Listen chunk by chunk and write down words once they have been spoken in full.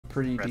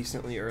pretty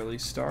decently early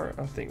start.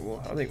 I think we'll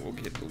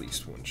get at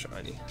least one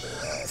shiny.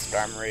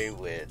 Starmery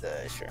with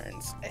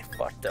Assurance. I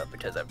fucked up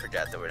because I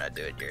forgot that we're not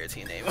doing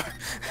guaranteed anymore.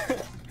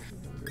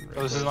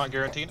 Oh, this is not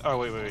guaranteed? Oh,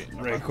 wait.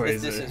 Rayquaza.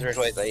 This is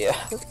Rayquaza, yeah.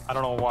 I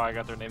don't know why I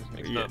got their names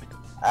mixed up.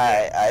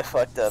 I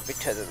fucked up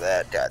because of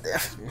that, goddamn.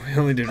 We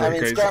only did Rayquaza.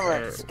 I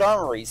mean,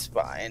 Starmery's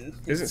fine.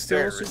 Is it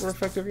still super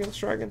effective against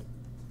Dragon?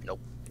 Nope.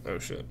 Oh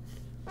shit.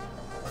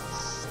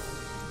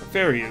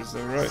 Fairy is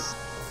though, right?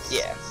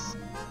 Yeah.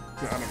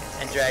 No, I don't know.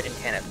 And Dragon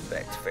can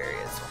affect Fairy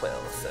as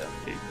well, so.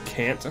 It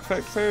can't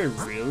affect Fairy,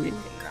 really? It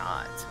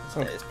cannot.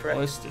 That is correct.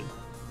 Busted.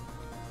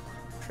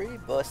 Pretty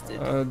busted.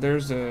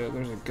 There's a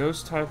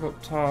ghost type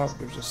up top.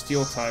 There's a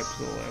steel type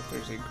to the left.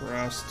 There's a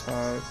grass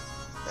type.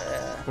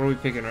 What are we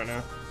picking right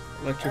now?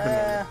 Electric or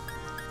normal?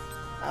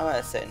 I'm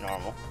gonna say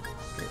normal.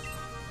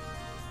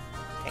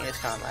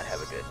 Kangaskhan might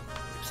have a good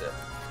set.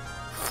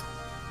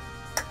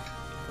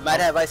 It might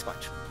have Ice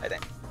Punch, I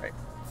think, right?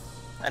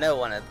 I know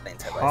one of the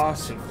things have Ice Punch.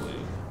 Possibly.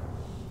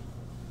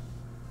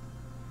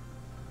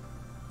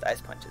 The Ice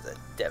Punch is a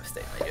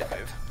devastatingly good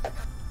move.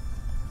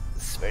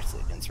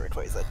 Especially against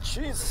Rayquaza.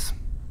 Jesus!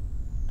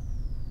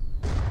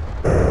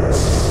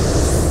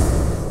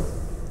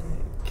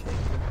 Okay.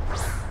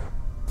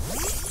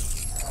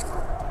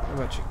 How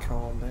about you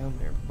calm down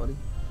there, buddy?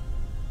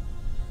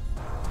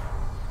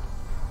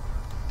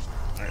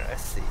 Alright,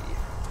 let's see.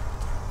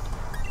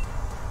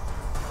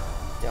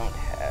 Don't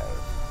have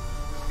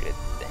good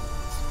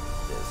things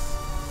with this.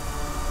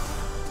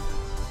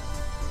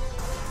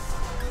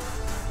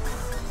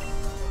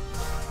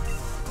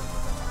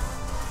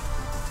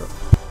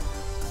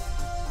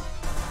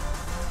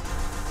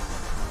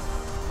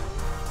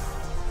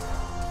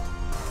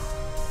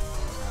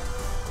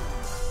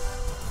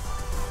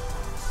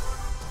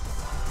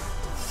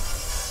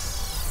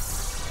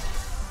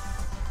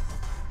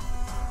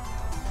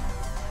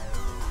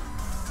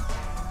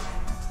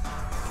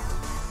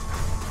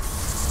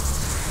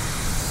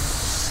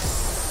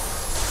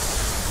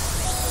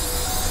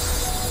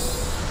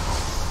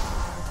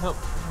 Help.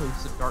 Oh,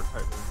 it's a dark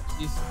type move.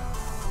 Jeez.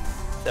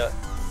 So,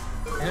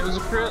 And it was a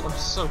crit? I'm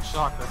so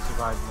shocked I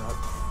survived that.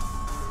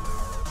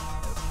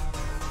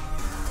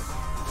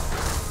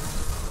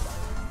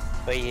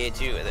 but he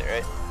hit you with it,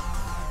 right?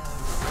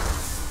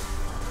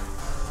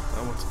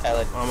 I'm off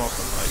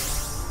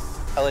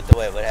the I looked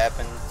away. What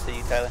happened to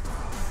you, Tyler?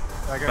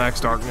 I got Max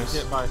Darkness.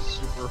 hit by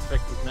super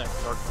effective Max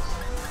Darkness.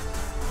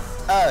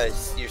 Oh,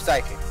 it's your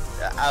psychic.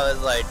 I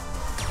was like,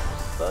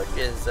 Bug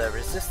is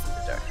resistant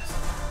to darkness.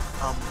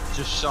 I'm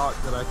just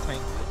shocked that I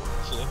tanked it,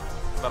 actually.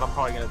 But I'm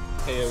probably gonna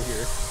KO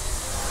here.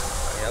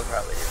 Yeah, I'll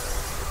probably do that.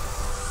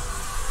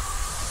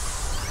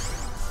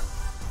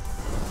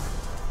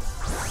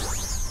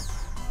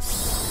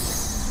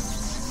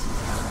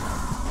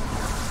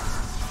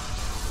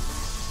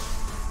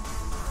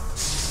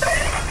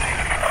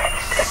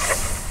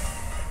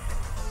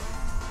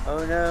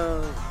 Oh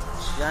no,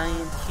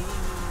 giant keys.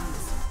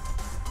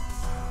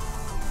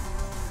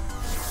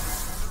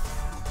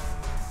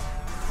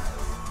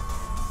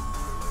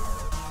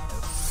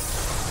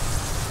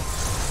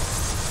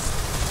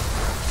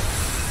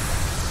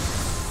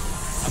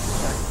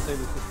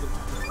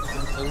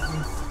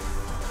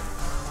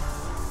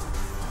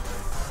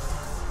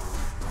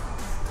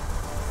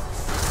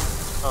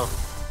 Oh.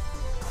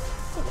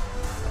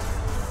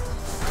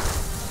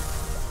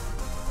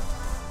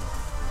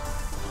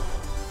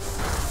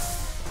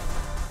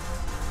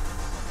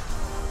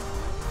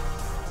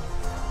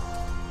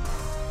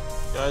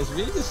 Guys, we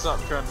need to stop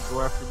trying to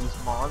go after these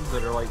mons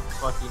that are like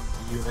fucking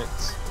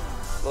units.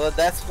 Well,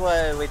 that's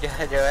what we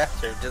gotta go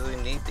after, because we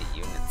need the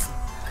units.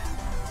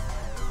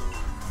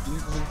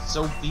 These are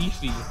so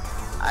beefy.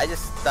 I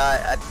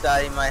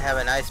thought he might have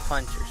an ice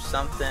punch or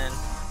something.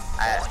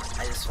 I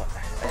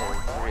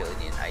really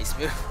need an ice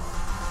move.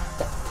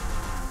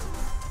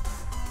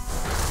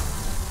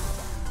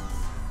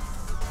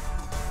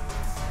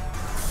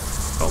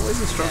 Always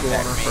a struggle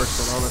on our first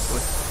one,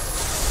 honestly.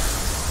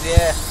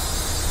 Yeah.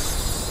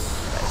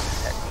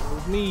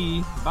 With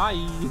me.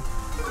 Bye.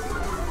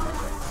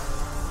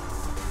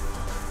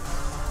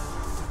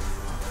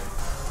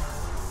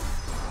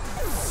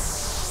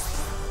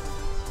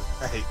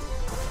 I hate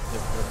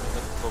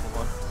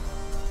Pokemon.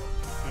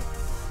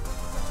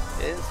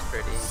 It is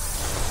pretty.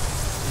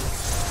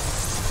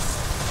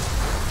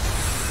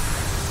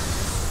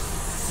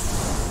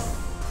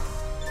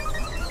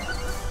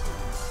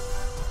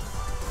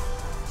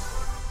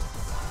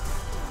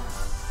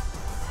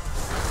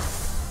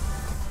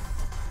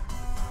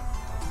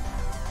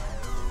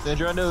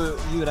 Sandra, I know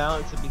you and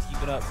Alex have been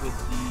keeping up with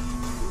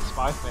the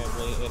Spy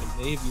Family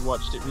anime. Have you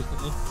watched it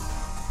recently?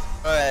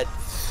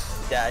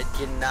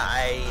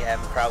 I am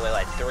probably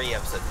like 3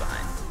 episodes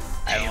behind.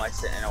 I haven't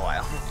watched it in a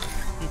while.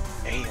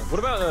 Damn. What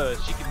about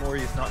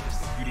Shikimori is Not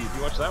Just a Beauty? Have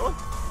you watched that one?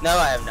 No,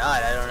 I have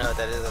not. I don't know what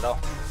that is at all.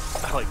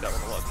 I like that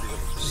one a lot too.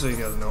 Just so you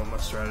guys know what my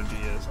strategy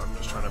is, I'm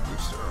just trying to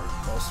bolster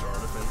our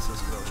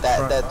defenses. That's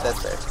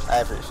fair.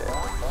 I appreciate it.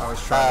 I was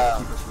trying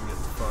to keep us from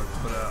getting fucked,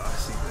 but I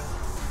see that.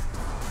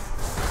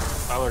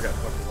 Tyler got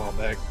fucked a while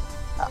back.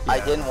 I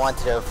didn't want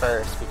to go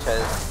first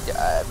because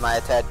my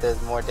attack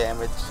does more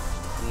damage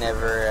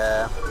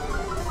whenever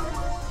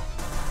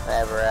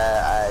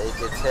it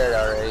gets hit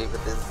already,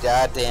 but this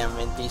goddamn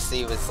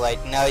NPC was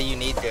like, no, you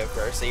need to go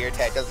first, so your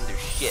attack doesn't do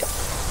shit.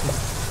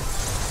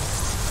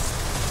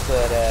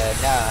 But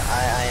no,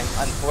 I am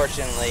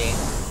unfortunately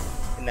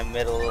in the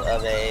middle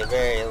of a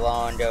very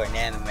long-going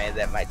anime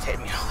that might take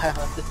me a while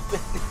to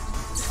finish.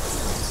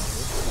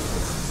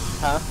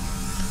 Huh?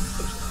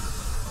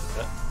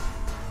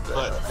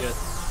 But yeah,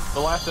 the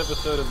last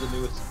episode of the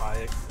newest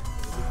Spy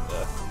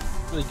was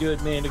really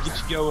good, man, to get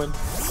you going.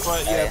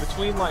 But yeah,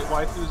 between like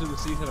waifus of the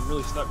season, I'm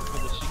really stuck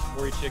between the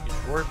Shikamori chick and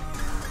York.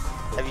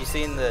 Have you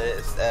seen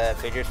the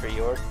figures for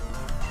York?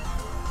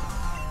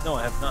 No,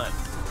 I have not.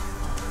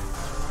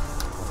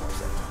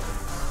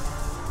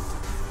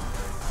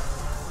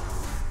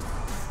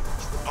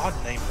 Odd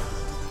name.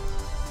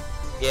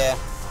 Yeah.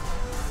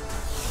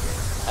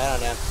 I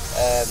don't know.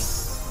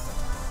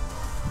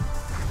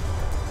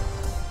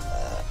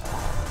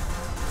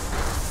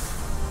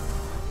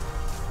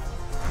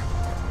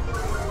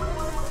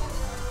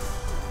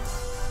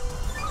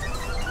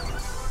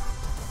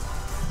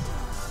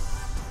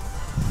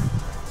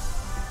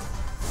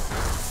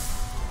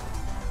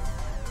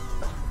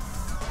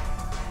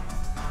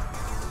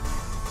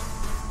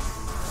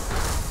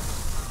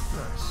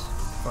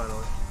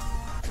 Finally.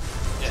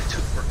 Yeah, it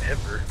took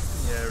forever.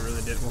 Yeah, it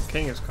really did. Well,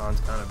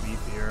 Kangaskhan's kind of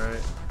beefy, right?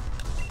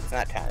 It's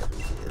not kind of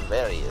beefy. It's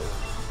very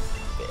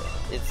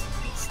it's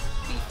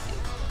beefy.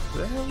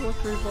 Do they have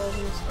luxury balls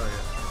in this? Oh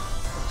yeah.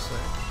 Let's see.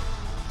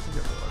 I'll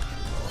get the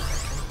luxury ball.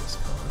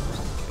 Kangaskhan,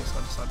 just in case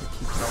I decide to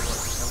keep it on 1%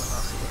 and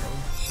not see the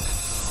home.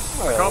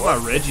 I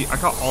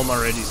caught all my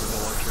Reggies in the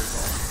luxury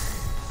ball.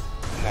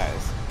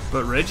 Nice.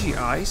 But Reggie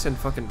Ice and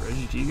fucking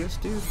Reggie Gigas,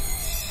 dude,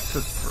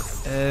 took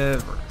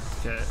forever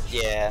to catch.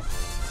 Yeah.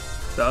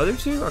 The other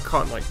two, I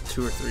caught in like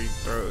 2 or 3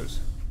 throws.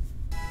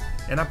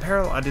 And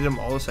I did them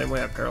all the same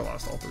way. I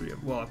paralyzed all 3 of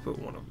them. Well, I put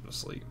one of them to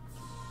sleep.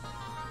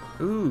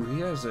 Ooh, he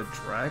has a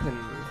dragon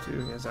move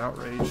too. He has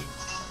outrage.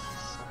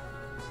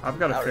 I've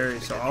got a fairy,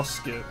 so I'll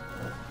skip.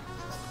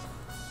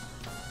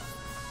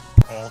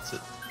 Oh, that's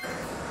it.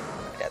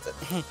 That's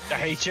it. I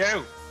hate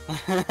you!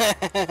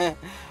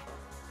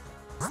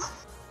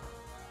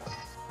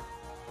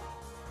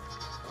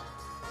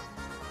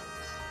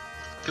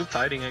 Good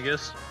fighting, I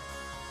guess.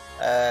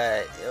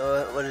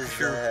 What is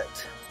that?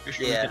 You're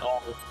sure we can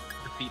all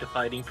defeat a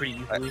fighting pretty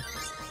easily.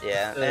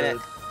 Yeah.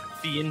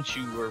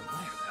 Fienchu or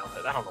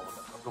whatever. I don't know what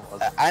the fuck it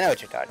was. I know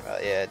what you're talking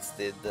about. Yeah, it's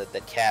the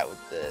cat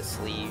with the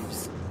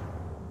sleeves.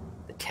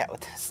 The cat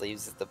with the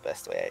sleeves is the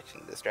best way I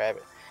can describe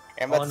it.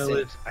 All I know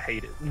is I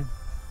hate it.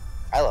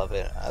 I love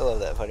it. I love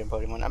that fucking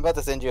Pokemon. I'm about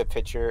to send you a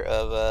picture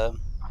of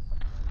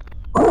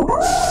thing.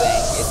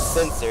 It's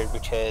censored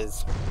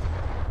because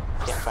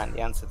I can't find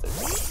the uncensored.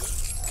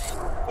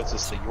 What's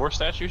this, the Your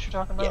statues you're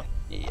talking about?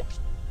 Yeah.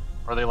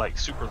 Are they like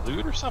super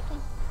lewd or something?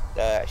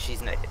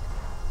 She's naked.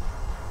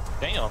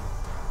 Damn.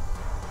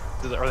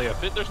 Are they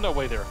official? There's no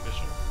way they're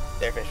official.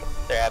 They're official.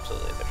 They're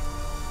absolutely official.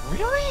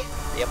 Really?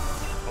 Yep.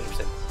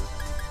 100%.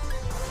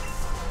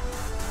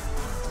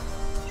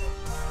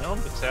 No, I'm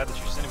a bit sad that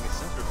you're sending me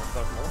censored ones.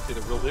 I want to see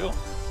the real deal.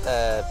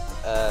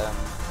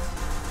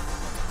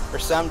 For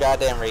some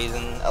goddamn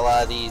reason, a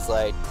lot of these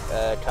like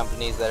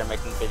companies that are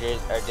making figures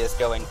are just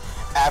going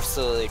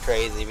absolutely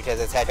crazy because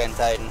Attack on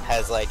Titan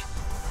has like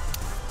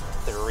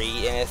 3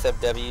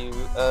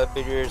 NSFW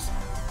figures,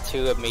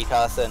 2 of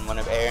Mikasa and 1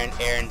 of Eren.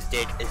 Eren's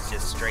dick is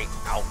just straight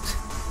out,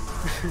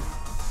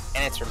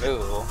 and it's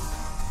removable.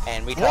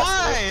 And Mikasa.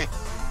 Why?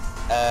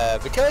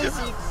 Because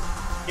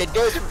it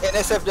goes from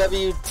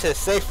NSFW to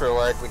safe for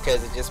work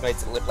because it just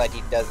makes it look like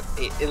he doesn't.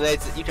 It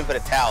lets you can put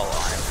a towel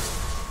on him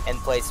and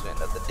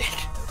placement of the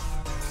dick.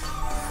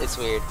 It's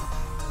weird.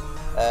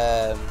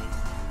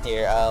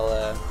 Here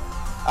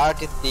I'll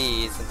get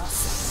these and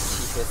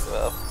send you as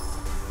well.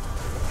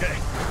 Okay. I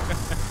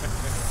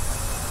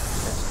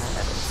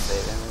haven't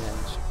saved them.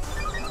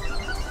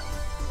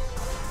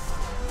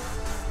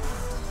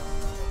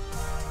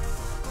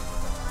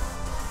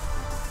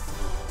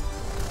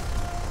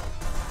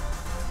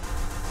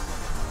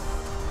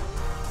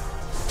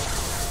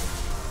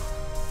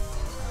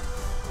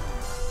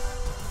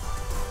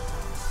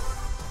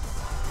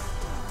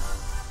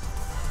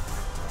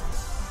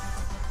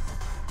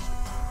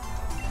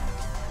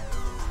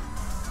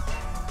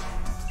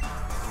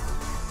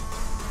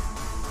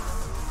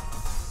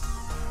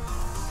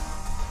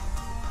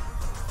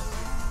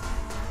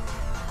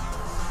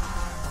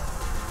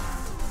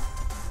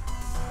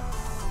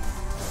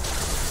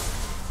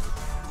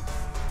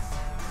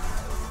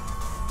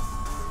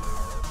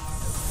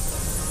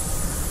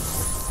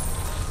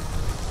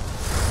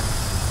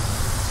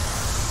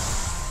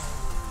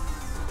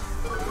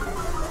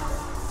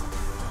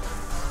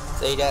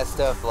 So you got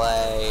stuff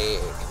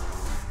like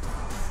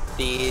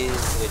these,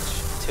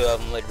 which 2 of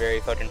them look very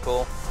fucking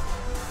cool.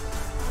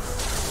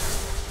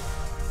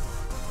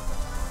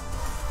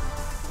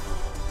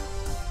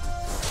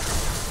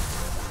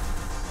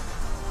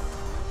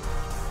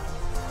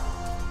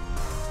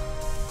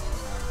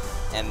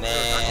 And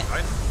then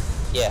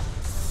Yeah.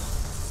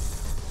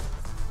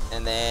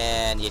 And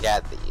then you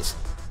got these.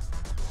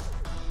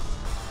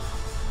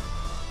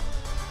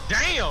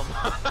 Damn!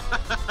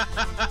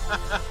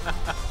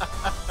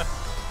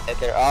 And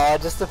they're all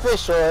just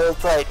official.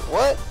 It's like,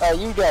 what are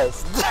you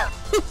guys? Damn!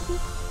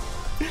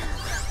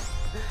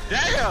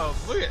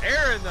 Look at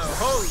Aaron though.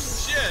 Holy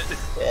shit!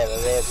 Yeah, the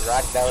man's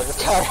rocking out with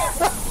the car.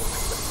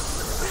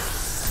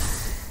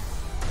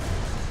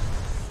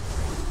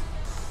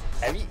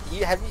 Have you?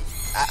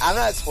 I'm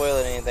not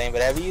spoiling anything,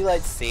 but have you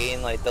like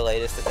seen like the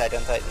latest Attack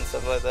on Titan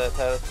stuff like that,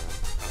 Tyler?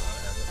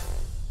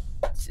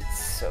 It's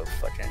so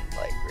fucking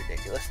like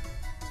ridiculous.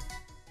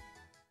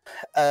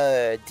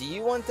 Do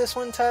you want this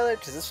one, Tyler?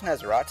 Because this one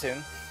has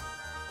Ratum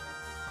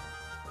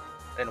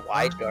and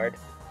Wide Guard.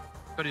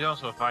 But he's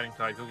also a fighting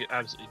type. He'll get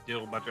absolutely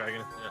diddled by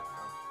Dragon. Yeah.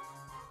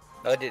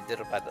 Oh, did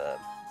diddled by the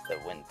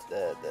wind,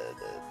 the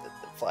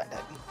flying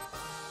Titan.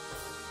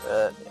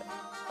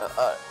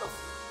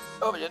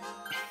 Oh my god.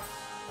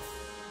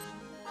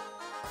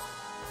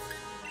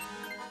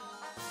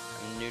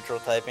 I'm neutral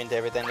typing to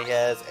everything he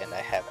has, and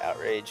I have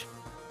Outrage.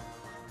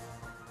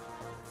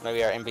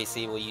 Maybe our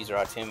NPC will use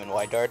Ratum and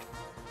Wide Guard.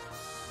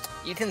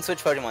 You can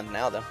switch Pokemon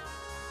now, though.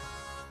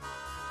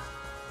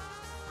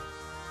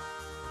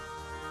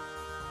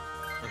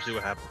 Let's see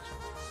what happens.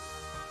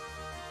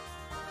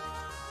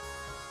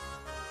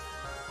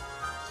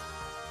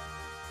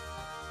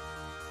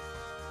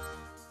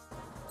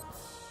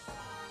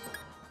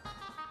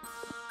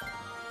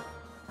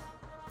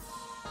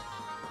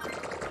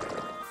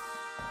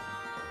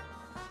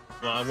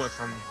 Well, I went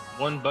from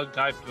one bug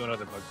type to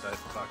another bug type.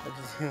 Fuck.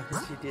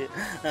 You did.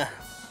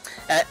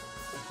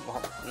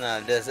 Well,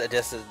 no, it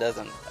just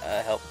doesn't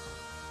help.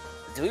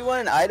 Do we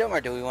want an item,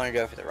 or do we want to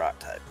go for the rock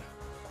type?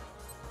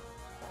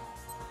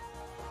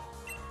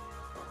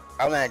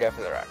 I'm gonna go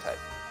for the rock type.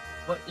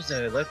 What is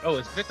that? Oh,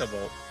 it's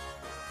Vicavolt.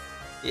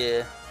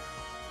 Yeah.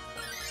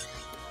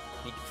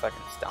 You fucking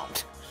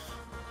stomped.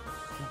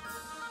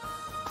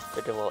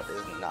 Vicavolt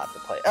is not the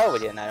play. Oh, we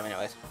did an item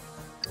anyways.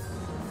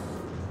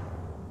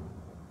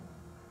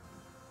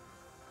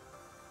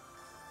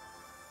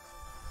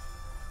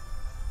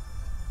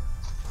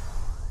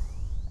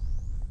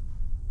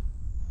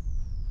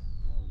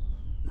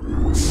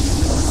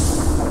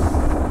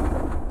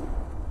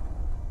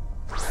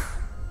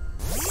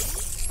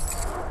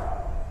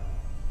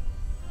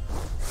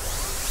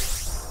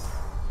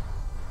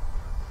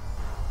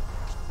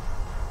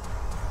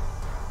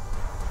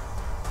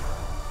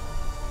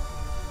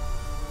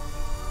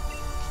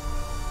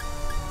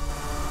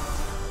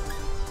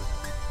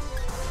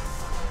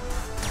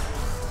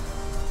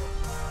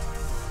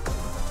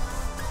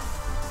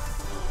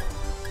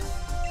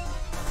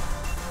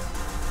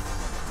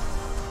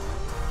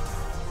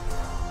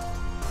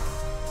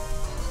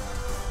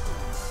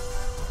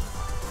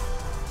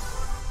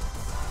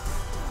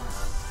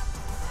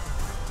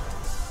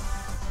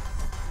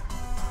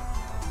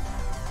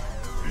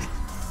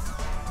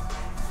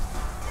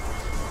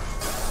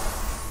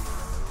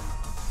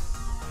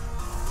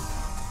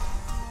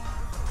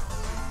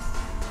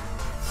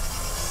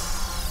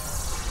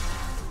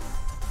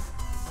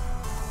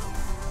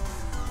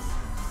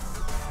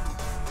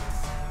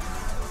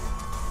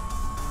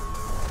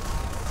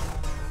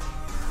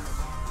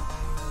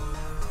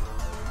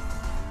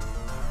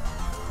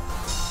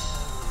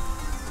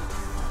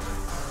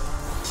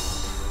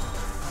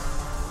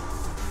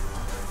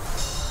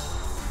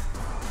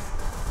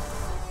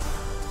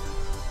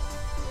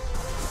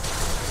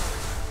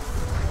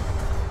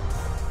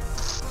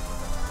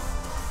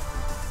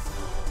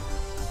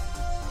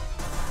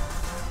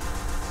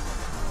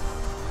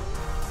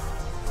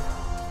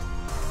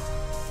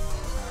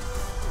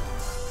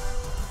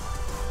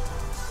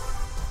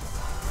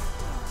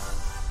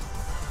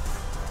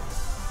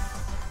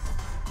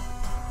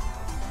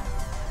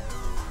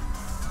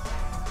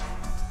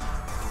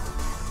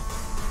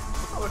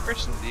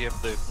 Christian, do you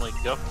have the like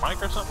Duff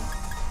mic or something?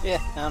 Yeah,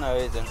 I don't know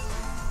what he's doing.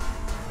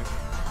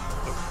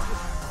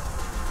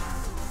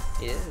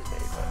 It is very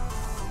fun.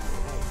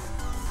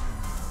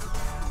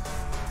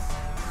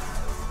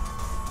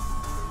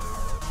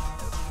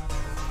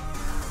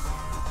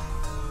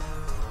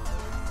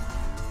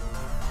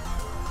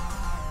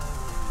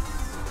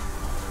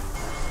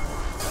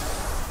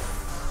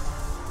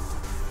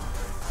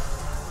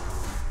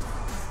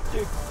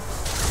 Dude.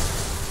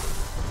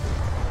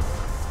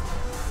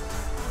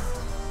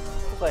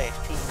 Play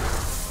team.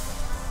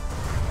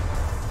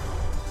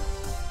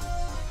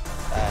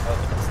 I hope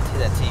it doesn't do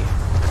that to you.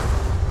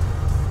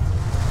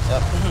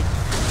 Yep.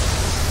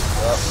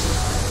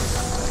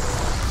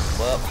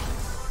 Well.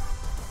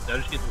 Did I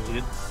just get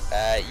deleted?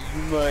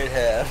 You might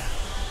have.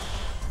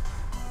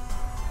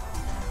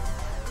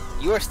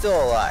 You are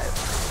still alive.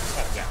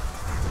 Oh, yeah.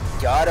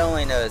 God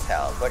only knows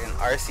how. Fucking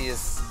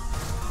Arceus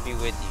be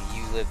with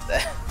you. You live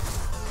that.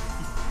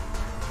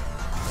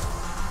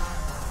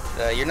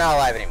 You're not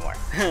alive anymore.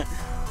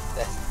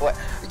 That's what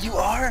you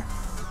are.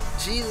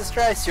 Jesus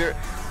Christ, you're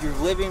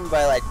living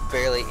by like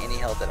barely any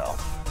health at all.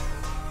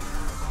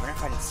 I wonder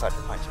if I can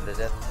sucker punch him to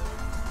death.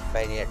 If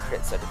I need a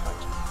crit sucker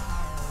punch.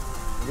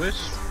 Wish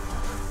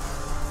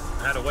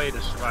I had a way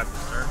to survive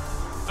this turn.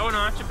 Oh no,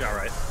 I should be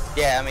alright.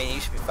 Yeah, I mean,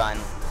 you should be fine.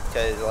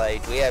 Because,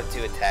 like, we have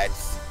 2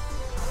 attacks.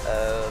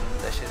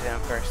 That should hit him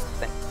first,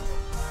 I think.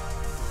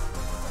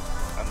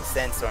 The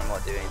Sandstorm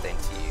won't do anything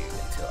to you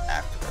until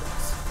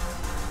afterwards.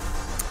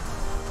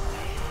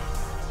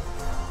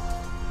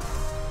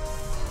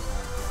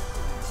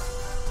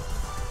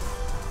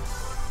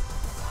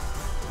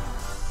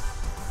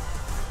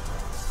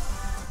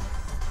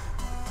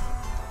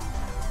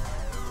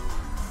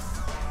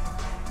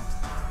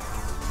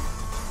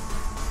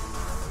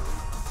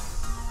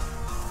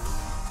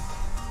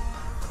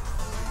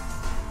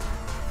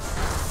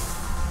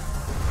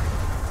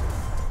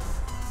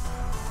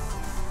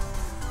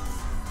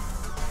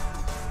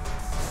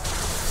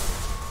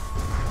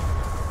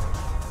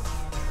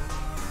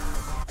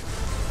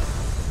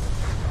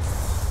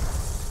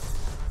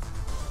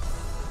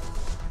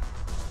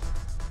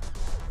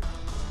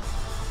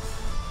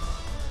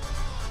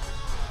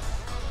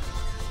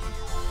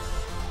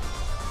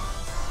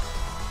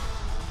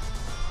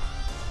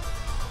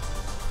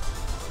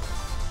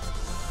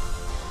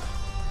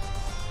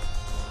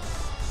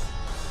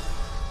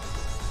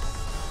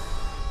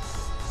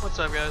 What's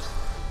up, guys?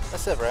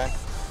 What's up, Ryan?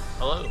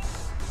 Hello.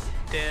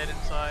 Dead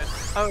inside.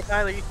 Oh,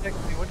 Tyler, you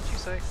texted me. What did you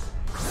say?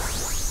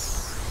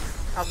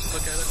 I'll just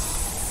look at it.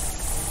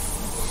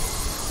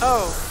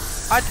 Oh,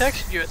 I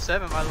texted you at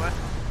 7, by the way.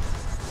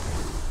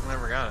 I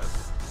never got it.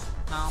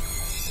 No.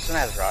 This one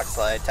has Rock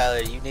Slide.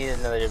 Tyler, you need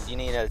another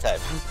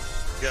type.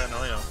 Yeah, no,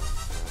 I know.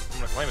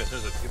 I'm gonna claim it as soon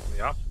as it gives me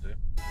the option to.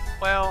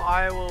 Well,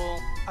 I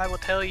will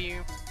tell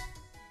you.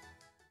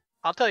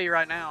 I'll tell you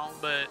right now,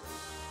 but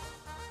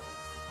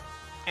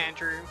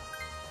Andrew,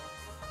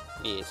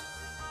 Yes.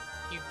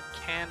 you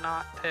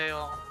cannot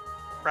tell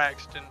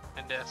Braxton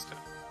and Destin.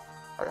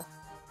 Okay.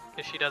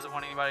 Because she doesn't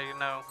want anybody to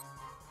know.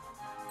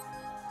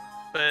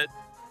 But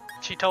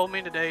she told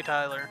me today,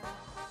 Tyler,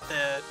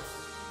 that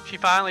she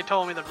finally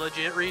told me the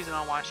legit reason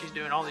on why she's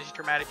doing all these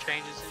dramatic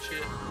changes and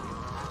shit.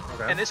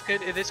 Okay. And this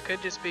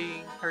could just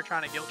be her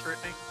trying to guilt trip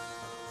me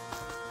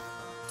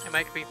and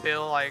make me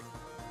feel like,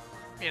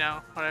 you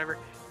know, whatever.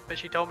 But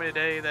she told me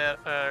today that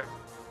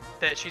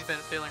that she's been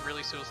feeling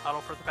really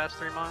suicidal for the past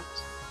 3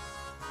 months,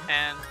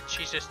 and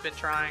she's just been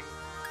trying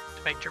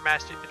to make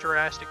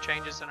drastic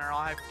changes in her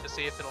life to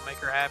see if it'll make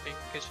her happy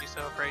because she's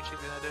so afraid she's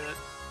gonna do it.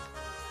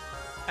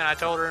 And I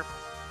told her,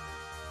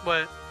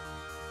 what?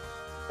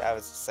 I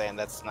was just saying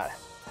that's not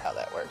how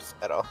that works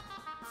at all.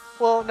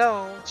 Well,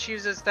 no, she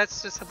was just,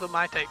 that's just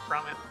my take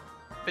from it.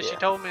 But she Yeah.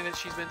 told me that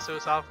she's been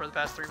suicidal for the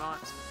past 3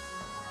 months,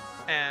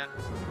 and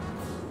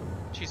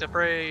she's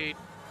afraid,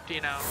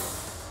 you know.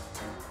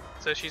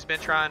 So she's been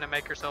trying to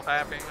make herself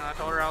happy, and I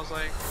told her, I was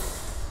like,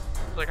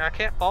 I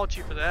can't fault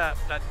you for that,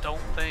 but I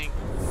don't think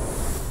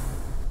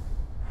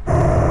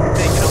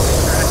taking all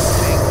these drastic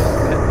changes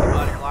and cutting people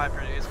out of your life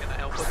really is going to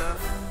help with that.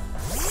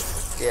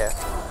 Yeah.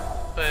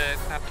 But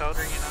I've told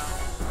her, you know,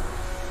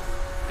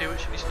 do what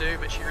she needs to do,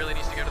 but she really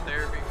needs to go to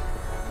therapy.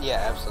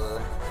 Yeah,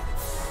 absolutely.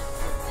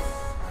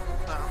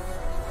 So,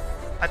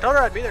 I told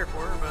her I'd be there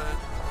for her, but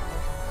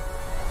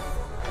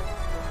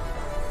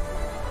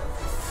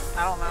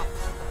I don't know.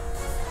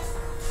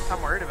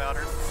 I'm worried about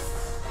her.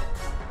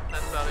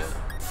 That's about it.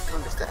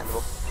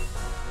 Understandable.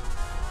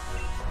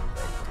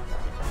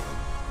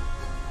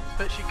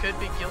 But she could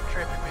be guilt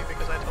tripping me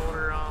because I told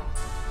her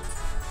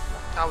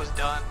I was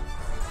done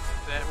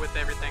with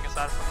everything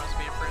aside from us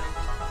being friends.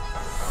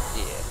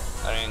 Yeah.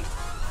 I mean,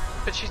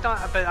 But she's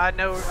not. But I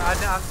know.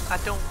 I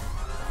don't.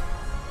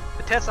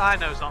 The Tessa I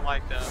know is not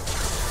like that.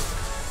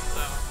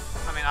 So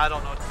I mean, I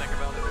don't know what to think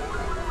about it.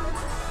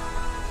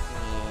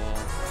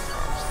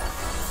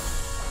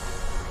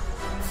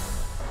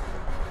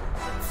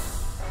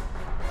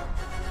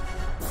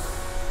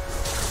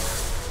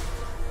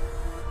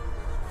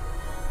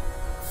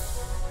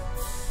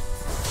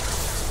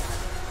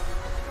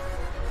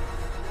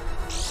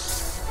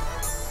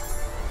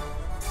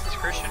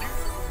 Christian here?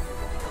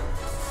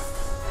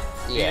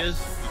 yeah. He is.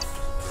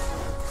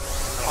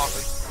 Talking.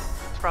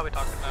 He's probably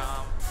talking to,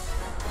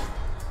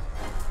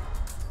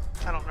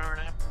 I don't know her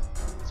name.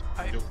 It's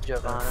wife.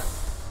 Giovanna.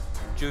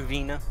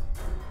 Juvina.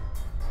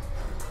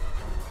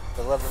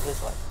 The love of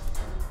his life.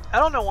 I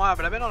don't know why,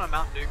 but I've been on a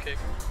Mountain Dew kick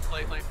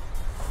lately.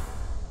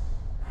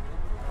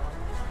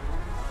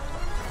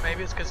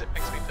 Maybe it's because it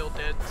makes me feel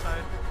dead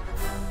inside.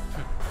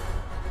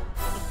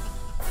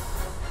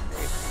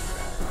 Maybe.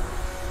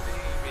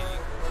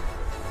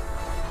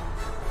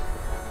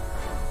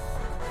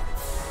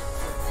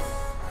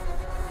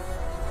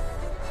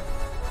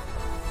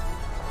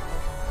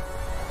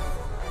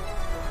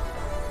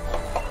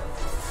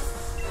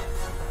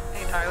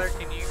 Hey Tyler,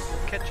 can you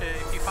catch a,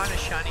 if you find a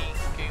shiny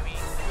Goomy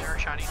in your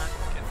shiny hunt,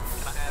 can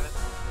I have it?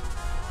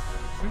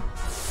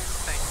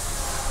 Thanks.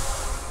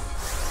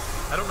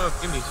 I don't know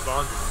if Gimme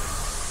spawns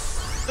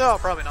or No,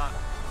 probably not.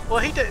 Well,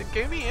 he did.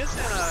 Goomy is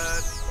in a.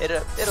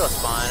 It'll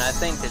spawn. I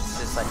think it's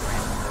just like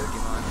random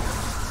Pokemon.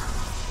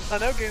 I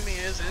know Goomy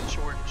is in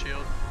Sword and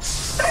Shield.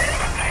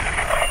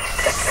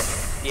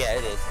 Yeah,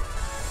 it is.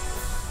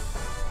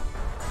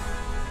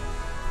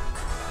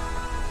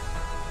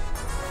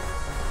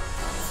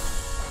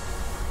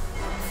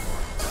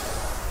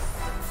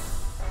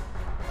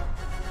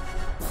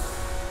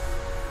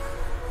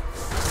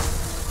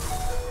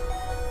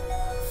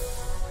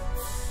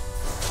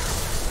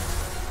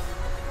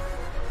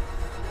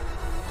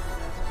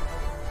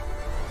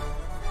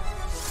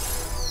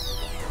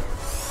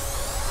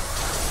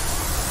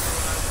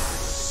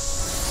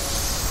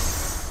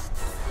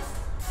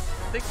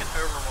 thinking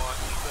Overwatch,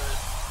 but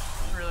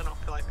I really don't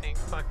feel like being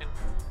fucking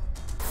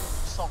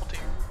salty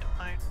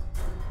tonight.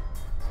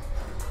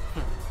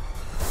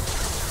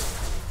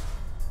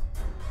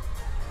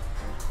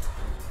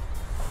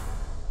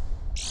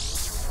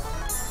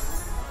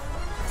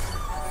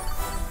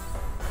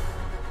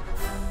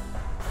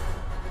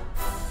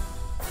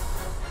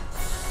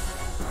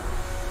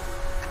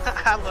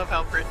 I love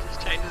how Brit just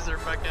changes their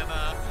fucking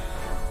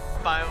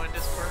bio in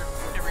Discord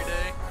every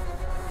day.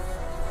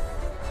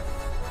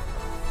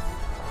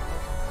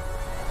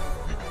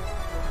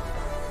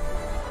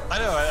 I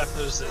know, I've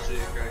noticed that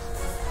too, Greg.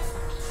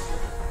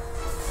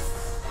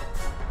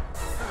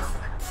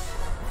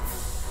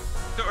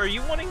 So are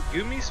you wanting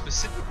Gumi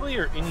specifically,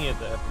 or any of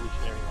the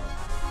evolutionary ones?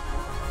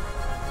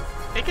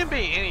 It can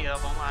be any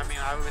of them. I mean,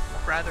 I would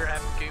rather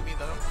have Gumi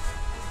though.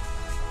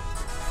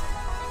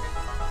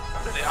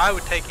 But I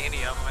would take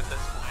any of them at this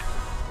point.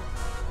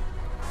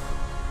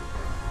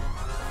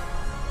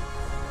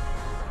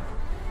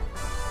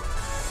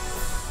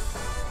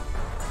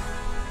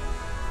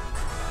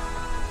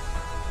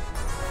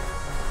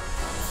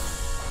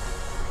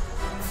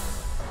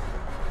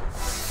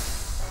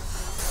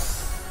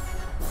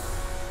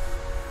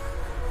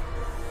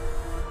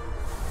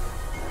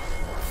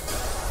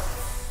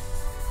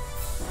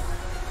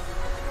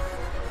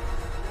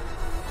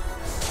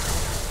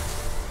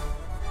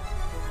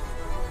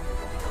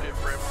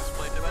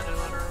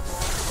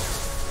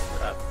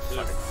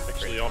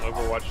 Actually on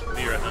Overwatch with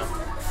me right now.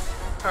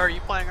 Oh, are you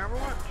playing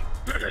Overwatch?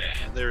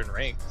 They're in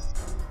ranks.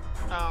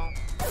 Oh.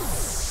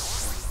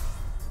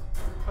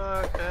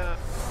 Fuck that.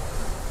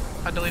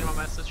 I deleted my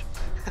message.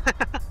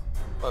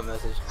 What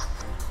message?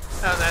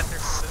 I was asking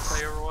if they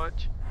play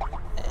Overwatch.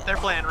 They're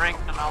playing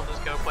ranked, and I'll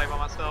just go play by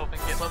myself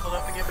and get leveled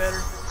up and get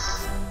better.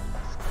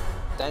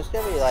 Don't you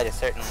have to be like a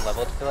certain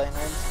level to play in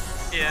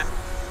ranks? Yeah.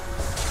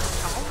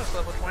 I'm almost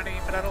level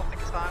 20, but I don't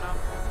think it's high enough.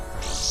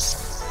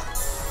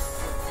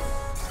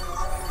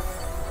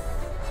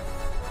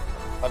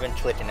 I've been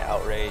clicking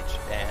Outrage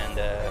and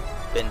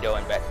been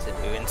going back to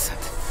doing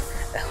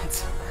something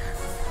else.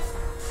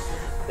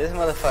 This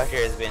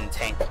motherfucker has been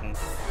tanking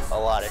a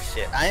lot of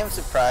shit. I am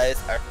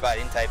surprised our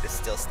fighting type is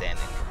still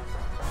standing.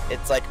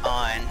 It's like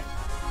on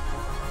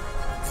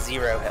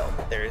 0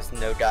 health. There is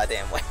no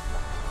goddamn way.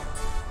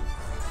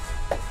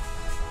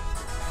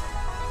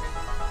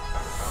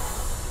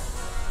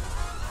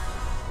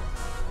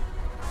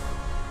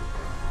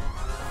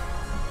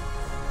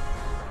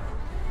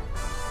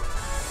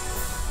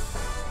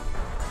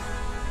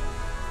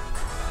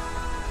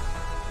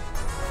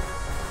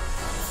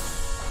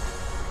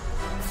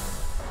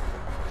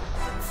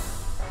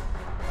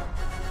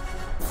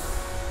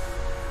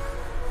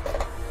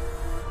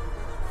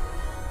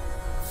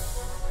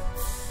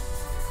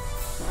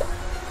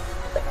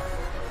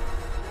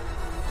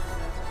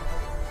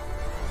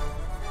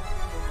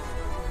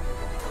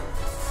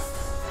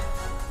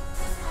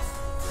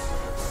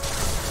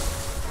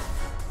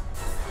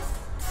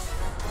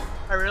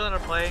 I really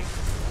want to play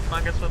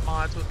Among Us with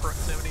mods with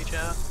proximity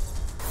chat.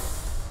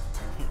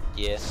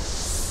 Yeah.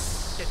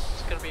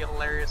 It's gonna be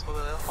hilarious with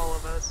all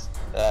of us.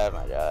 Oh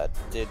my god.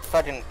 Dude,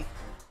 fucking...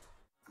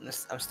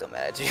 I'm still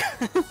mad at you.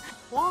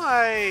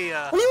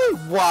 Why? What do you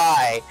mean,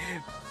 why?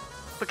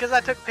 Because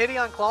I took pity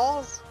on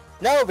Claws?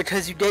 No,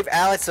 because you gave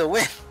Alex a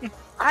win.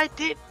 I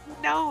didn't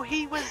know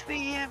he was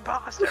the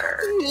imposter.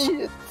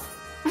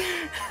 It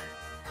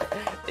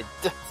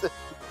doesn't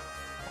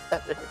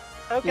matter.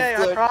 Okay,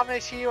 You I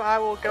promise you I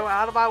will go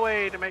out of my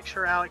way to make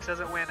sure Alex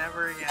doesn't win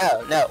ever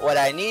again. No, what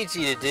I need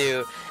you to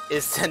do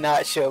is to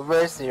not show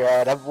mercy,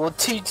 right? We'll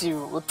teach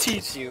you. I'm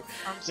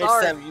Next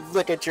sorry. time you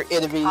look at your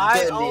enemy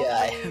dead in the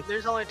eye.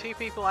 There's only 2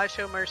 people I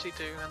show mercy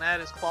to, and that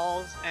is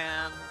Claws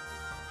and...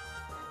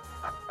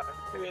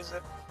 who is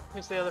it?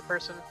 Who's the other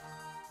person?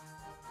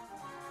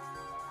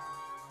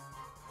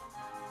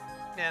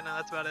 Yeah, no,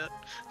 that's about it.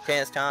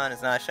 Chance Con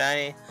is not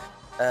shiny.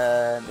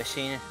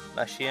 Machino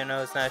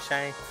is not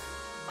shiny.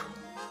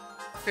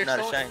 There's Not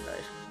a only- shiny.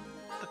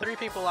 The 3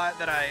 people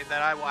that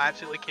I will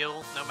absolutely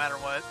kill no matter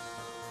what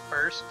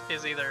first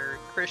is either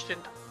Christian,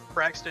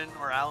 Braxton,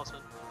 or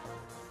Allison.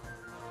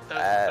 Those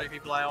are the 3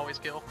 people I always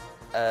kill.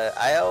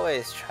 I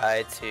always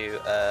try to,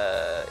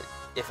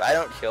 if I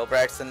don't kill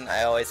Braxton,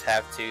 I always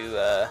have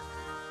to,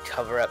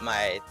 cover up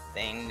my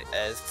thing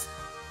as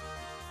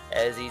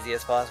easy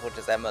as possible,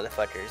 because that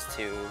motherfucker is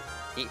too,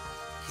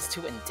 he's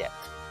too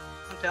in-depth.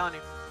 I'm telling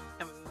you,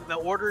 and the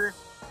order,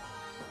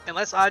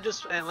 unless I'm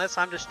just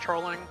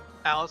trolling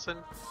Allison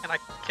and I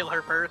kill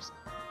her first,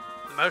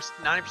 the most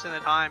 90% of the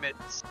time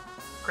it's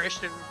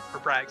Christian or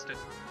Braxton,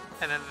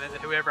 and then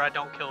whoever I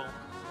don't kill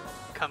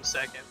comes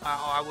second.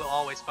 I will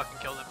always fucking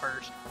kill them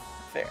first.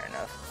 Fair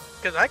enough.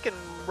 Because I can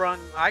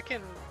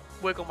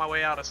wiggle my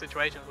way out of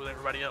situations with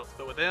everybody else,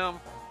 but with them,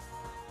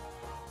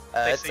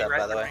 they It's see up,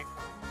 right by the through way.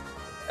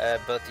 me.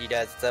 Both of you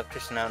guys, it's up.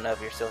 Christian, I don't know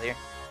if you're still here.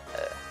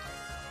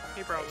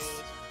 He probably Nice.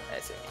 is.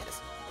 That's who he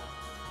is.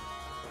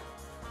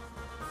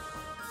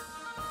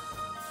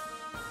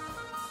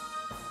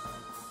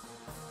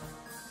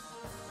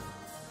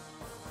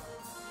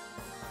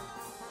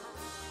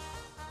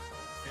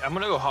 I'm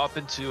gonna go hop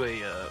into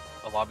a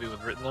lobby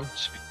with Written them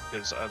just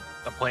because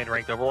I'm playing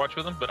ranked Overwatch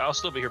with them, but I'll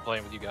still be here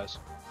playing with you guys.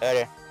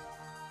 Okay.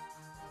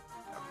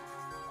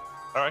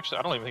 Or actually,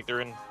 I don't even think they're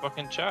in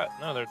fucking chat.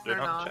 No, they're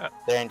not in chat.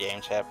 They're in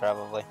game chat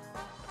probably.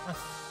 Okay,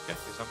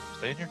 guess I'm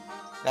staying here.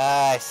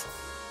 Nice.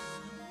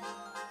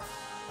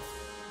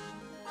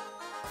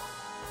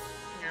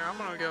 Yeah, I'm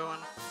gonna go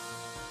and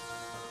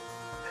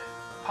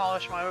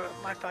polish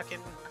my fucking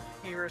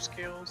hero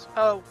skills.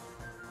 Oh,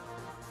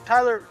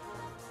 Tyler,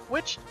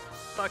 which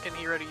fucking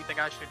hero do you think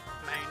I should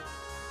main?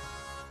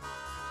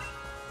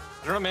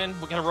 I don't know, man.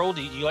 What kind of role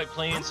do you like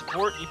playing?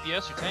 Support,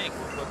 DPS, or tank?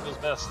 What feels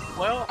best?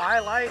 Well, I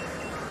like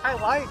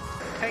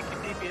tank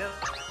and DPS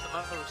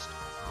the most.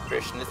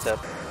 Christian, it's up.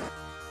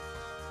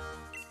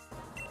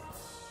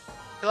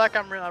 I feel like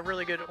I'm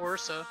really good at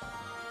Orisa.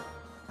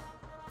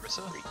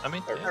 Orisa? I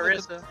mean,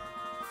 Orisa.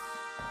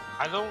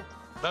 I don't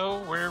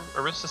know where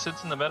Orisa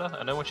sits in the meta.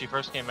 I know when she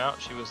first came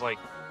out, she was like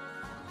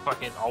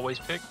fucking always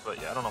picked,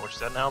 but yeah, I don't know what she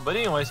said now. But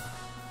anyways, I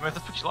mean, if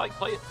that's what you like,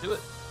 play it, do it.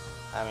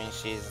 I mean,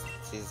 she's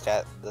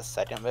got the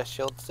second best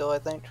shield still, I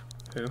think.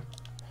 Who?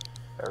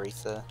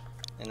 Orisa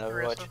in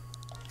Overwatch.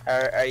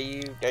 Are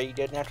you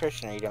good now,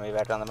 Christian? Are you gonna be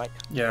back on the mic?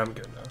 Yeah, I'm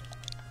good now.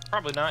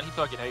 Probably not. He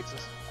fucking hates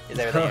us. Is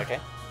everything okay?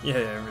 Yeah,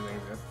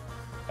 everything's good.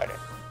 Okay.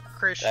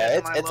 Christian,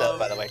 It's up,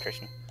 by the way,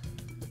 Christian.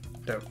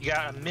 Dope. You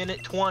got a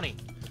minute 20.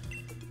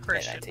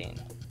 Christian, 19.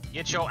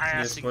 Get your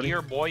ass in buddy.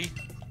 gear, boy.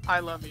 I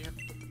love you.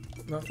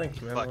 No, thank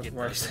you, man. Fucking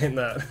Why are you saying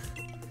that?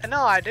 And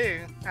no, I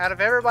do. Out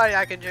of everybody,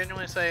 I can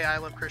genuinely say I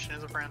love Christian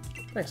as a friend.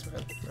 Thanks,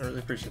 man. I really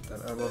appreciate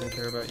that. I love and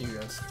care about you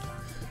guys.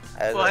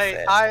 Well,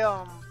 hey,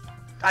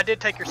 I did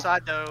take your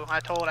side though. I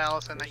told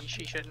Allison that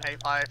she shouldn't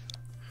hate life.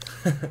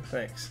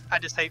 Thanks. I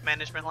just hate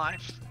management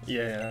life.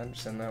 Yeah, I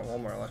understand that.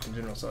 Walmart life in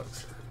general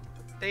sucks.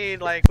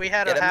 Dude, like we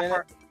had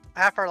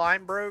half our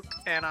line broke,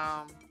 and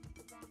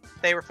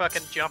they were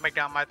fucking jumping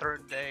down my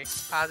throat today.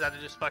 I had to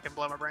just fucking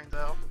blow my brains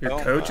out. Your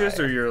coaches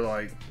or your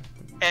like?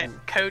 And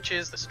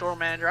coaches, the store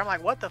manager. I'm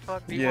like, what the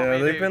fuck do you want Yeah, me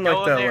to they've do? been Go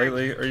like in that there?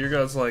 lately. Are you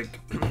guys like,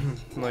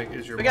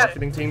 is your We got-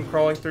 marketing team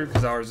crawling through?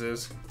 Because ours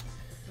is.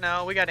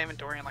 No, we got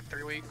inventory in like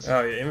 3 weeks.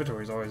 Oh yeah,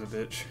 inventory's always a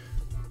bitch.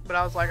 But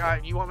I was like,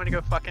 alright, you want me to go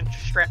fucking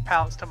strap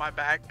pallets to my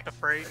back,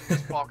 afraid, and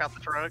just walk out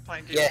the truck?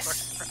 Like, dude,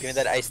 Yes! fucking- Give me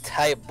that ice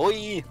type,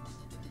 boy!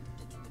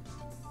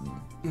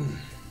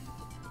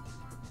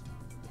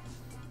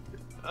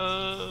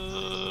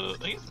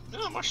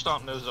 My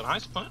stomp knows an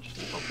ice punch.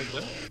 Don't think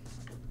that.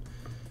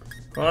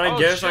 Well, I Oh,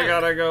 guess I shit.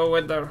 gotta go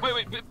with the.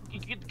 Wait,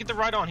 get the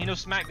right on. He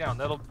knows Smackdown.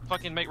 That'll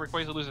fucking make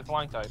Rayquaza lose a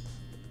flying type.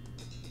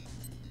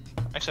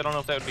 Actually, I don't know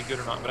if that would be good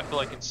or not, but I feel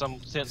like in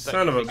some sense that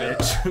Son of a could be good.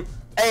 bitch.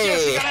 Hey!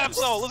 Yes, got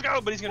Absol. Let's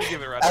go. But he's gonna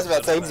give it right. I was about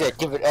to say, he's gonna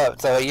give it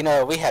up, so you know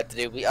what we have to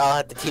do? We all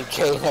have to keep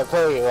trading our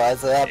Pokemon,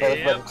 so that Yep.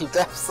 motherfucker keeps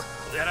us.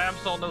 That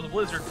Absol knows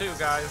Blizzard too,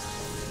 guys.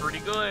 Pretty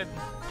good.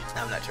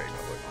 I'm not trading my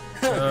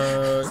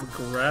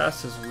Pokemon.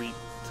 Grass is weak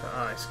to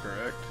ice,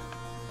 correct?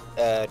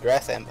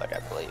 Grass and Bug, I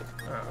believe.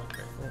 Oh,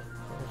 okay, cool.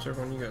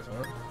 Whichever one you guys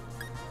want.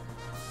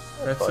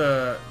 That's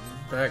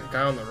that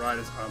guy on the right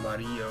is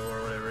Amarillo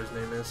or whatever his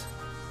name is.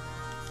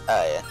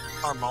 Oh, yeah.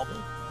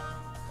 Armaldo.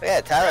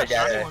 Yeah, Tyler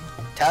got Shiny a one.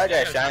 Tyler got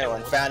Yeah, a shiny shiny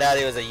one. one. Found out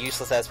he was a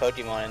useless ass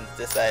Pokemon and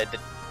decided to.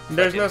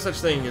 There's no such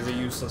thing as a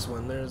useless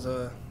one. There's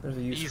a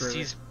use for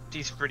it.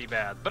 He's pretty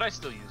bad, but I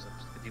still use him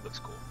because he looks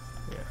cool.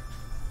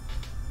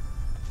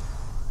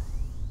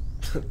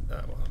 Yeah.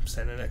 Well, I'm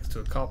standing next to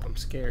a cop. I'm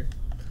scared.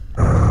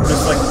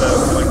 Just like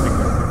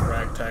the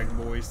ragtag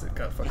boys that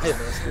got fucking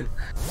arrested.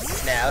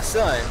 Now,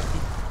 son.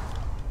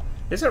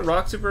 Isn't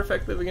Rock super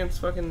effective against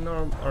fucking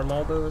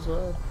Armaldo as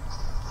well?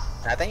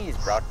 I think he's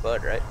Brock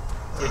Bud, right?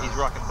 Yeah, he's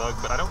Rock and Bug,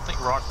 but I don't think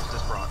Rock was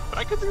just Rock. But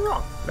I could be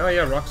wrong. No,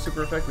 yeah, Rock's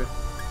super effective.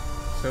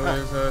 So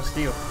is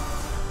Steel.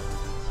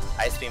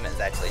 Ice Beam is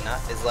actually not,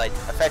 is like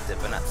effective,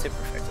 but not super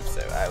effective,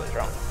 so I was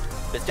wrong.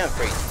 But it's jump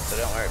freeze, so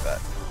don't worry about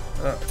it.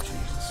 Oh,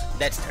 Jesus.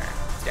 Next turn.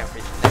 It's jump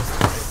freeze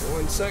next turn.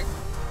 1 sec.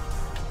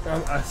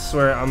 I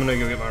swear I'm gonna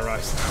go get my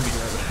rice and I'll be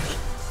right back.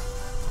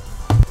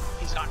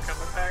 He's not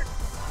coming back.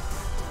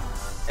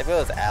 If it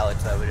was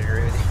Alex, I would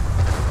agree with you.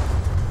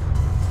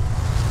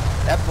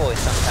 That boy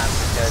sometimes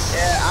just goes,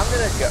 yeah, I'm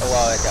gonna go.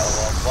 Well,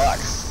 fuck.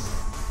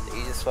 Did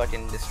he just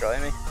fucking destroy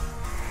me?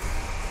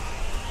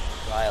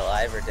 Am I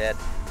alive or dead?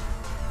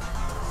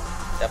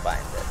 Yep, I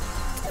am dead.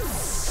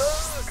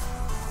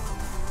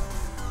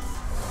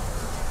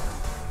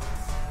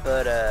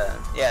 But,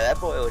 yeah, that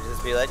boy would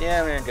just be like,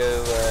 yeah, I'm gonna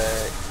go,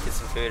 get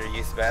some food or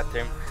use the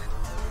bathroom.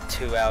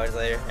 2 hours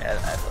later, yeah,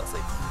 I fell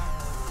asleep.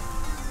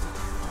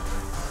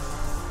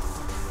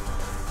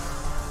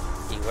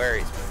 He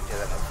worries me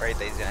because I'm afraid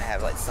that he's gonna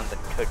have like something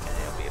cooking and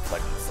he'll be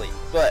fucking asleep.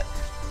 But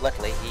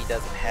luckily he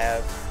doesn't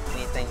have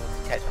anything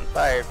to catch on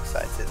fire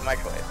besides his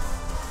microwave.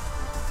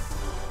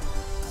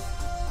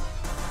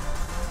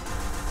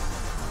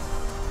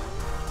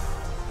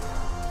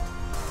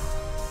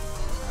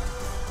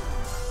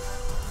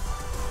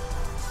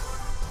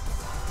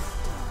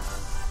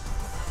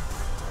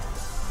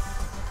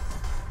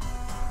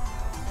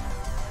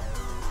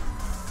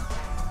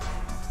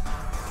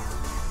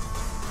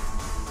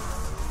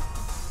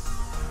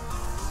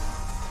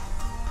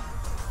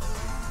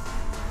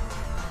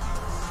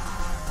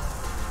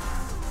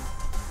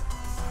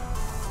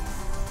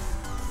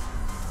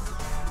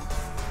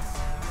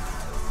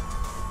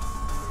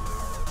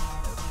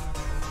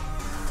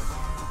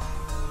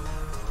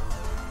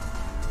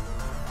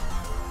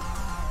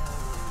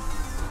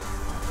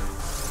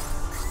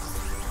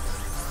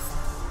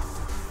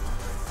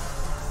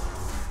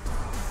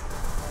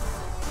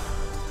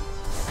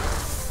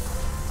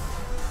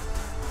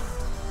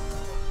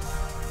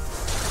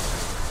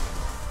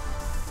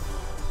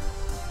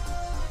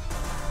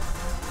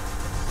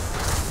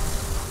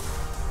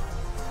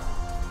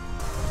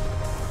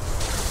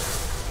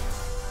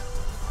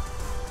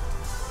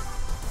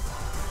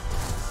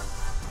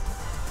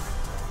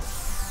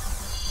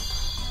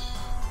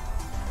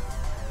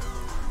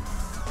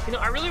 You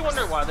know, I really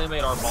wonder why they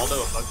made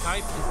Armaldo a bug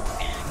type.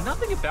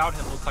 Nothing about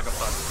him looks like a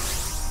bug.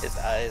 His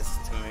eyes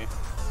to me.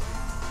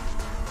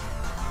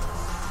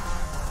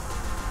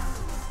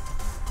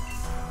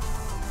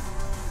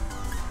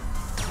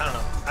 I don't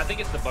know. I think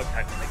it's the bug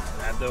type that makes it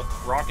mad though.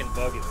 Rock and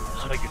bug is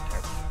not a good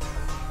type.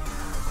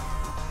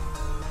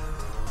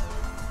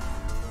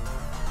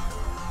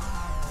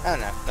 I don't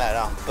know, not at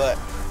all, but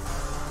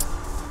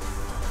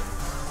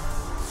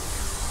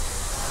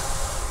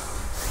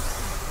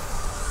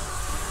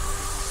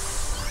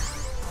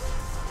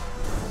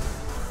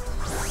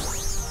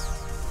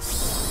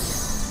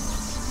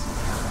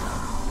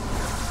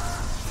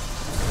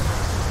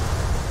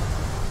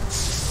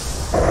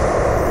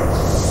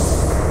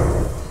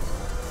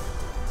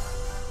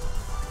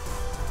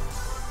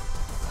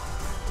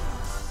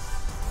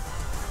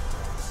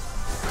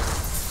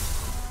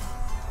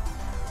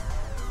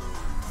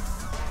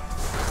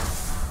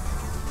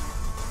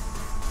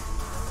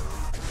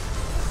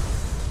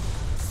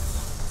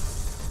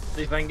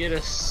See if I can get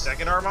a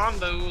second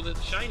Armando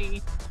that's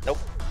shiny. nope.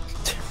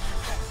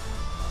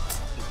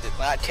 Did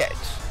not catch.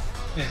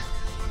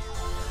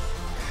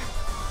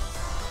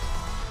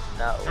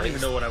 No, I don't even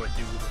know what I would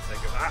do with the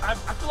second one.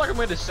 I feel like I'm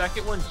going to the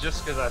second one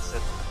just because I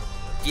said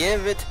so.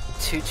 Give it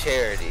to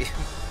charity.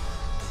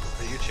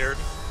 Are you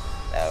charity?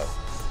 No.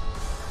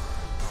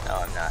 No,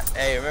 I'm not.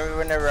 Hey, remember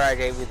whenever I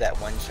gave you that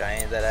one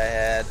shiny that I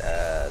had?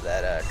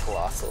 That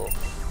Colossal?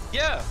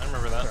 Yeah, I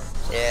remember that.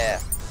 Yeah.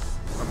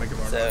 I'll make him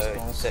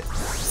our So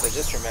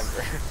just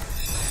remember.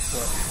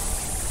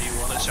 Do you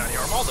want a shiny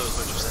Armaldo is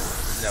what you're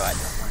saying? No, I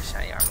don't want a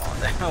shiny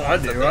Armaldo. I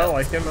do. I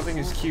like him. I think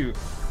he's cute.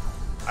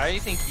 I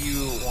think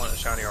you want a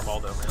shiny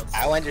Armaldo, man.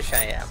 I want a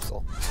shiny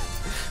Absol.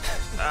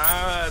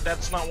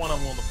 That's not one I'm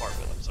willing to part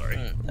with, I'm sorry.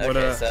 What,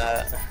 Okay, so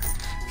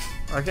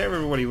I can't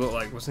remember what he looked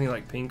like. Wasn't he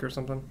like pink or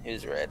something? he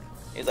was red.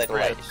 He was like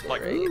Red, light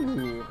like- red.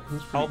 Ooh,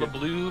 he's pretty All the good.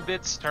 blue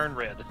bits turn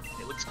red.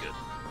 It looks good.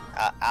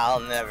 I'll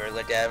never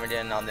look at him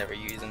again. I'll never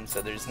use him.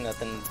 So there's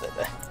nothing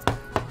that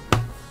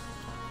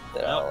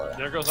I'll. Well,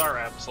 there goes our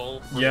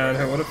Absol. Yeah, I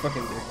know. What a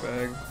fucking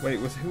dickbag. Wait,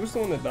 who was the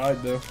one that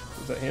died though?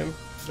 Was that him?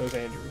 That was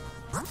Andrew.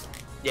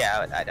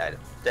 Yeah, I died.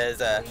 There's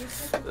Yeah.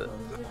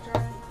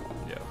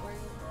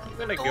 I'm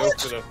gonna go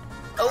for the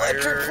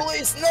electric fire.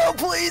 police. No,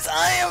 please.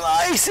 I am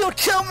ice. He'll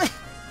kill me.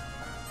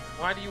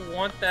 Why do you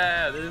want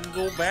that? This is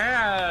so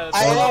bad.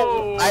 I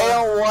Oh.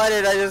 don't want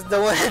it. I just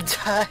don't want to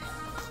die.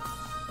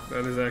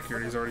 That is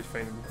accurate. He's already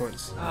fainted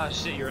once. Ah,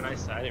 shit, you're an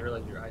ice. I didn't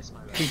realize you're ice, my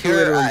bad. He Pure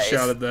literally ice.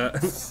 shouted that.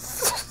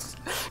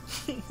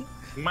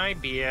 My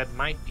bad,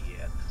 my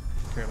bad.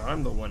 And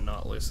I'm the one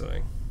not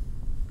listening.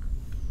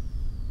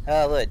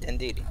 Oh, look,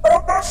 Denditi.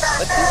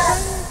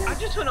 I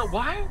just wanna know,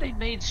 why have they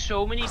made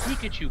so many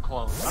Pikachu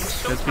clones? I'm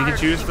so Because tired of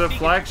Pikachu's seeing the Pikachu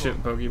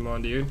flagship clones.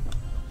 Pokemon, dude.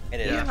 It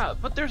is. Yeah,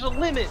 but there's a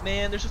limit,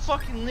 man. There's a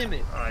fucking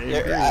limit. I Yeah,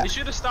 agree. I- They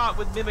should have stopped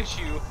with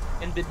Mimikyu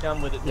and been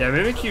done with it. Yeah,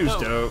 Mimikyu's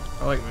No. dope.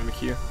 I like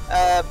Mimikyu.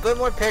 But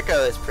more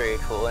Pico is pretty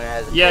cool and it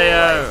has a Yeah,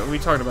 cool, yeah, we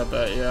talked about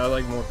that. Yeah, I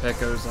like more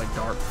Pekko's like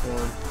dark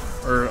form.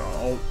 Or,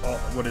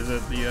 what is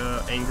it?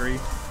 The, angry.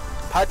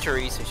 Like,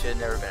 Pachirisu should have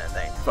never been a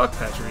thing. Fuck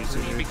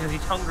Pachirisu, dude. Because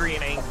he's hungry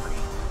and angry.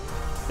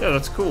 Yeah,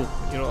 that's cool.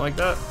 You don't like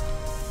that?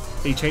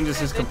 He changes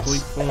his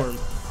complete form.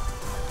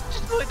 I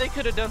just feel like they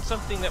could have done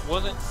something that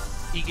wasn't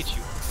Pikachu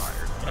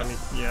inspired. I mean,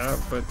 yeah,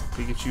 but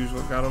Pikachu's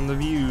what got him the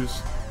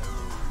views.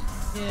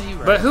 Yeah, you're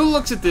right. But who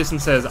looks at this and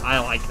says, I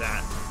like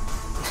that?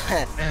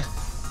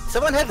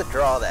 Someone had to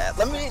draw that.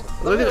 Let me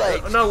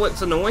like. No,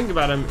 what's annoying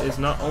about him is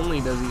not only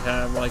does he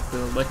have, like, the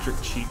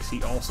electric cheeks,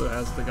 he also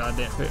has the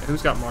goddamn...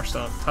 Who's got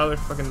Marshtomp? Tyler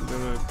fucking...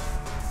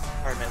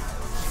 Alright, man.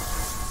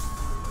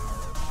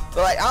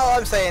 But like, all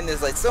I'm saying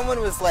is like, someone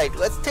was like,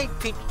 let's take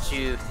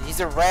Pikachu. He's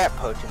a rat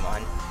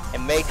Pokemon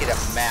and make it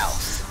a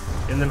mouse.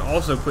 And then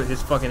also put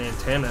his fucking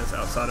antennas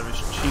outside of his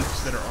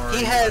cheeks that are already...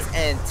 He has like,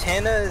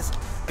 antennas,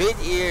 big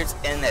ears,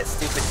 and that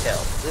stupid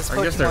tail. This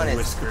I guess they're Pokemon is.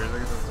 whiskers. I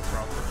guess that's the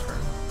proper term.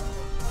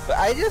 But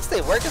I guess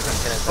they work as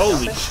antennas.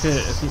 Holy don't they?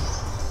 shit.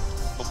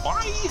 But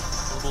why?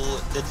 Little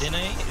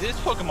Dedenne? This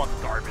Pokemon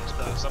garbage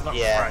though, so I'm not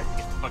Yeah. surprised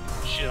to get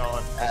fucking shit on. I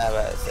was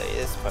about to say,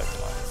 this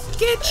Pokemon is just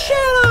Get bad.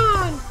 shit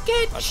on!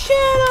 Get shit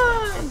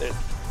on!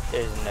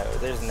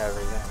 There's no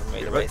reason for me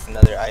to Yeah, waste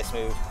another ice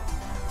move.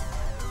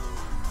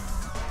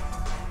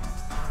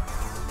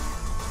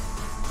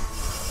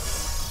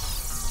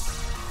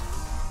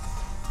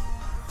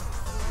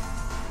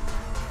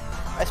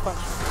 Ice punch.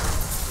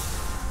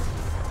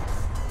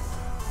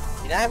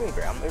 You not have any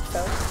ground moves,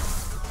 though?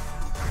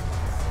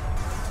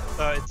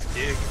 It's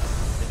dig.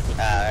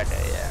 Ah,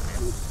 okay,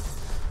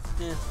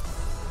 yeah.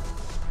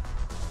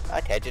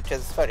 I'll catch it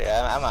because it's funny.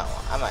 I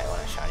might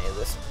want a shiny of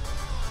this.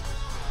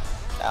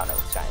 I don't know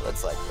what shiny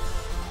looks like.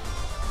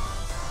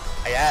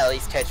 But I gotta at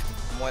least catch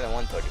more than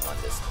one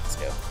Pokemon this. Let's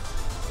go.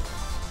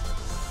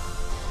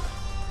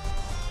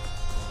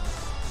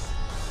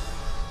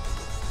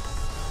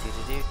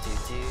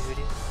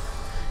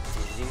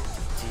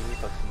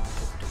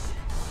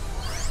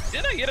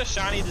 Didn't I get a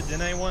shiny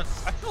Dedenne once?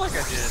 I feel like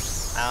I did.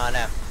 I don't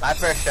know. My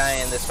first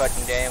shiny in this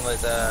fucking game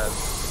was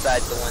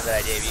besides the one that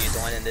I debuted, the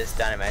one in this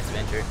Dynamax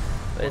adventure,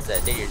 What is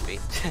that? Diggersby.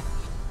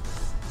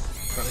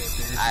 Funny.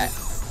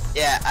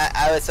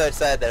 I was so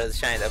excited that it was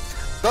shiny though.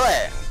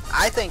 But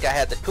I think I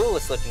had the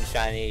coolest looking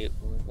shiny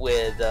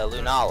with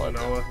Lunala.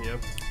 Lunala, yeah.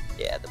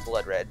 Yeah, the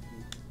blood red.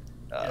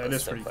 Yeah, it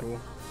is pretty cool.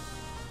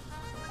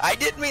 I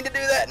didn't mean to do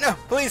that. No,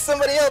 please,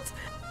 somebody else.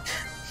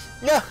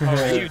 No.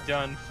 Oh, you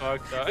done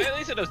fucked up. At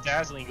least it does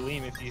dazzling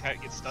gleam if you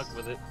get stuck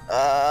with it.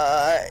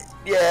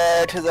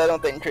 Yeah, because I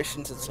don't think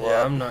Christians would swap.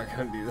 Yeah, I'm not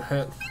gonna do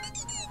that.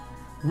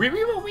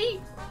 Wee.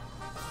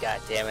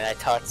 God damn it! I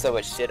talked so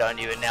much shit on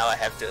you, and now I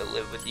have to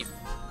live with you.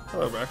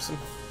 Hello, Braxton.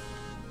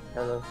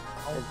 Hello.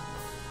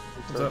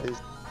 What's up?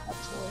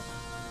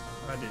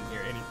 I didn't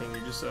hear anything you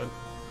just said.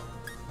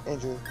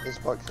 Andrew, this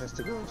box has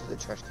to go into the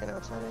trash can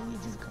outside. I need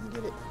you to come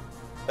get it.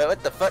 Wait,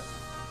 what the fuck?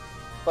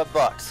 What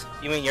box?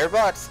 You mean your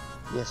box?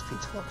 Yes,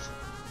 pizza box.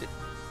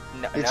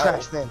 No. You're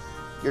trash man.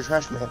 You're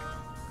trash man.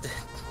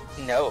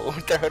 No,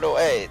 throw it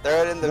away.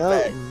 Throw it in the No,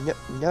 bag.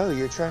 no,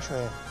 you're trash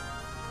man.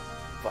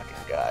 Fucking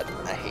God,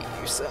 I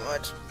hate you so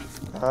much.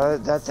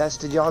 That's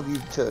the job you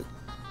took.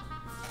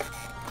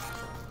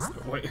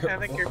 Wait. I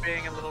think you're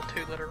being a little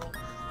too literal.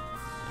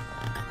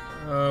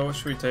 What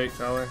should we take,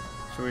 Tyler?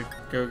 Should we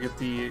go get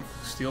the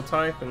steel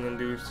type and then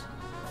do...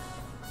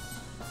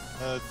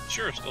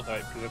 Sure, still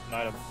type, because it's an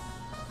item.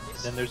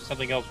 And then there's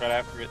something else right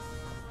after it.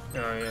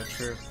 Oh, yeah,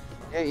 true.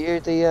 You're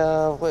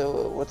the,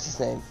 what's his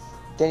name?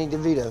 Danny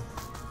DeVito.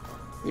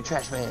 You're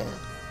trash man.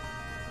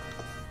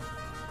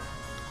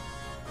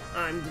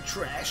 I'm the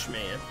trash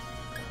man.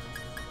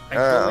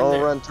 We'll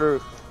run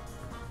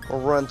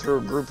through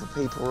a group of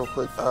people real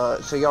quick.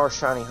 So y'all are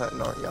shiny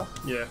hunting, aren't y'all?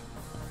 Yeah.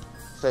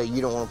 So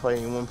you don't want to play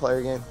any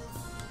one-player game?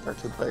 Or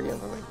two-player game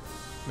for me?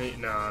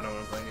 No, I don't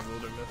want to play any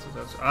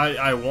wilderness.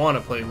 I want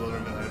to play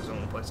wilderness, I just don't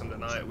want to play some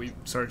tonight. We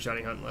started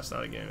shiny hunting last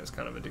night again, it's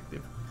kind of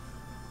addictive.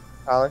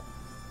 Tyler?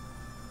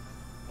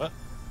 What?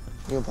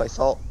 You gonna play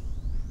Salt?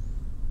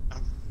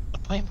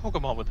 I'm playing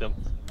Pokemon with him.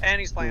 And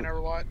he's playing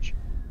Overwatch.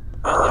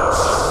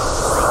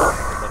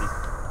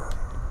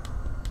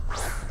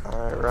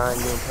 Alright, Ryan,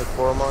 you gonna play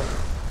Coromon?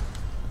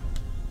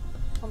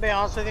 I'll be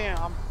honest with you,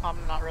 I'm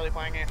not really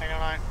playing anything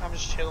tonight. I'm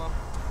just chilling.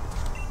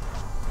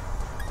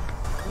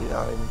 You're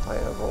not even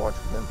playing Overwatch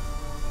with him?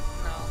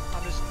 No,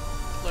 I'm just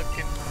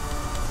looking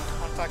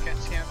on fucking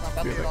skins. I'm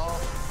about to get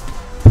off.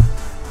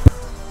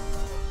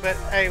 But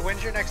hey,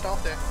 when's your next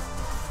off day?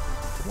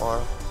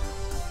 Tomorrow?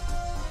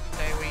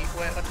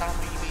 What time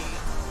will you be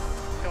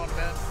going to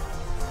bed?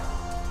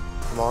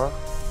 Tomorrow?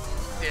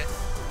 Yeah.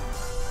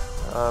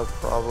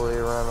 Probably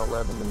around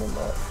 11 to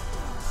midnight.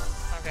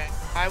 Okay.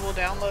 I will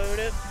download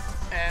it,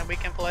 and we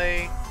can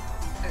play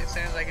as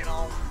soon as I get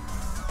home.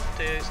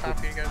 It's time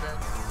for you to go to bed.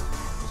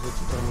 That's what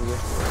you told me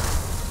yesterday.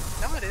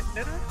 No, I didn't,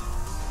 did I?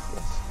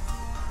 Yes.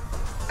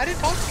 I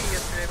didn't talk to you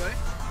yesterday, buddy.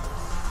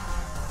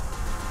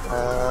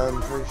 I'm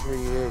pretty sure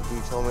you did.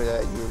 You told me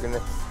that you were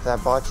gonna. That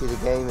I bought you the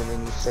game, and then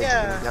you said you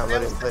were gonna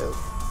download it and play it.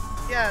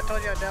 Yeah, I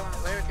told you I'd download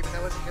it later with you, but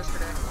that wasn't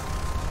yesterday.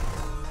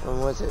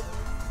 When was it?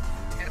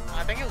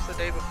 I think it was the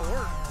day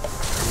before.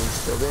 And you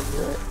still didn't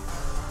do it?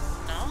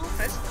 No,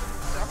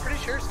 I'm pretty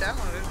sure it's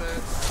downloaded, but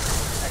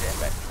I didn't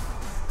bet.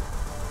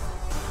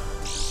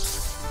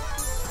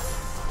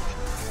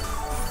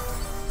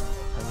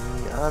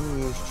 I'm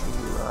used to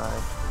you,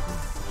 Ryan.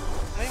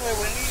 anyway,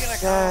 when are you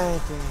gonna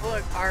God come? damn.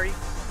 Look, Ari,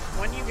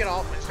 when you get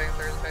off Wednesday and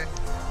Thursday?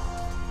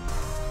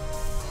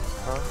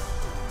 Huh?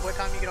 What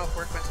time you get off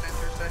work Wednesday and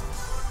Thursday?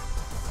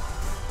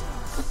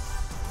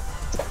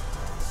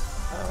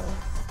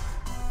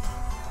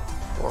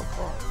 4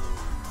 o'clock.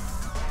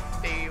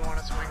 Do you want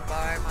to swing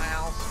by my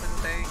house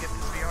Wednesday and get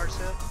this VR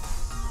set?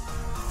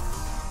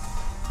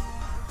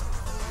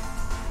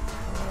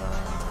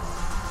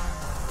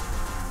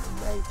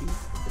 Maybe.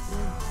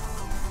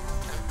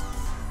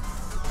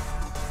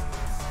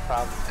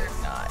 Probably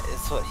not.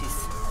 Is what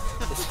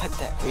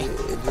that means.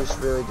 It just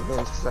really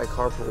depends because I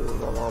carpool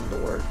with my mom to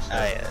work. So.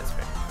 Oh yeah, that's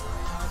right.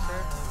 That's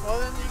fair. Well,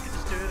 then you can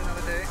just do it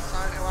another day.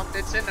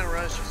 It's in no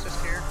rush. It's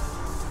just here.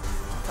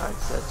 I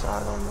said, so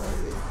I don't know.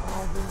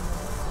 I'll be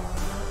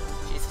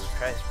Jesus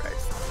Christ,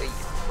 Bryce.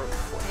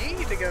 You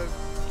need to go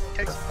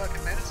take some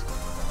fucking medicine.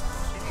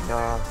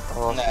 Nah, I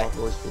lost No. my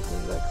voice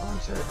because of that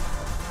concert.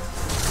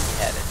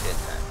 Had a good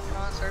time.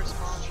 Concert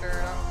sponsored.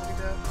 I don't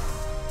believe that.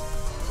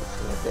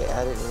 If they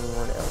added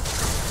anyone else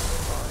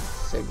on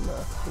Sigma,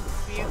 who the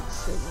fuck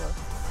Sigma?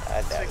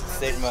 I doubt it.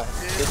 Sigma.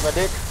 Sigma Sigma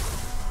dick.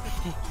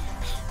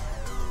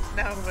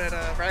 No, but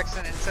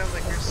Braxton, it sounds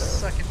like you're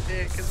sucking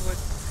dick is what it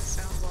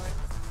sounds like.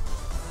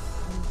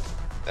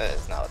 That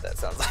is not what that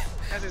sounds like.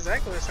 That's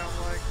exactly what it sounds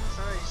like.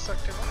 Sorry, you suck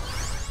too much.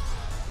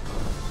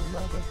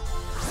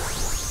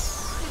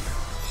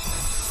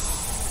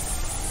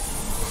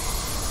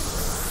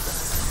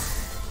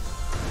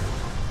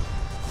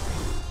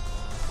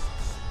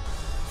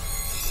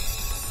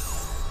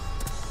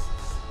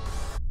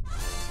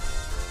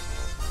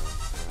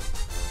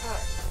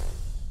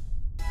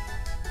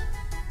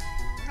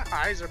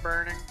 My eyes are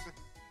burning.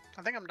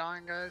 I think I'm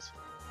dying, guys.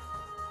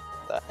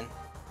 Done.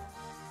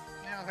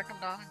 Yeah, I think I'm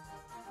dying.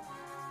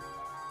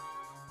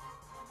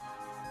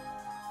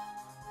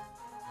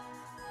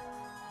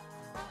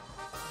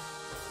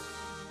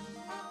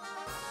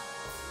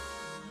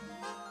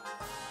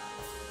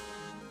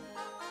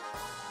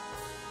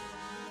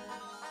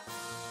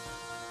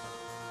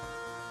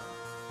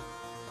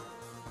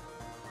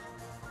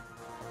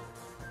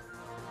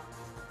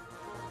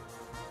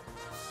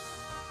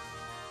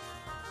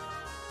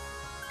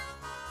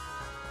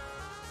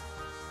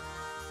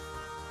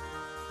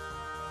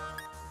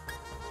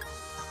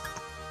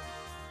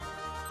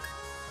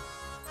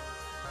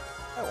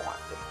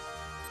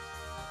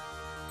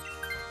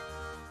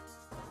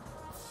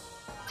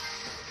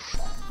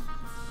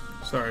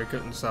 Sorry, I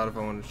couldn't decide if I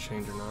wanted to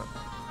change or not.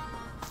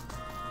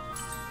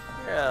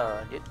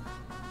 Yeah, dude.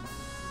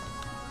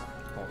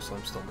 Also,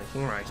 I'm still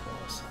making rice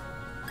balls.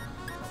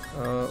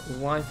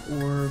 Life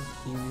orb,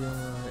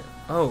 Eviolite.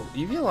 Oh,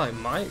 Eviolite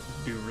might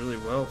do really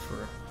well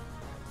for.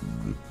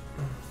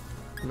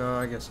 No,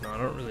 I guess not.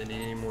 I don't really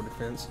need any more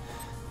defense.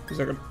 He's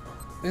not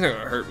gonna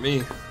hurt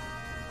me.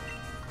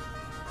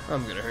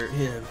 I'm gonna hurt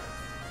him.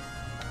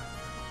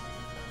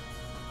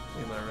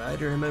 Am I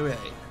right or am I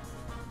right?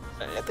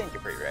 I think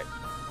you're pretty right.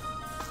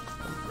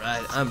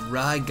 I'm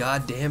right,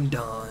 goddamn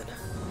Don.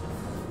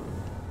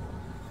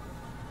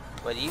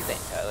 What do you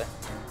think, Tyler?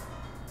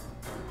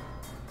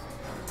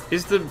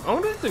 I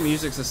wonder if the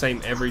music's the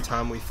same every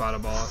time we fight a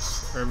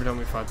boss, or every time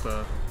we fight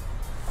the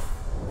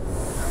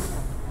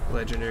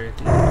legendary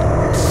theme.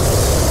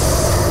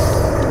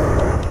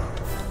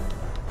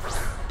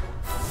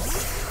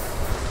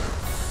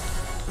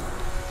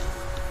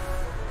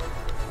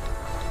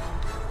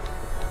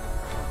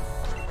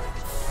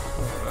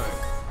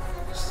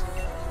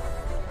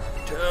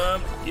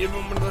 Give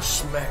him the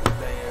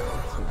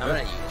smackdown. I'm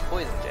gonna use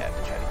poison jab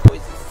to try to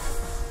poison him.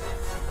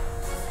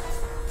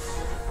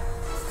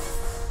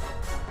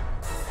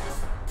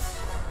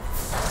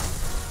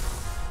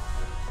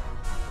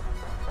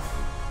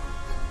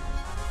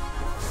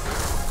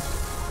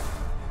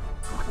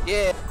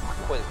 Yeah,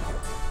 poison.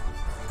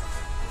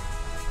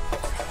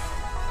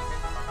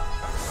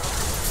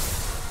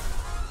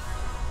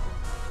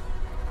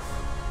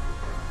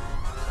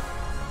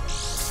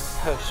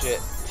 Oh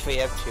shit, we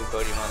have two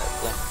Pokemon that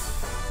blink.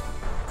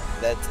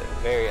 That's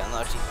very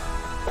unlucky.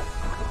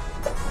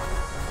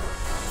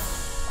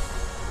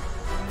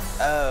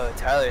 Oh,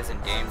 Tyler's in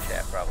game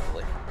chat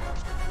probably.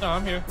 No,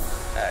 I'm here.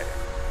 Okay.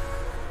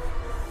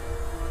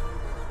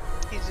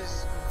 He's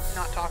just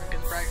not talking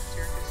because Braxton's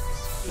here.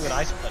 He's an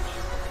ice punch.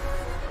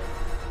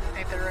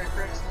 Ain't that right,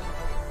 Braxton?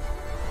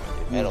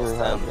 Metal Usually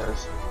how it Stem.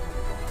 goes.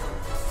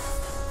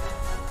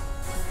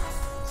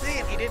 See,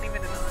 and he didn't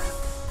even deny it.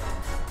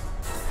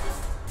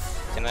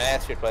 Can I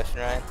ask you a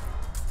question, Ryan?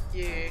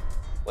 Yeah.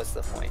 What's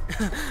the point?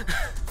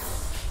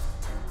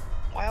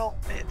 Well,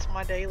 it's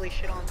my daily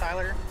shit on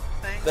Tyler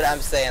thing. But I'm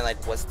saying,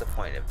 like, what's the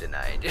point of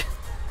denying it?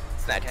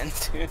 It's not gonna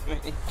do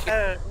anything.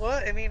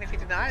 Well, I mean, if he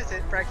denies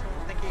it, Braxton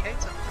will think he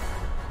hates him.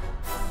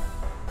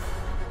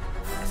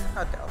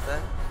 I doubt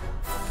that.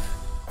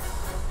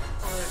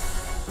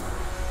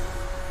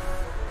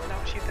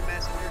 Don't shoot the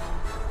messenger.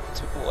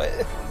 What?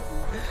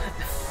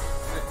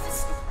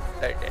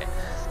 Okay.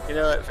 You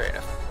know what? Fair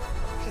enough.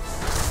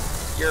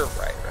 You're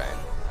right, Ryan.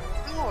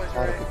 I'm always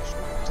How to right. be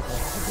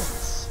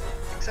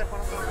Except when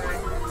I'm not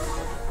right.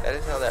 That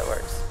is how that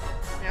works.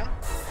 Yeah?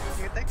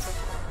 You would think so.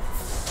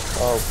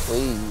 Oh,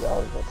 please, I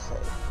was about to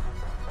say.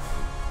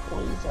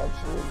 Please,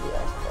 absolutely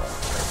ask that.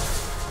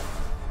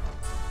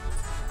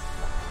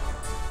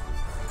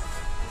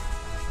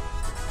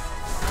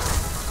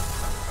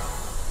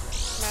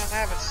 Man,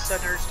 I have a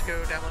sudden urge to go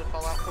download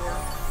Fallout 4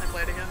 and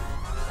play it again.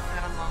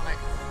 And I'm not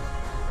like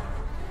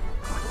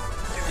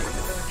doing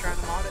it, trying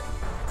to mod it.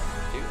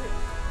 Do it.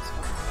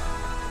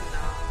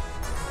 No.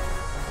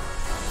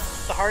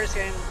 The hardest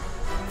game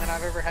that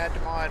I've ever had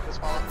to mod was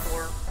Fallout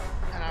 4,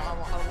 and I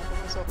won't put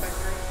myself back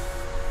through it.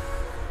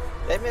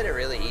 They made it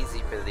really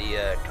easy for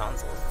the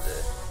consoles to.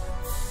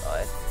 Oh,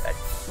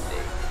 that's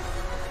big.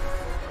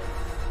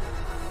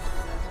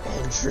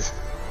 Andrew,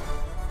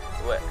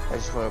 What? I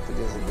just went up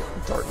against a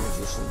Dark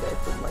Magician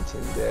deck with my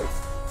team deck.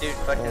 Dude,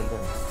 fucking And,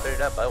 put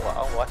it up. I'll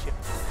watch it.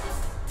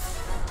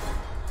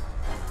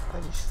 I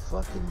just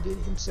fucking did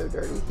him so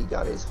dirty. He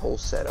got his whole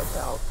setup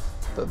out,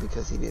 but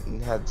because he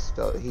didn't have the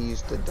spell, he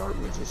used the Dark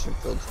Magician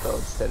field spell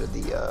instead of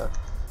the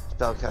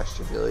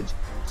Spellcaster Village,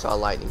 so I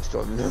lightning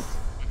stormed him.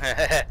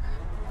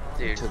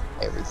 He Dude, took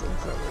everything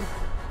from me.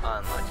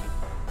 unlucky.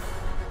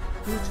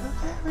 You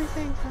took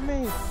everything from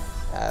me.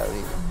 I don't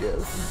even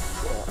know.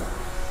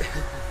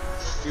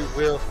 You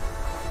will.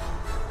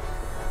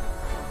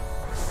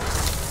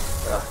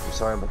 I'm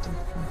sorry, I'm about to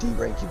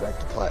de-rank you back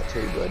to Plat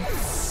 2, bud.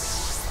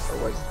 Or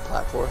what is it,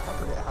 Plat 4? I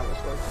forget how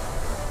this works.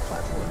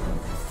 Plat 4.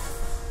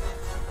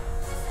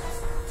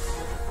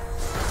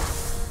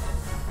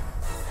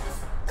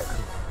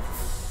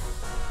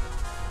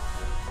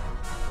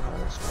 Oh,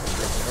 that's pretty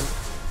good, man.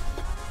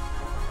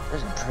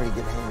 There's a pretty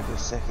good hand to go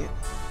second.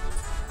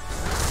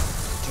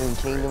 Toon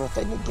Kingdom, if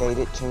they negate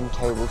it, Toon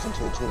Tables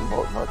into a Toon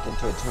Bookmark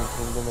into a Toon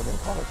Kingdom, and then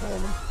call it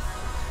random.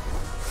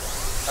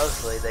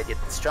 Hopefully they get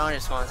the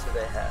strongest monster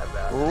they have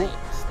out. Ooh,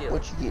 Steal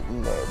what you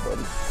getting there,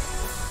 buddy?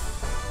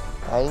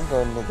 I ain't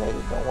gonna negate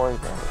it, don't worry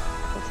about it.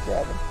 Let's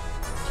grab him.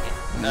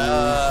 You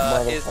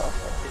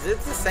motherfucker. Is it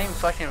the same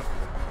fucking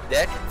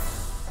deck?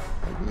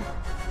 Maybe.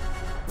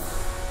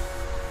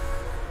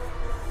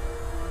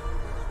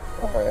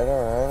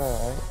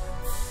 Alright.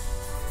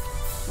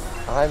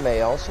 I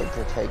may also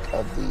partake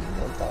of the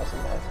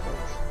 1,000 life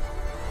points.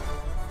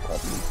 What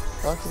the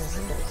fuck is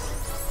this?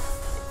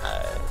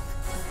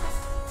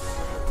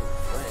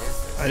 What is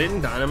this? I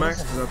didn't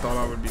Dynamax because I thought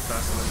I would be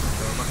fast enough to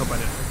kill him. I hope I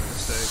didn't make a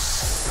mistake.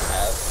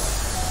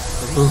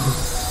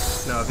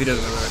 No, if he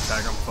doesn't have an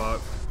attack, I'm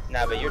fucked.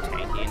 No, but you're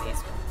tanky and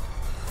he's...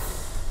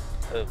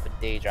 Oh,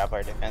 but did he drop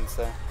our defense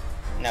though?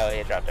 No,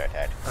 he dropped our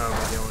attack. Oh,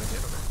 but he only hit.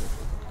 Okay,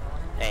 cool.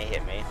 And he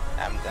hit me.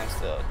 I'm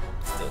still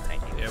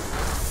tanky. Yeah,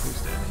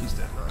 he's dead. He's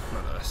dead.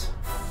 Not us.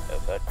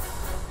 Oh, but...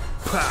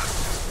 Pah!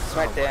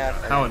 Smack down.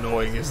 How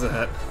annoying is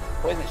that?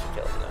 Poison should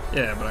kill him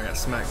though. Yeah, but I got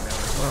smacked down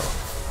as well.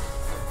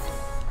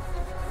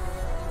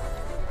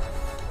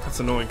 That's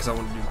annoying because I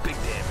want to do big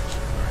damage.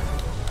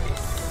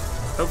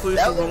 Hopefully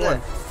this is the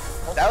one.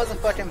 That was a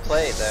fucking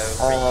play though.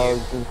 Oh,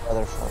 you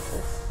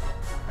motherfucker.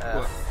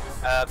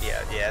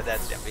 Yeah,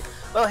 that's jumpy.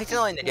 Well, he can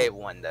only negate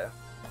one though.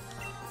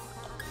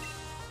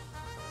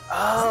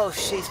 Oh,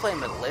 shit, he's playing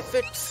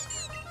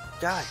Malefics?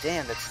 God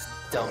damn, that's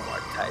dumb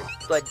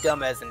archetype. Like,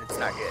 dumb as in it's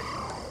not good.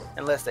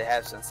 Unless they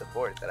have some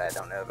support that I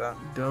don't know about.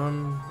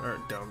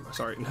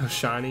 Sorry, no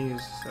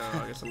shinies, so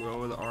I guess I'm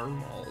going with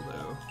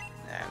Armaldo.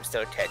 I'm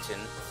still catching.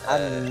 I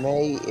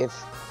may if...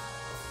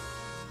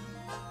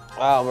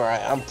 Oh,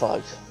 right, I'm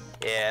fucked.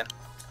 Yeah.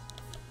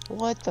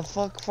 What the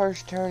fuck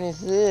first turn is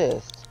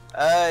this?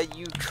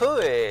 You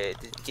could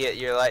get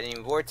your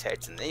lightning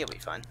vortex and then you'll be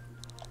fine.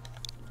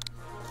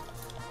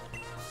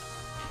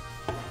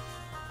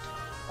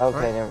 Okay,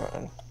 Right. never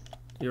mind.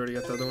 You already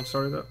got the other one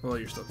started up? Well,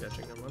 you're still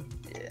catching them on.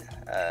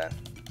 Yeah.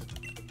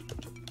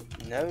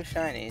 No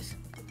shinies.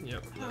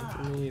 Yep, not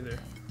for me either.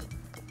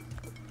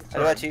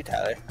 What about you,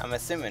 Tyler? I'm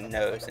assuming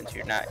no, since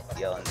you're not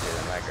yelling through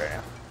the mic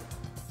right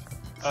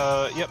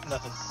now. Yep,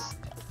 nothing.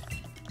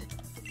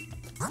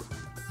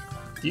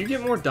 Do you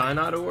get more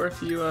Dynado or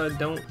if you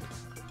don't?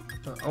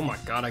 Oh my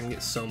god, I can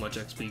get so much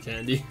XP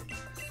candy.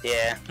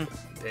 Yeah.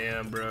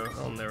 Damn, bro.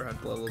 I'll never have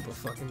to level up a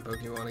fucking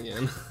Pokemon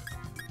again.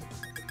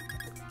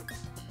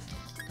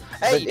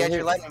 Hey, But you got here-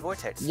 your lightning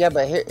vortex. Yeah,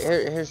 but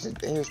here's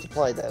the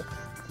play though,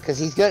 because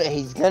he's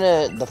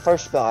gonna the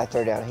first spell I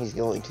throw down, he's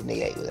going to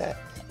negate with that.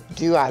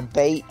 Do I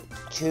bait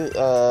Tune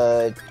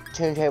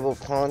Table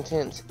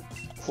contents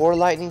for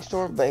Lightning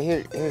Storm? But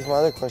here's my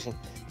other question: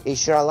 is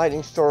should I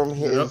Lightning Storm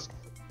his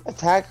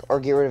attack or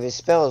get rid of his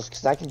spells?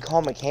 Because I can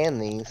Calm a can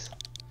these.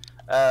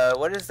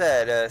 What is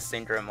that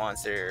Syndrome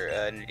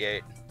monster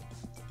negate?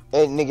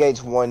 It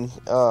negates one.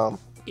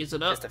 Is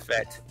it up? Just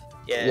effect.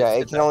 Yeah. Yeah,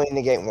 it's it can only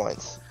negate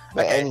once.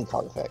 But Okay. any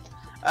card effect.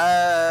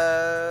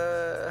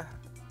 Uh.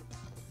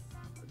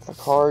 A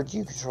card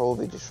you control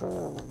will be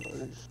destroyed.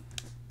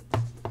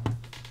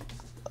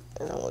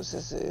 And then what's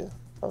this do?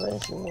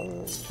 Eventually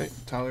one. Okay,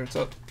 Tyler, it's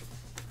up.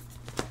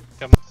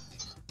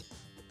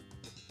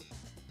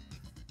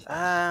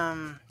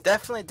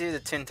 Definitely do the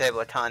Tune Table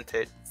of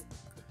Contents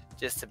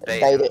just to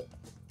bait Bait him. it.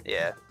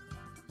 Yeah.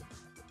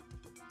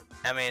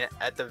 I mean,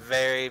 at the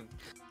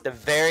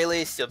very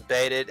least, you'll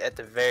bait it. At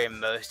the very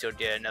most, you'll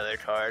get another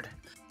card.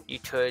 You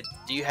could.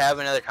 Do you have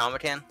another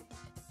Comican?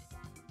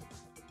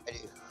 I do.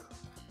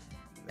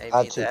 Maybe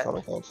I have two that.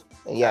 comic cons.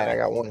 Yeah, and I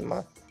got one in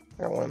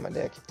my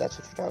deck. If that's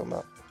what you're talking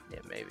about. Yeah,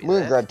 maybe I'm gonna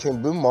that. grab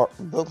Tomb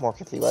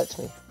Bookmark if he lets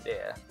me.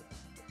 Yeah.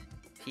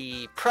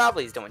 He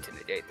probably is going to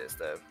negate this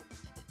though.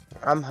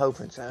 I'm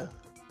hoping so.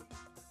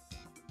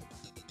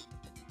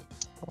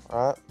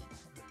 Alright,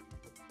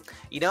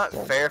 You know what?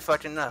 Yeah. Fair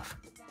fucking enough.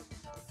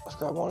 let's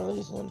grab one of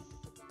these then.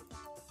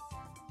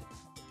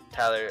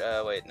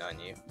 Tyler, waiting on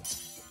you.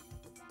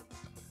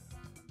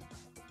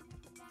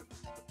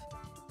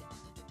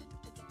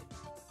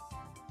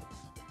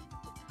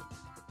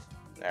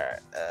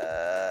 Alright,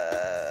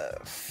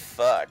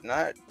 fuck,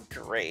 not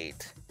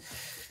great.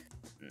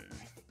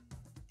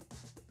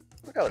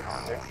 We'll go with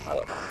Haunter. I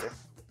love Haunter.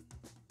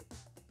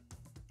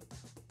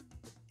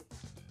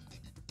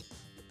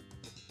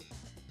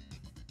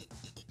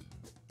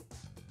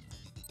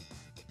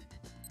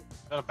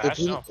 Is that a bash?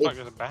 you- No, if- fuck,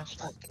 there's a bash.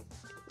 Fuck.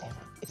 Damn it.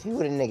 If he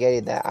would have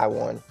negated that, I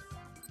won.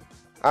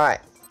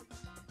 Alright.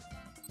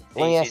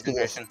 Let me Hey, ask you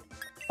this. Christian.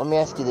 Let me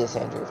ask you this,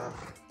 Andrew.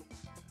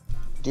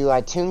 Do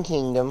I Toon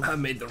Kingdom? I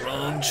made the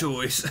wrong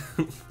choice.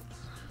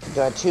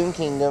 Do I Toon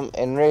Kingdom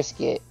and risk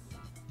it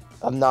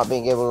of not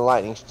being able to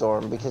Lightning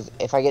Storm? Because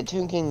if I get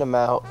Toon Kingdom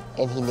out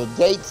and he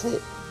negates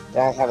it,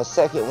 then I have a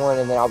second one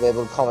and then I'll be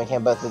able to Calm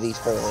Can both of these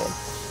for a win.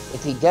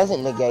 If he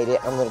doesn't negate it,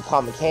 I'm going to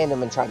Calm Can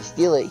him and try to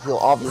steal it. He'll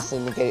obviously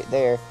negate it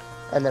there,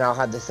 and then I'll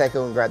have the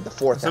second one grab the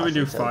fourth. So we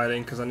do option.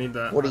 fighting because I need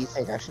that. What do you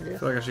think I should do? I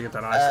feel like I should get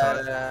that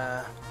ice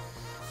type.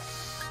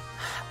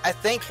 I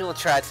think he'll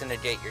try to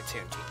negate your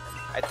Toon Kingdom.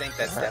 I think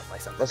that's Alright. definitely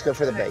something. Let's go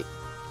for the bait.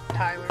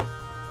 Tyler.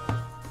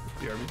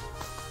 BRB.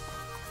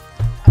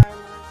 Tyler.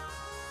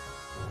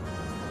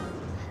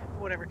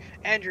 Whatever.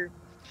 Andrew.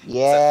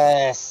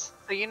 Yes.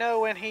 So you know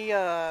when he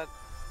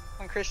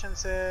when Christian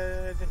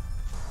said,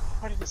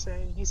 what did he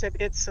say? He said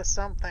it's a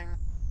something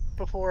right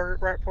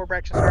before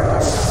Braxton started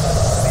talking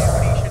about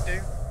what he should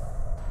do.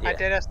 Yeah. I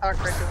did ask Doc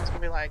Braxton was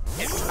gonna be like,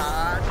 it's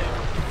I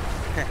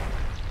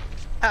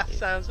do.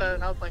 So I was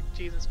like,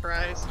 Jesus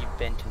Christ. You've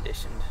been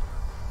conditioned.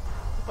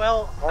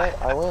 Well, Alright,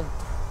 I win.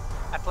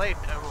 I played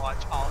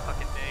Overwatch all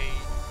fucking day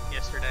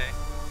yesterday.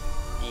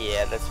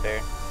 Yeah, that's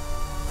fair.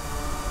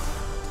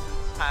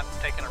 I'm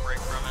taking a break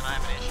from it. I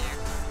have an issue.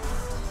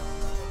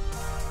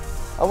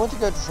 I went to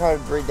go to try to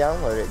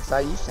re-download it because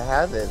I used to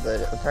have it,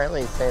 but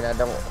apparently it's saying I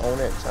don't own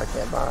it, so I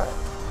can't buy it.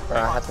 Or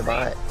I have to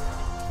buy it.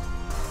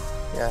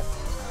 Yeah.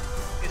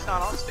 It's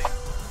not on Steam.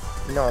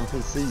 No, on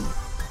PC.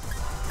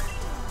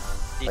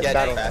 You Like got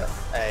Battle.net.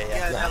 that? You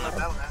gotta download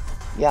Battle.net.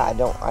 Yeah, I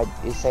don't.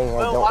 It's saying I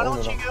Well, don't why own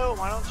don't it. you go?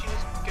 Why don't you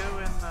just go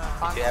and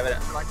find you have it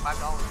it? for like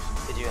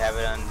 $5? Did you have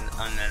it on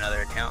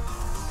another account?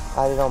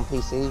 I had it on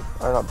PC,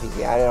 or not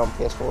PC. I had it on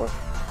PS4.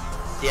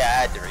 Yeah,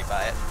 I had to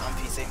rebuy it on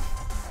PC.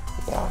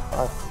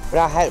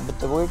 Yeah, but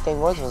the weird thing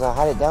was I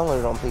had it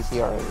downloaded on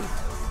PC already.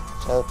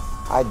 So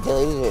I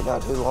deleted it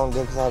not too long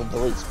ago because I had to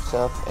delete some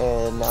stuff,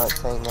 and now it's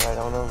saying that I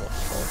don't own it.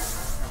 So.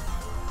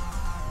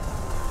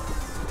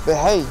 But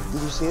hey,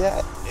 did you see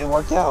that? It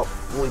worked out.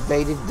 We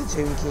baited the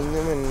Toon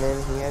Kingdom, and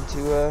then he had to.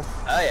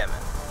 Oh yeah,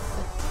 man.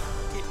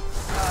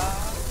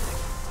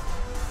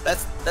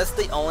 That's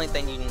the only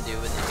thing you can do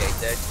with the gate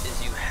deck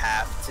is you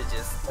have to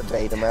just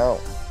bait him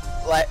out.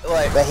 Like.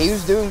 But he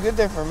was doing good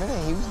there for a minute.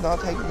 He was not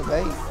taking the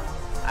bait.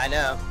 I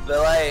know, but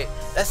like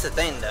that's the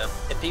thing though.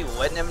 If he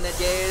wouldn't have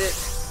negated it,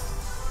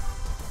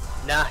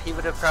 nah, he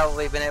would have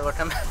probably been able to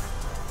come.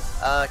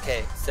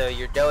 Okay, so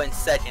you're going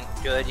second.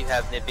 Good, you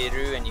have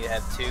Nibiru and you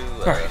have two.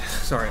 Alright,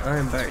 sorry, I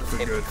am back for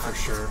good for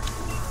sure.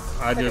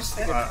 I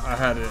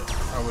had it.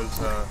 I was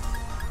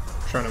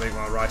trying to make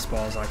my rice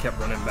balls, and I kept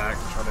running back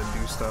and trying to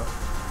do stuff.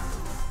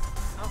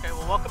 Okay,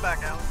 well, welcome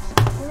back, Alex.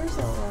 Where's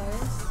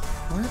Elias?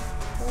 What?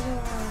 Where's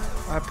Elias?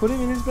 I put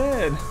him in his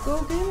bed.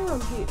 Go get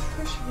him.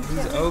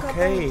 He's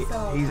okay.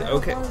 He's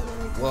okay.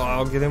 Well,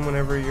 I'll get him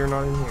whenever you're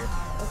not in here.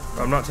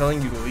 I'm not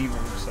telling you to leave.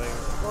 I'm just saying.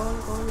 Go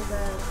to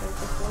bed. Like,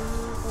 before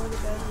you go to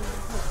bed,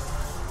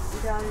 you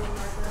got it in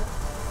my bed.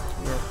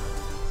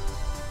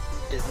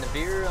 Yeah. Is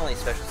Nibiru only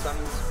special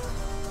summons?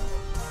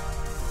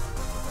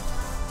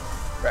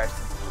 Right.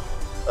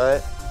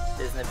 What?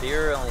 Is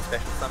Nibiru only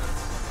special summons?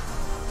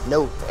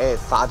 No,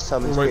 5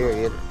 summons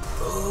period.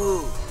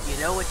 Ooh, you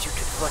know what you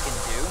could fucking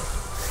do?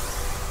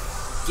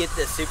 Get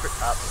the super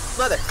up,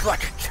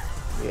 motherfucker.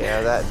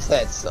 Yeah, that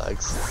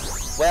sucks.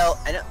 Well,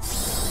 I know.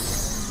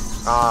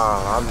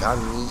 I'm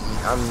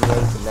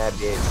yanking that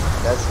bitch.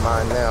 That's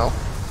mine now.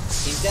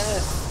 He's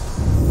gonna.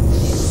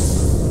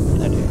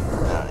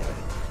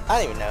 I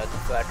don't even know what the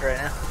fuck right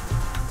now.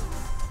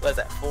 What is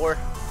that, 4?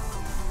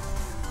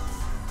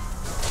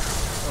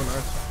 Oh,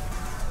 nice.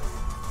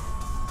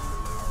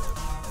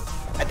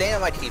 I think I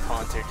might keep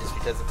Haunter just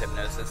because of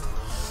Hypnosis.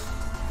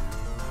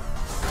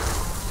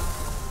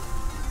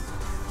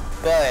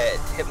 But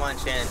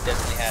Hitmonchan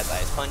definitely has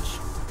Ice Punch.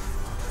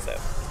 So,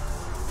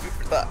 food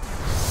for thought.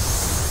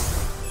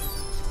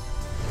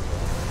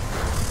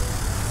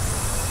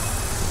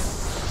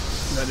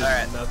 That is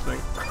Alright. nothing.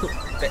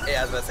 But, yeah,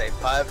 I was about to say,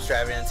 5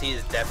 Extravagance, he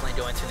is definitely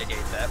going to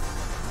negate that.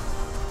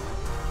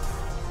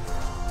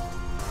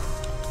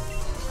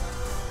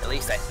 At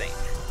least I think.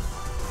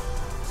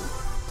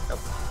 Nope.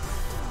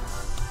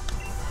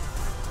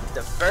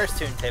 The first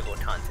Toon Table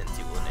contents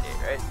you will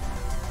negate, right?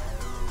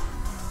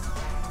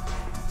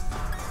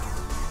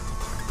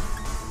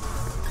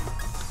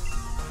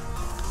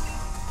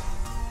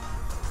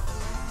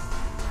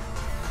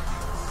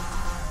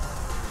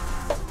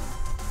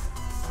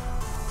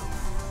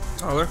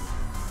 Tyler,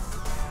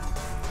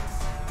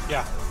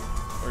 Yeah.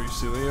 are you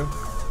still here?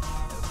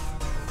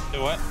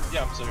 Do what?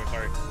 Yeah, I'm still here,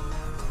 sorry.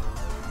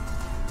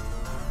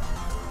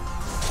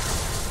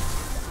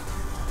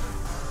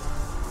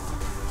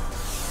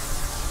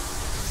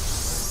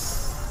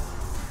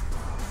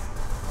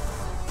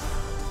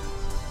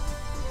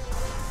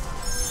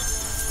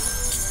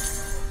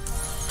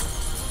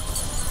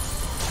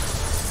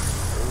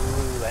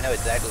 Ooh, I know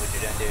exactly what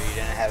you're gonna do. You're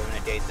gonna have him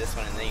negate this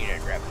one and then you're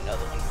gonna grab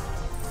another one.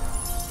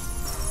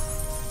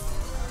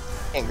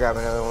 Can't grab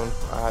another one.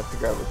 I have to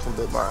grab a Toon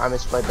Bookmark. I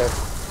misplayed that.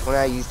 When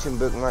I used Toon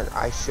Bookmark,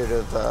 I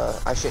shouldn't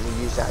have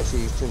used that. I should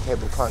use Toon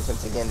Table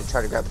Contents again to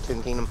try to grab a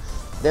Toon Kingdom.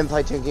 Then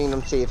play Toon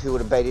Kingdom, see if he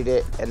would have baited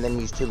it, and then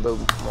use Toon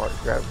Bookmark to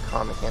grab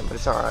Comic Hand. But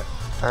it's alright.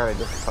 I got a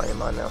different play in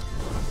mind now.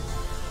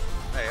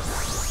 Okay.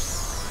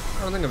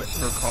 I don't think I've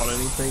ever caught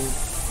anything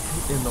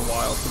in the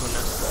wild for the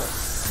next ball.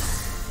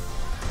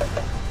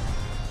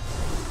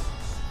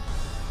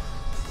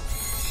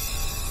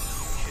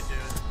 You should do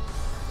it.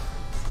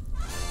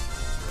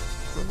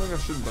 I don't think I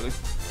should, buddy.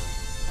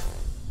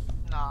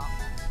 Nah.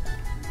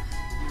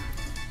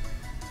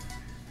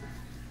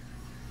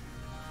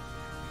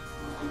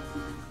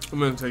 I'm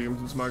gonna take him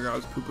since my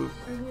guy's poo poo.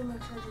 I need my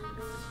charger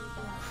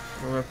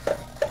to Okay.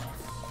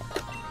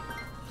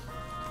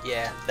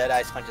 Yeah, that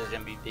Ice Punch is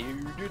gonna be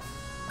dude.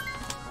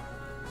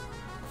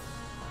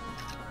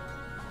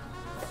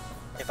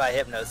 If I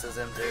Hypnosis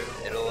him too,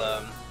 it'll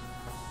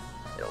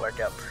work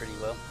out pretty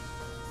well.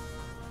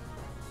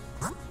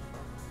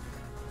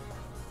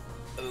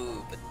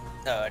 Ooh, but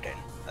oh okay.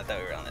 I thought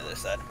we were on the other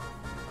side.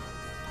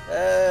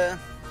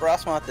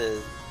 Frostmoth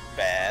is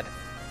bad.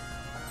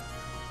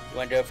 You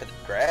wanna go for the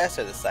grass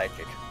or the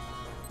psychic?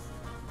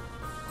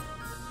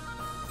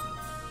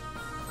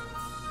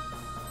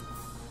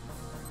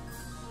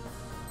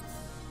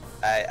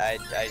 I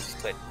just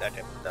clicked.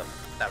 Okay, that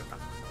was fine.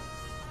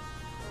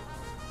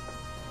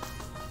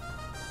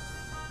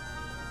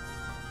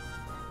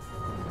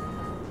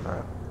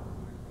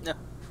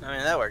 I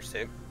mean, that works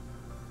too.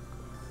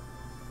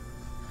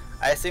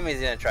 I assume he's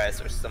gonna try to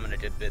switch summon a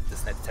good bit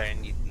this next turn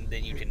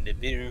than you can do.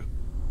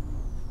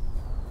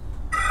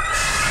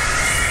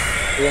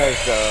 He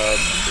has the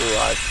Blue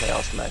Eyes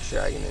Chaos Max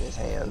Dragon in his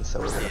hand, so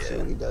we're gonna see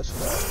what he does for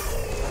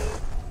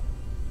that.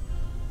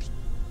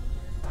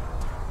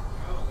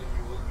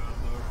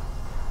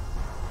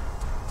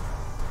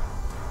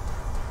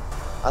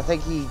 I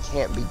think he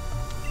can't be.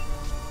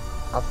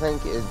 I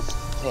think it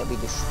can't be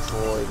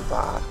destroyed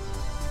by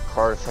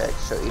card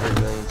effects, so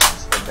either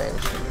millions or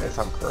banishment, if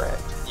I'm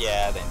correct.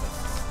 Yeah, I think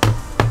that's...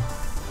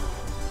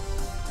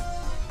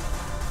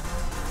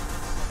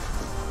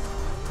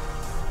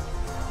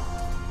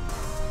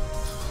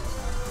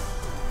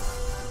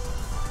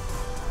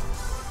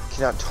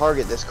 Cannot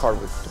target this card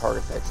with card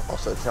effects.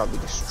 Also, it cannot be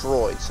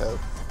destroyed, so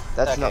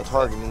that's Okay, not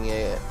targeting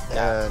it,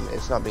 Yeah. and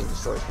it's not being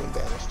destroyed, it's being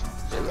banished.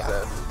 So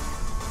yeah.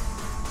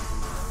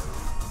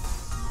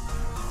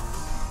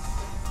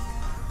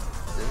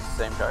 Is this the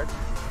same card?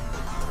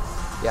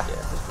 Yeah. Yeah.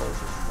 This card is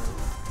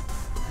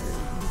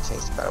and you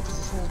change the battle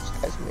position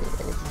as me,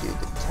 and if you do,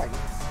 the tag.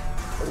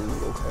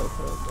 Ooh, okay.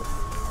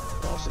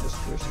 It also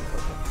disappears in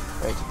purple.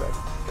 Right, too bad.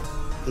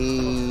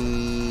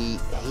 He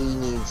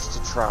needs to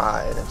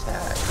try an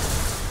attack.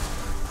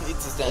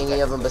 Any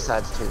of them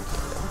besides Toon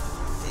Kingdom.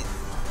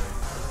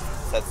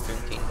 That's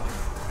Toon Kingdom.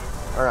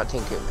 Or not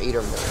Toon Kingdom,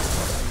 Eater Million.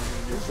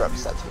 It's right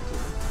beside Toon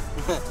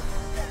Kingdom.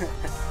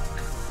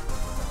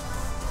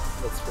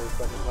 That's pretty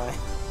fucking funny.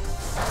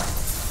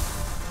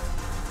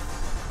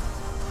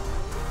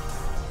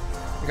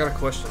 I got a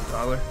question,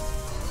 Tyler.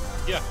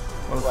 Yeah.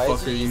 Why the Why fuck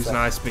did are you you use using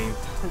that? Ice Beam?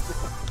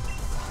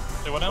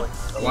 Say what now?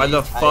 Why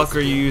the fuck Ice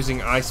are you Beam.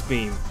 using Ice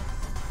Beam?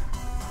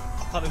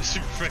 I thought it was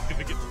super effective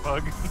against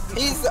bug.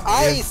 He's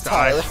ice,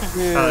 Tyler.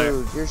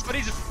 Dude, you're But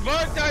he's a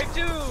bug type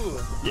too!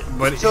 Yeah,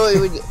 but so it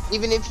would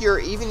even if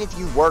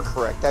you were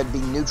correct, that'd be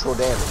neutral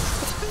damage.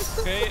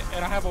 Okay,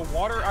 and I have a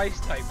water ice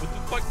type. What the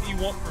fuck do you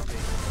want from me?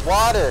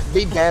 Water.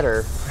 Be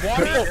better.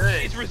 Water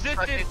is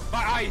resisted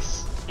by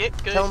ice. Get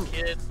good, Tell him-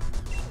 kid.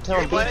 Tell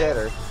him be playing-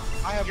 better.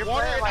 I have You're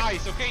water playing and like-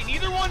 ice, okay?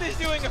 Neither one is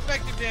doing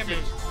effective damage.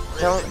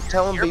 Tell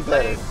him You're be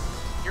better.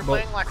 You're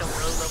But- playing like a low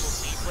level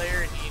C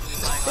player, and you need to be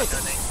playing like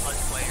an A+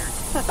 player.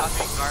 Stop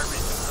being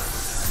garbage.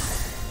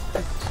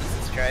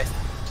 Jesus Christ.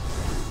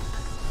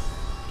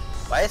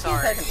 Why is he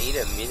Sorry. attacking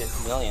Eda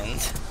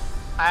millions?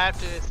 I have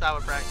to stop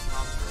with practice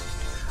mom.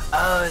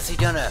 Oh, is he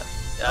gonna?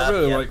 I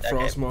really yeah, like okay.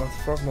 Frostmoth.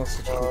 Frostmoth's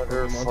such a cool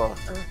Pokemon.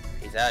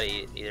 He's out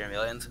Eder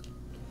millions.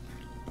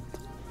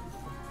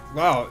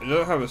 Wow, it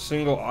doesn't have a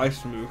single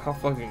ice move. How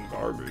fucking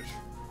garbage.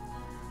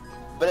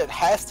 But it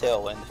has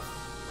Tailwind.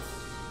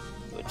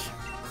 Which...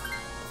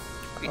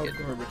 we How could-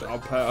 garbage. I'll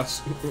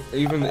pass.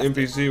 Even the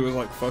NPC was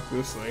like, fuck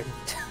this thing.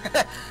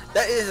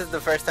 That is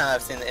the first time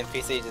I've seen the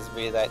NPC just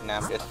be like, nah,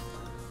 I'm good.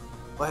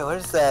 Wait, what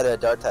is that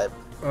dark type?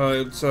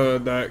 It's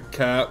that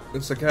cap.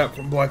 It's a cap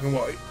from Black and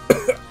White.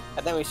 I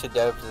think we should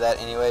go to that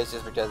anyways,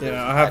 just because there's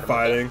Yeah, an I have item up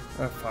there. fighting.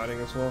 I have fighting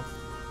as well.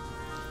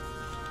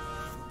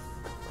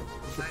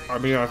 I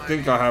mean, I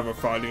think I have a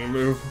fighting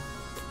move.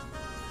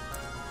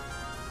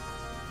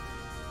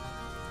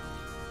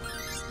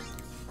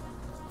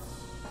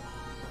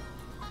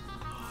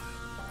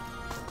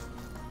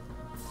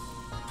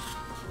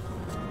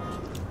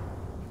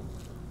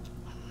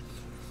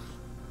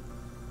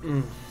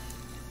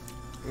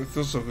 It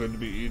feels so good to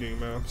be eating,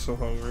 man. I'm so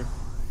hungry.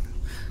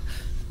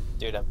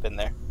 Dude, I've been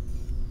there.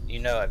 You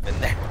know I've been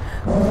there.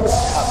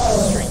 I'm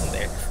stream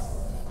there.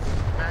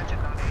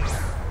 Imagine not eating.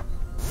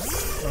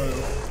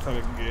 Oh, kind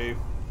of gay.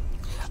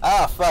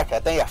 Ah, fuck, I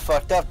think I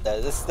fucked up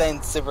though. This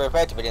thing's super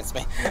effective against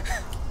me.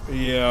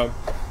 Yeah.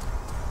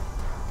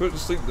 Put it to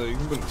sleep though. You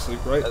can put it to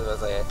sleep, right? I was about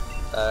to say,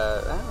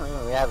 I don't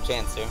know, we have a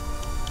chance to.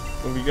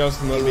 If you guys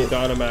can let me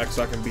Dynamax,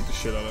 I can beat the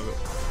shit out of it.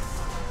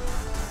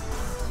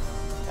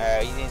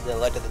 Alright, you need the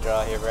luck of the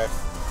draw here, bro.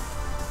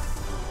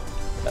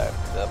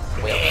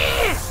 Wait.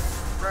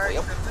 Right,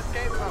 Yep. because this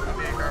game's not gonna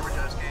be a garbage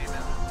ass game, is it?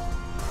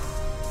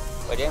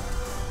 What, Jim?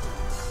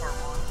 Part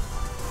one.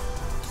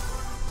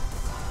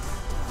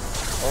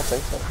 I don't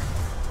think so.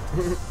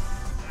 You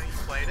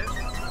played it?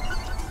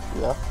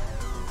 Yeah.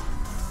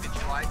 Did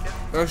you like it?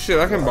 Oh shit,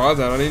 I can buy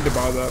that. I need to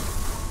buy that.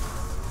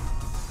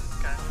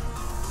 Okay.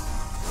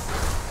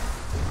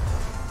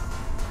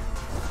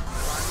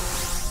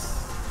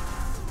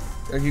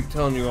 I keep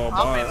telling you I'll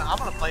buy it. I'm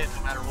gonna play it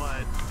no matter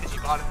what, because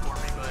you bought it for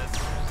me, but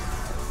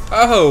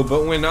Oh,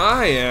 but when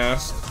I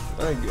asked,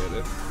 I get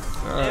it.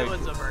 it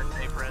was a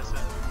birthday present.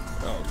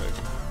 Oh, okay.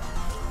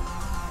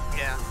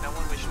 Yeah, no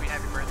one wished me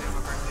happy birthday on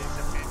my birthday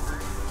except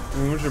Andrew.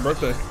 When was your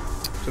birthday?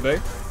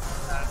 Today?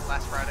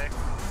 Last Friday.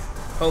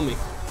 Homie.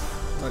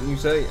 Why didn't you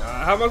say?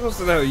 How am I supposed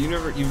to know? You've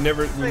never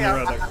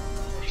Yeah, had that. I'm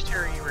pretty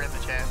sure you were in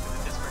the chat in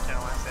the Discord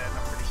channel I said,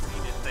 I'm pretty sure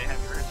you didn't say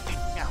happy birthday.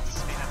 Yeah, I was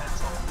just being an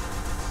asshole.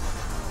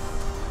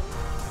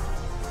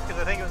 Because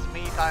I think it was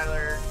me,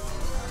 Tyler,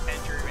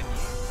 Andrew, and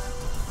you.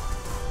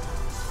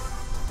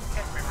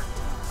 Can't remember.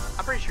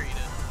 I'm pretty sure you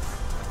did.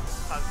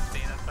 I was just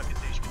being a fucking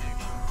douche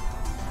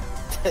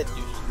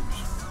Douche.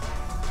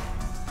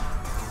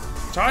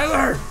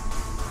 Tyler!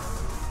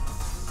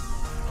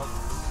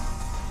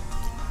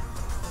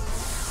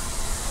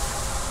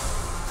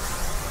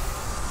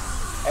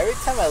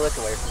 time I look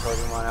away from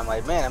Pokemon, I'm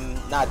like, man,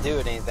 I'm not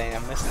doing anything.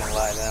 I'm missing a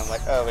lot. And then I'm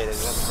like, oh wait,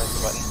 there's another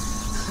press button.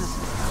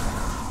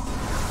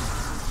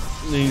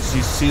 And then you see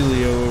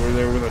Celio over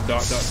there with a ...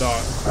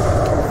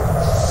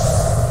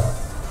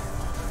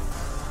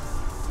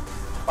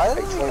 Why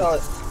did we call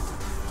it?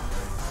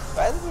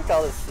 Why did we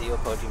call it Seal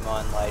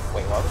Pokemon? Like,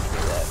 wait, why would we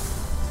do that?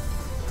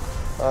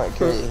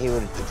 Because he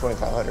would do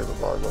 2,500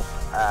 regardless.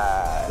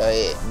 But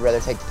I'd rather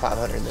take the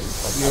 500 than the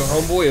Your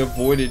homeboy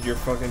avoided your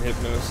fucking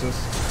hypnosis.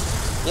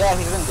 Yeah,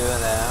 he's been doing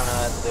that. I don't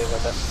know what to do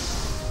about that.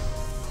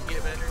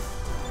 Get better.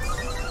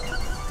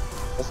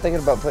 I was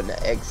thinking about putting an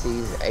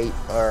Xyz 8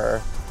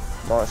 or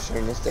monster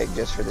in this deck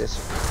just for this.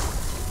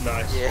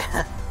 Nice.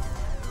 Yeah.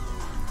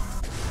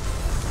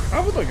 I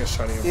would like a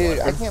shiny and Dude,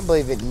 black I one. can't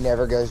believe it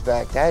never goes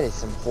back. That is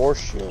some horse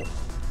shit.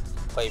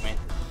 What do you mean?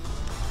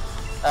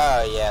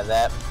 Oh yeah,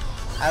 that.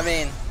 I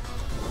mean,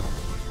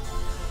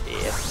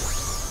 yeah.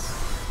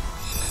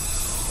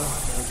 Oh,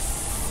 man.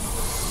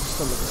 My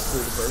stomach is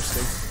clear to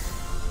bursting.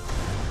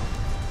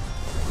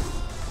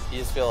 You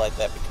just feel like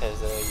that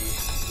because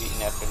you've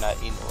eaten after not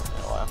eating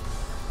in a while.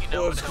 You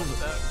know Well, what it's helps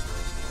that?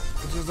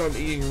 Because I'm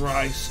eating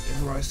rice,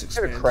 and rice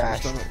expands your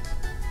crashed. stomach.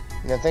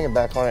 You know, thinking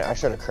back on it, I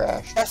should have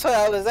crashed. That's what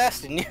I was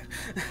asking you.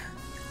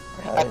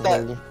 I didn't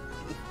thought need to.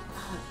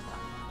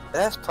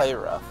 that's play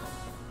rough.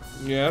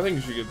 Yeah, I think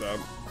you should get that.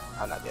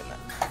 I'm not getting that.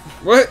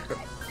 What?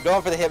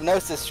 Going for the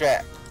hypnosis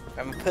strat.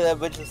 I'm gonna put that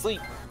bitch to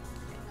sleep.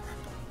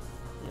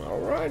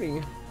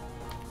 Alrighty.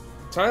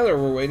 Tyler,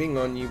 we're waiting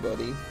on you,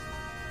 buddy.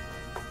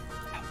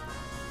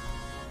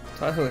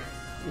 Tyler,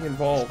 be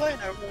involved. Playing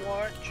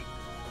Overwatch.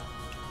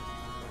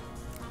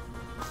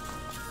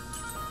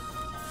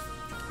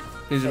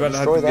 He's about to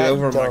have Destroy to get that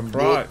over my dumb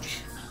crotch.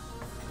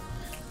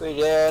 We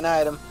dare an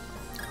item.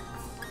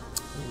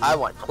 I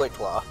want quick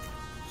law.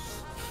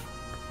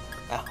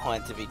 I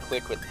want to be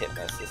quick with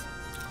hypnosis.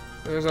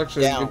 There's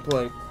actually a Down. good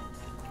play.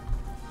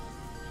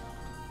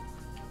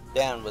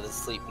 Down with his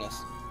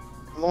sleepness.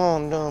 Come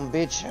on, dumb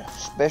bitch.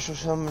 Special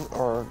summon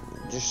or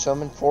just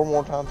summon 4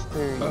 more times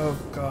period. Oh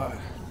god.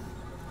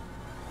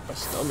 My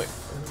stomach.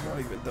 I'm not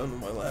even done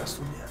with my last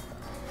one yet.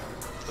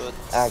 Good.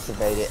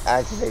 Activate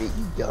it,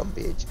 you dumb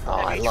bitch. Oh,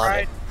 Have I you love tried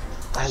it.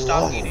 to I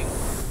stop love eating? it.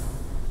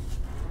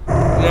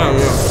 Yeah,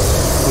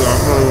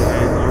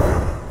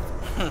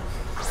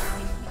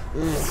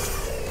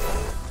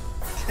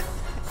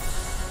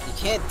 You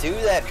can't do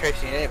that,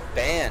 Trisha. You get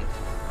banned.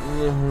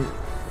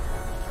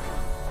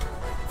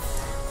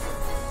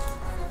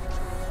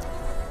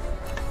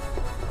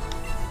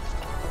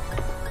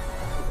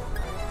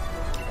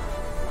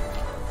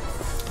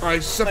 I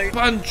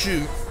punch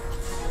you.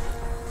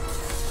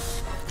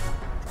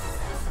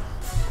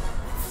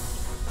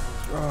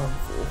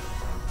 Oh, cool.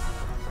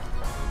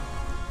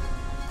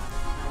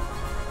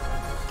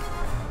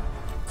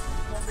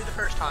 It won't be the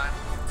first time.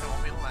 It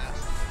won't be the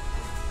last.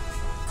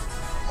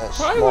 That's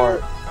Tyler.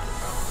 smart.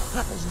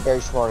 That's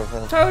very smart of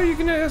him. Tyler, you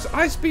can use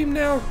Ice Beam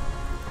now.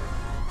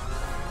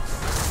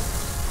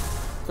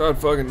 God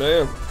fucking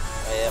damn.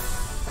 Oh, yep.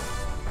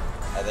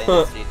 I think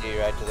Huh. it's GG,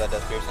 right? Because that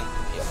does piercing.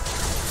 Yep.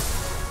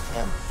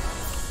 Yeah.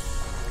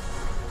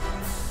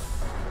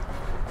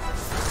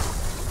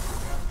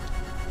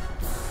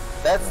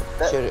 I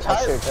should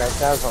have tried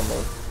that on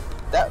me.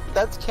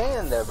 That's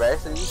canon though, bro.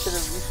 So you should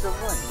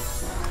have won. You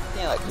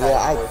can't like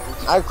Yeah,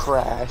 I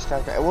crashed.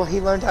 Well, he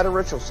learned how to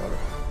ritual summon.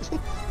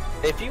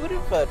 If you would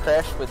have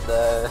crashed with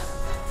the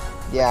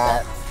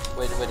Yeah.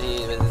 would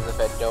his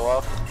effect go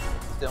off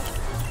still?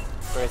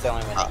 Or is it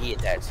only when he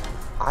attacks?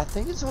 I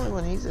think it's only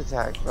when he's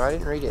attacked, but I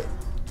didn't read it.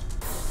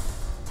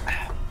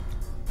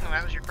 No,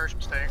 that was your first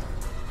mistake.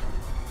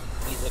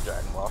 He's a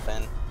Dragon Ball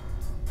fan.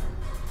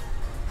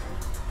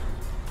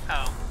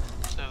 Oh,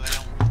 so they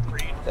don't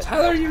read.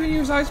 Tyler, you can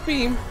use Ice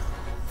Beam.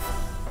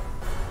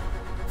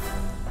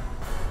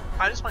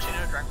 I just want you to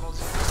know Dragon Ball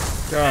Z.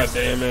 God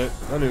damn it.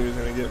 I knew he was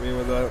gonna get me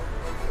with that.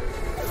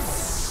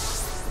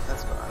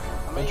 That's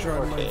fine. I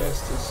tried my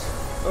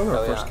bestest. That was our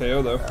Oh, first yeah.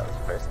 KO though. That was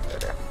the first KO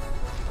there.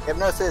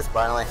 Hypnosis,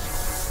 finally.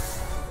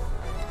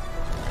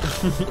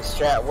 The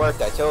strat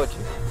worked, I told you.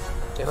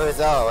 It was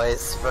always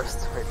supposed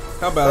to work.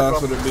 How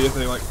badass would it be if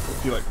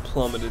you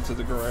plummeted to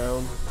the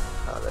ground?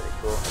 Oh, that'd be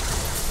cool.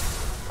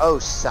 Oh,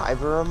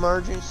 cyber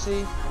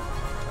emergency?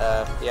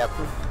 Yep.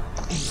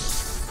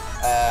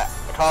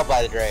 Called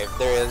by the grave.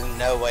 There is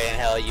no way in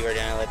hell you are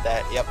gonna let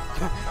that. Yep.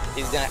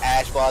 He's gonna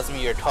Ash Blossom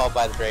you. You're called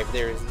by the grave.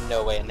 There is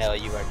no way in hell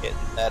you are getting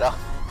that off.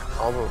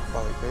 Call by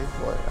the grave?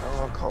 What? I don't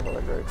want to call by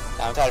the grave.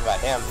 I'm talking about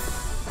him.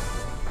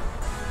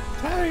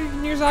 Tyler, you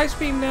can use Ice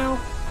Beam now.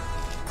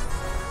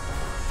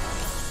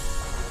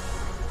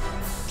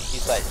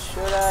 He's like,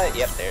 should I?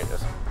 Yep, there it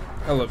is.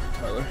 I love you,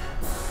 Tyler.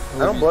 I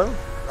don't blame him.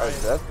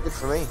 That's good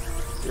for me.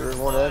 You're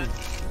one of them.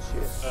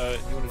 Shit.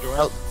 You want to join?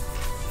 Oh.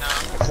 No,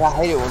 'Cause I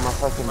hate it when my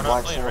fucking We're not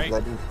black playing, sword right?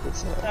 legend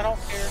gets I hit.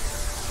 don't care.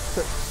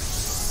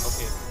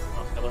 Okay.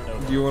 I'll tell her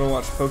no. Do you want to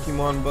watch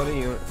Pokemon,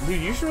 buddy?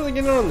 Dude, you should really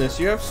get in on this.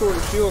 You have Sword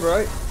and Shield,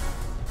 right?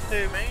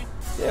 Who, me?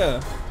 Yeah.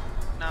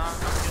 No, I'm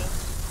good.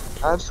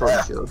 I have sword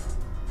and shield.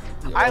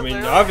 Yeah, I I mean,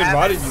 literally I've have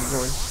invited it. you to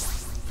join.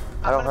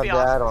 I don't gonna have be the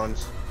honest.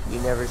 add-ons. You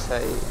never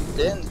say.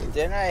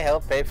 Didn't I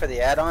help pay for the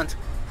add-ons?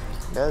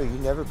 No, you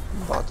never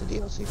bought the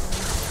DLC. I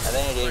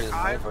think I gave you the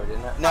money for it,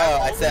 didn't I? No,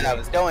 I said I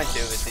was going to,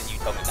 but then you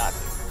told me not to.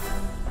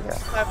 Yeah.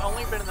 I've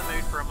only been in the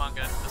mood for Among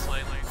Us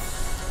lately.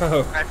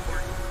 Oh,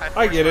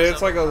 I get it.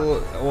 It's like a little.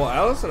 little. Well,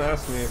 Allison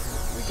asked me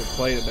if we could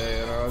play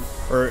today,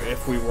 or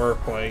if we were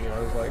playing, and I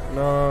was like,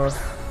 no.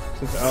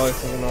 Since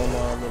Alex isn't online,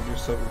 I'm gonna do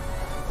some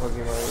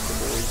Pokemon with the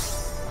boys.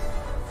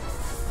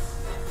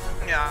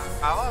 Yeah,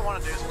 all I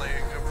want to do is play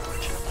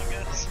Overwatch, I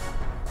guess.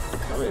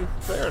 I mean,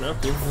 fair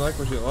enough, dude. You like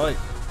what you like.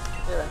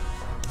 Yeah.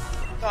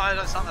 No,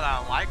 it's not that I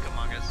don't like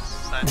Among Us, it's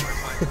just that it's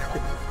like,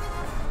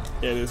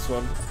 Yeah, it is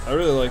fun. I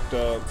really liked.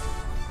 I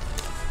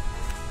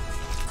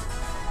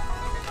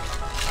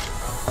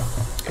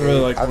really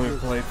liked when we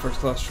played First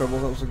Class Trouble.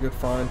 That was a good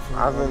find.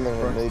 I've been in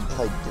the mood to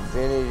play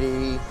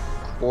Divinity,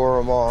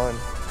 Oromon,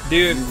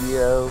 Dude.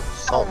 Yu-Gi-Oh,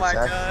 Salt my and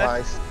God.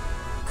 Sacrifice.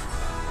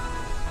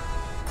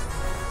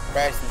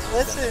 Braxton's just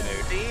in listen,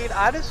 the mood. dude,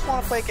 I just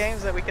want to play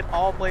games that we can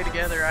all play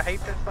together. I hate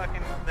the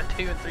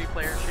 2 and 3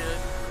 player shit.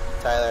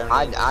 Tyler,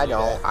 I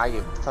don't. I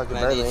fucking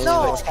I barely need- anyone No.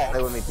 wants to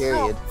play with me,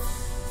 period.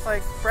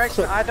 Like,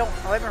 Braxton, I don't,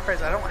 let me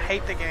rephrase, I don't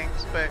hate the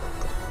games, but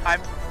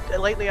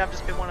lately I've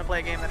just been wanting to play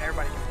a game that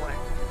everybody can play.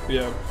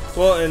 Yeah.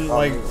 Well, and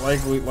like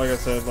I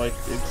said, like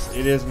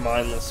it is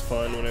mindless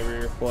fun whenever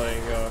you're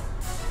playing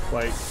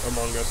like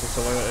Among Us and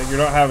stuff like that. Like, you're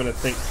not having to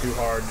think too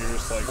hard. You're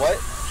just like What?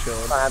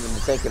 chilling. I'm not having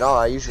to think at all.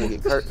 I usually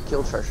get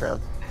killed first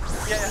round.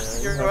 Yeah,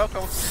 you're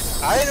welcome.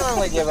 I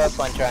normally give up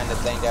on trying to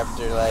think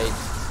after, like...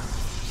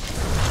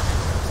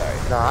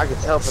 Sorry. No, I could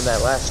tell from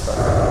that last fuck.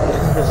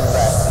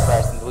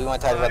 Braxton, do we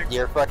want to talk about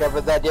your fuck up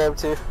with that game,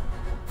 too?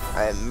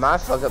 My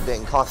fuck up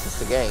didn't cost us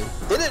the game.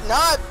 Did it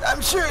not?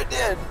 I'm sure it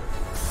did.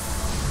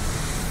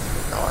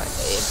 No,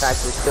 in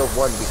fact, we still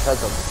won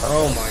because of the fuck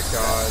Oh up. my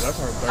god, that's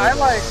our third I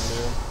like-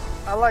 one, dude.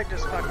 I like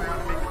just fucking around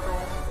and being control.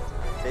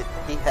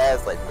 He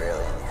has, like,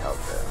 barely any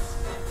health,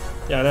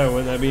 though. Yeah, I know.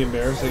 Wouldn't that be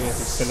embarrassing if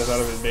he sent us out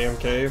of his damn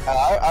cave?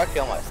 I'll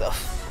kill myself.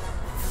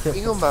 When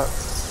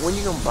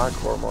you gonna buy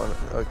Coromon,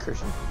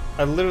 Christian?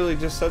 I literally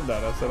just said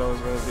that. I said I was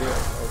gonna do it.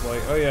 I was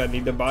like, oh yeah, I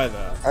need to buy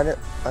that. I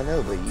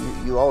know, but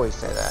you always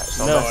say that.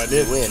 So No, I'm I asking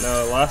you didn't. when.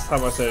 No, last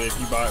time I said if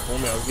you buy it for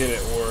me, I'll get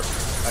it. Or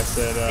I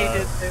said, He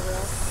did say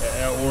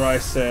that. or I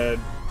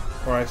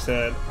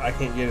said I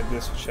can't get it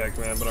this check,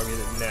 man, but I'll get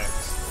it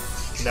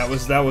next. And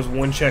that was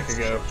one check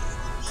ago.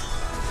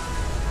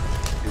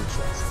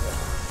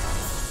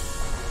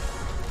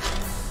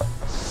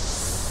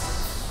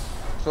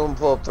 Someone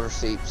pull up the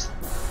receipts.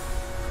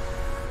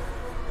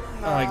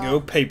 I go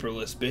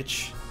paperless,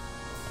 bitch.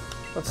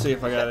 Let's see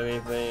if I got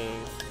anything.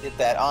 Get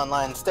that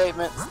online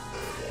statement.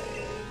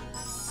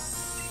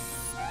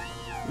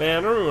 Man,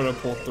 I don't really want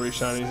to pull 3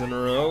 shinies in a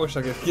row. I wish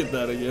I could get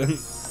that again.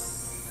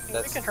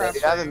 That's can try.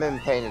 Dude, I haven't been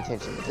paying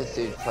attention, but this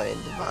dude's playing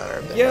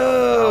Diviner.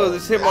 Yo,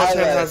 this Hitmonchan I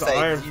gotta has say,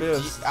 Iron you-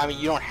 Fist. I mean,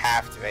 you don't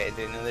have to pay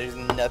attention. There's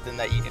nothing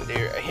that you can do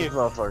right This here.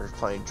 motherfucker's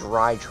playing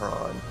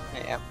Drytron.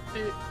 Yeah.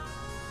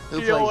 Who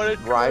You don't plays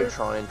wanna try?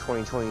 Drytron in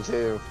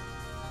 2022?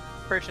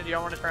 Christian, do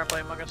y'all want to try and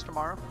play Among Us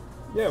tomorrow?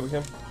 Yeah, we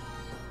can.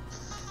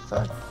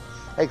 Fuck.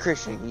 Hey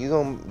Christian,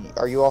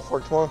 are you off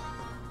work tomorrow?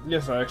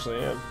 Yes, I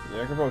actually am.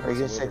 Yeah, I can probably Are you play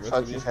gonna some say Wilderness fuck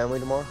with your you. family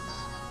tomorrow?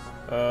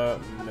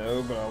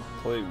 No, but I'll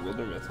play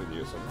Wilderness with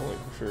you at some point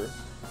for sure.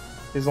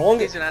 As long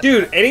as, He's gonna have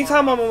dude, to-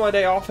 anytime I'm on my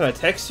day off and I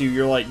text you,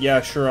 you're like, yeah,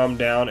 sure, I'm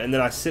down, and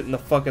then I sit in the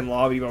fucking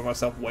lobby by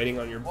myself waiting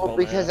on your Well, bum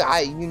because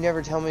ass. you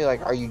never tell me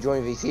like, are you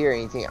joining VC or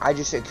anything? I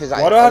just said because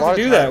Why do I have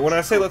to do that? When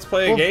I say let's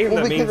play a game,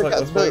 that means like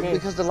let's play a game.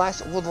 Because the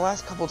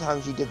last couple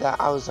times you did that,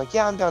 I was like,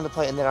 yeah, I'm down to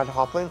play, and then I'd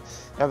hop in, and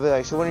I'd be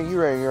like, so when are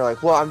you ready? And you're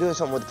like, well, I'm doing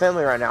something with the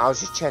family right now. I was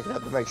just checking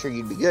up to make sure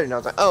you'd be good, and I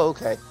was like, oh,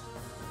 okay.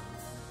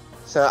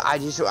 So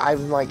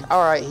I'm like,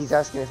 all right, he's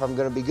asking if I'm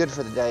gonna be good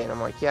for the day, and I'm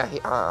like, yeah,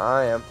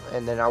 I am,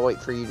 and then I wait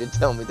for you to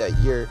tell me that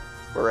we're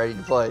ready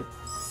to play.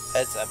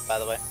 Heads up, by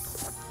the way.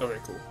 Okay,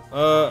 cool.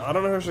 I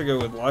don't know who I should go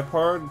with,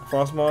 Lipard,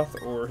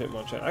 Frostmoth, or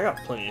Hitmonchan. I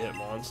got plenty of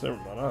Hitmons. Never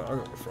mind, I'll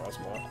go with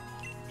Frostmoth.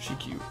 She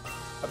cute.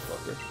 I'd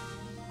fuck her.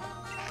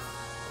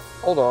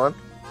 Hold on.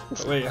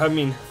 Wait, I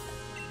mean,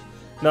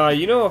 nah,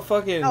 you know a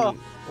fucking Oh.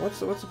 what's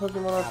the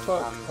Pokemon I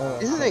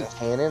fuck? Isn't it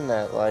canon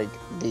that like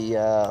the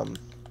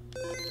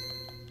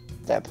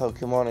that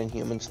Pokemon and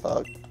humans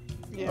fuck?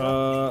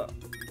 Yeah.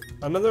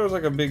 I know there was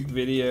like a big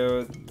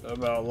video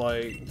about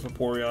like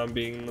Vaporeon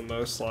being the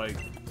most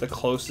like the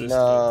closest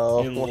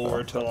No. in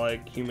lore to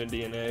like human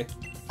DNA.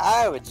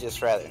 I would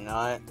just rather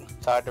not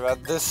talk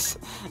about this.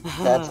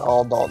 That's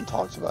all Dalton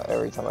talks about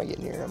every time I get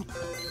near him.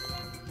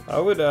 I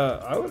would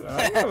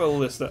have a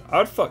list that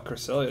I'd fuck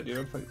Cresselia, dude.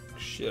 I'd fuck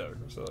shit out of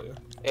Cresselia.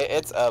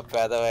 It's up,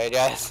 by the way,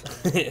 guys.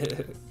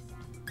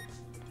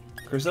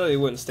 Cresselia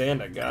wouldn't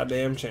stand a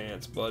goddamn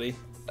chance, buddy.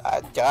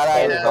 God,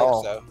 I would Yeah.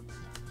 hope so.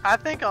 I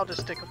think I'll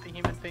just stick with the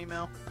human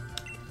female.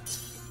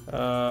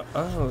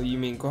 Oh, you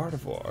mean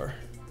Gardevoir?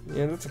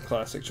 Yeah, that's a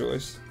classic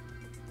choice.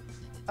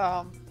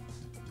 Nah,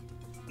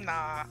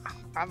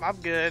 I'm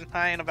good.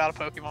 I ain't about a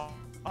Pokemon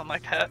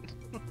like that.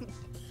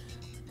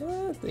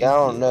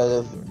 Y'all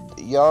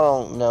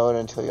don't know it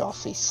until y'all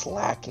see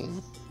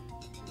Slacking.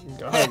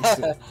 Go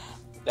ahead.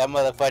 That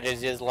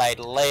motherfucker's just like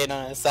laying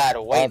on his side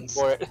waiting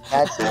for it.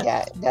 That's the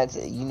guy. That's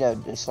you know,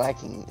 the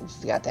slacking.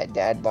 He's got that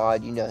dad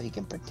bod. You know, he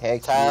can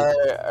protect Tyler,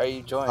 you. are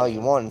you joining? Oh, you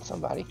wanting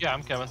somebody? Yeah,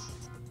 I'm coming.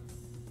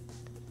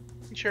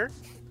 You sure?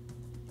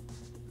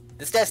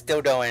 This guy's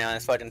still going on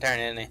his fucking turn,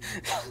 isn't he?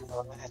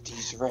 I have to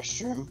use the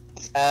restroom.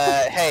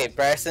 Hey,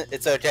 Bryson,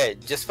 it's okay.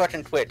 Just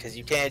fucking quit, because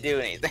you can't do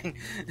anything.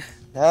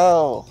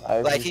 No,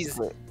 I Like, just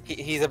quit.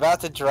 he's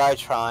about to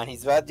Drytron.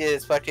 He's about to do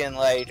his fucking,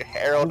 like, He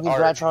Herald can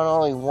Arc. Drytron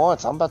all he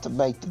wants. I'm about to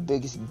make the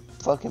biggest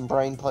fucking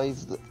brain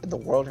plays the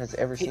world has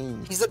ever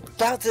seen. He's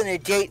about to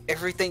negate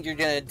everything you're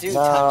gonna do.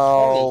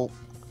 No.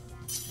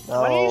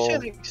 Why do you No.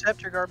 usually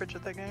accept your garbage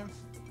at that game?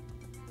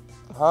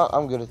 Huh?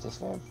 I'm good at this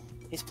game.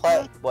 He's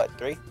plat, what,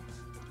 3?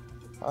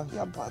 Oh,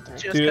 yeah, I'm plat 3.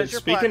 Just Dude, 'cause you're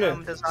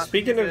platinum does not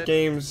speaking mean of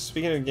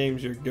good.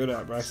 games you're good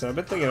at, Bryson. I've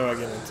been thinking about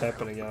getting a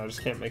Teppen again. I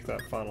just can't make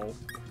that final.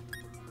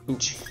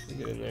 Oops, to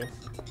get in there.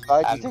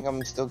 Why do you think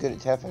I'm still good at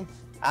Teppen?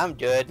 I'm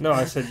good. No,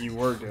 I said you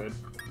were good.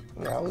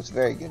 Yeah, I was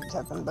very good at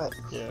Teppen, but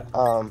Yeah.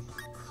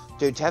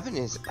 dude, Teppen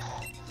is.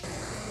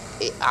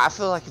 I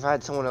feel like if I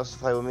had someone else to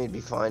play with me, it'd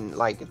be fun,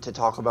 like to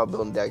talk about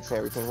building decks and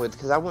everything with.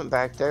 Because I went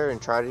back there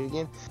and tried it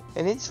again,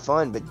 and it's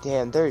fun. But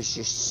damn, there's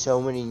just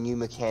so many new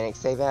mechanics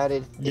they've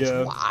added. It's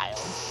Yeah. wild.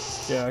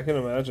 Yeah, I can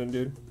imagine,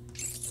 dude.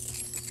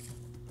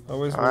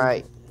 Always. All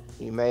right,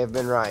 you may have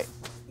been right.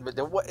 But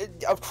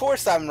of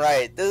course I'm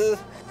right. This is...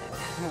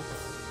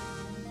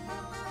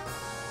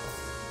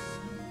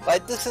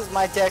 Like, this is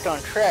my deck on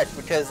track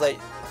because, like,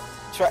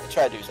 try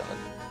to do something.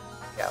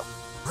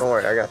 Don't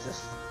worry, I got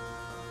this.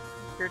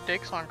 Your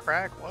dick's on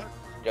crack. What?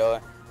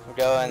 I'm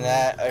going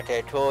that.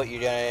 Okay, cool. You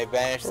doing any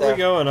advantage Where are we stuff?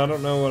 going? I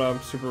don't know what I'm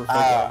super focused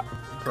on.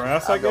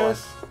 Grass, I I'm going-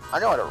 guess?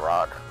 I'm going to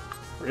rock.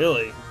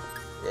 Really?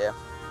 Yeah.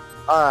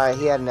 Alright,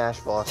 he had an Ash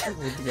Blossom.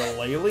 Need to go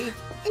Laylee?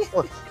 He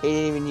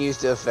didn't even use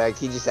the effect,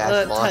 he just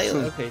Ash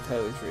Blossom. Okay,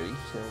 Tyler's ready.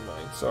 Never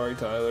mind. Sorry,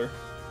 Tyler.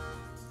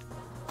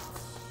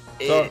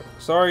 It,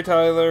 Sorry,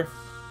 Tyler.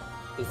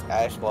 it's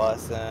Ash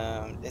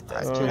Blossom. It's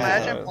Alright, Oh,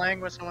 Imagine yeah.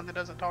 playing with someone that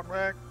doesn't talk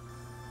back.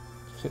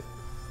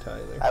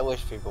 Tyler. I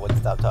wish people would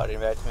stop talking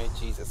back to me.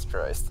 Jesus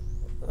Christ.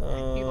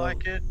 You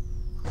like it?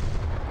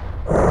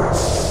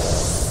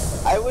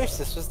 I wish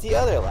this was the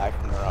other life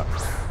in the rock.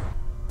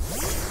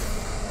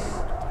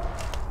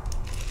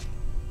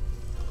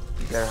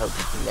 You better hope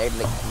you can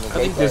negate I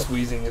think this that.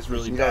 wheezing is If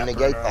really you bad. don't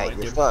negate right now, that, like,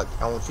 you're dude.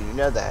 fucked. I want you to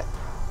know that.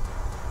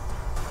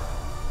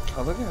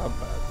 Oh, look at how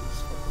bad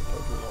these fucking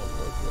Pokemon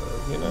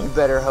look, you know? You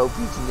better hope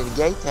you can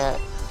negate that.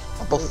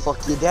 I'm gonna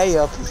fuck your day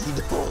up if you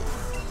don't.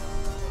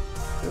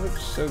 They look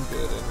so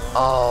good in there.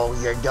 Oh,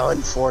 you're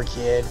done for,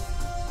 kid.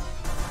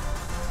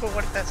 But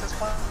what if that's his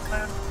plan?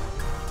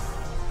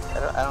 I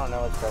don't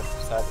know what the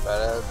best side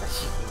about it, but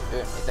she can do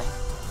anything.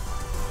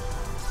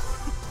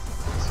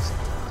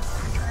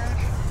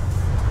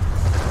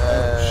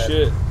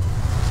 Shit.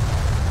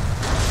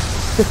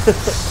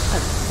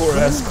 Poor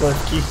ass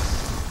Klefki.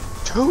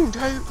 Tune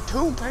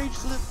page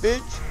flip,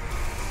 bitch.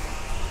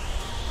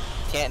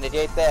 Can't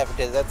negate that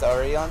because that's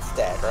already on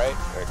stat, right?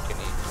 Or can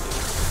you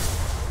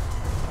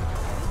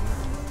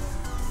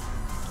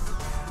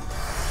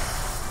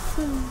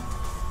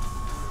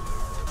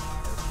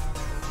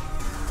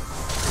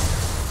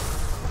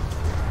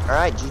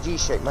Alright, GG,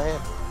 shake my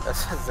hand.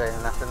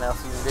 There's nothing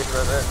else you can do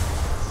about that.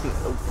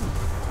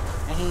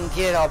 And he can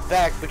get it all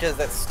back because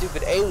that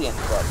stupid alien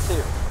fuck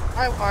too.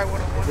 I would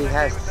have won He that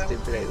has game with that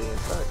stupid one. alien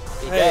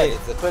fuck. He Hey. does,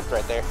 it's the foot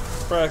right there.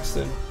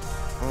 Braxton.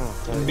 In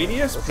What's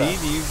BDSP, up?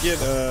 do you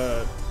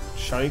get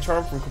Shiny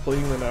Charm from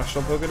completing the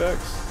National Pokedex?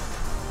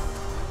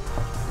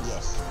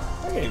 Yes.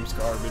 That game's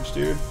garbage,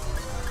 dude.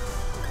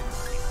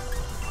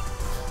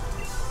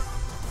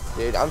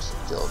 Dude, I'm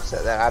still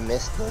upset that I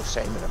missed the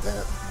Shaman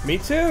event. Me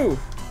too!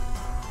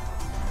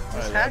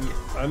 Just hack it.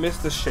 I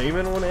missed the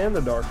Shaman one and the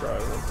Darkrai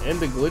one. And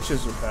the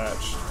glitches are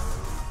patched.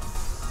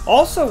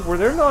 Also, were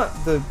there not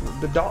the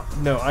dog?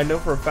 No, I know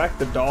for a fact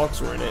the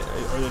dogs were in it.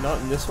 Are they not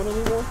in this one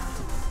anymore?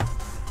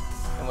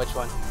 And which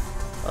one?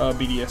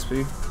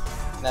 BDSP.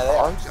 No, they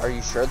are. Dogs? Are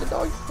you sure the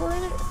dogs were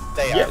in it?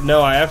 They Yeah, are.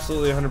 no, I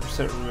absolutely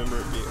 100% remember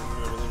them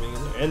being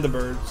in there. And the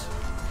birds.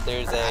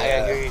 There's I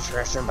gotta go a, use the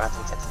restroom, but I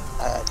think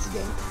that's the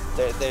game.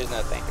 there's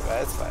no thinking about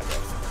it. It's fine,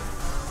 guys.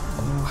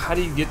 How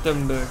do you get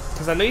them to...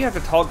 Because I know you have to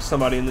talk to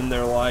somebody and then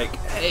they're like,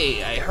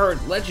 hey, I heard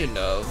legend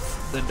of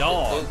the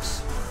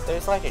dogs.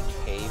 There's like a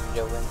cave you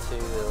go into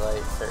that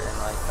like certain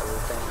like other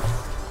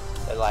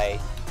things that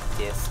like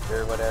disc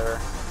or whatever.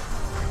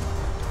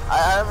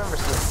 I remember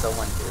seeing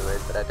someone do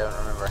it, but I don't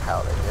remember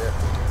how they do it.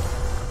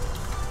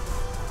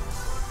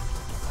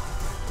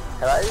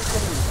 Have I just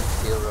been using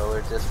steel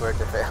roller just for it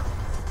to fail?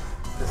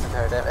 This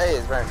entire time. Hey,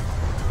 it's burning.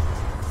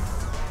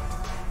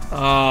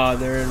 Ah,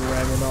 they're in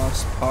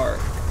Ravenos Park.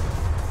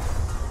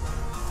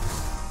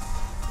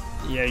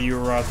 Yeah, you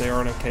were right. They are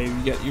in a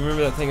cave. You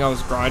remember that thing I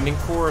was grinding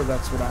for?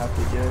 That's what I have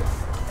to get.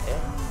 Yeah,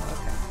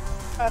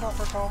 okay. I don't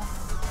recall.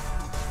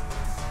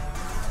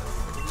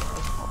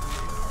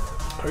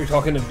 Are you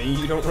talking to me?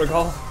 You don't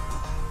recall?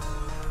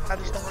 I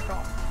just don't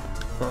recall.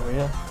 Oh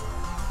yeah.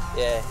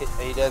 Yeah,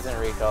 he doesn't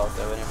recall,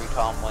 so whenever you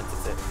call him once,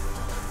 it's it.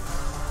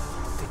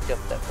 Picked up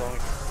that phone.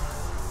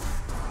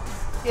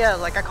 Yeah,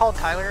 like I called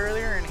Tyler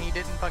earlier and he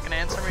didn't fucking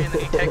answer me, and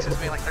then he texts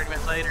me like 30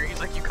 minutes later. He's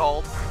like, "You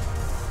called?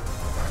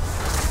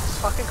 Just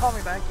fucking call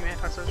me back, you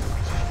antisocial piece of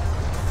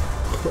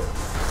shit."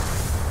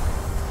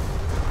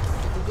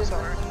 He just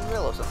Sorry. in the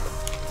middle of something.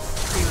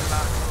 He was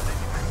not called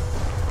anyway.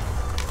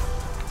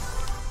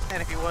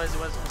 And if he was, it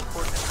wasn't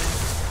important to me.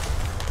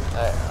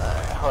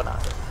 Alright, hold on.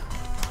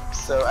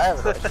 So I have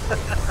a question.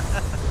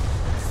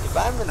 If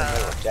I'm in the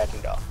middle of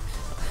jacking off,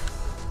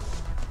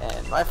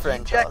 and my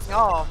friend tells Jacking me,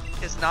 off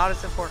is not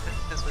as important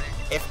as me.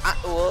 if I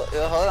well,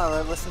 hold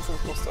on, listen to the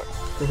full story.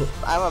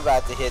 I'm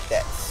about to hit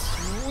that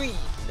sweet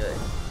nut.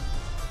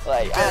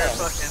 Like You I better am,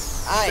 fucking,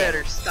 I you am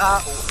better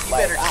stop. You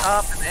like, better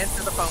stop and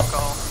answer the phone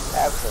call.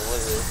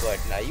 absolutely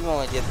like now. You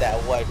only get that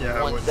one. Yeah,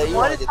 I one wouldn't. that you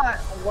What only if get,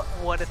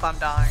 what if I'm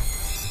dying?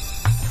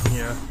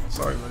 Yeah,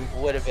 sorry, buddy.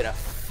 would have been a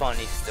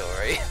funny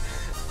story.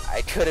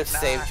 I could have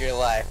saved your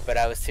life, but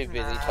I was too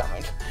busy Nah.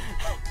 coming.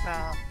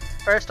 No.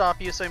 First off,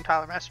 you assume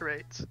Tyler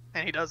masturbates,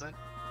 and he doesn't.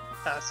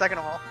 Second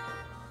of all,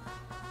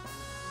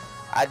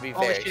 I'd be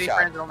only very shitty shocked.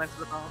 friends don't answer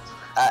the phones.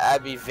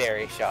 I'd be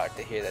very shocked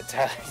to hear that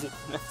Tyler didn't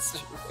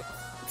masturbate.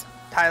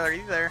 Tyler, are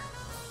you there?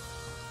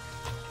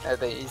 I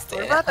think he's We're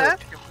staying. about to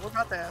ask him. We're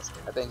about to ask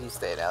him. I think he's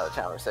staying out of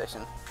the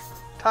conversation.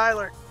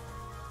 Tyler.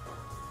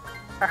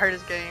 I heard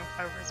his game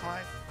over his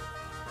mic.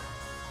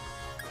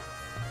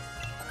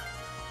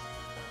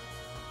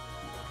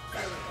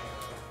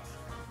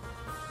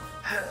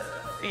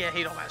 Yeah,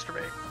 he don't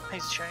masturbate.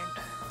 He's ashamed.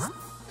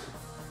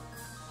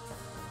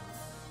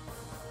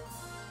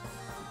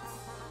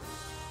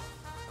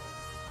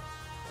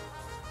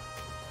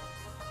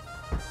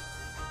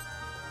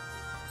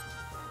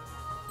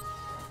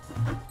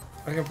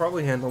 I can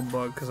probably handle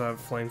Bug because I have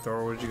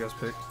Flamethrower. What did you guys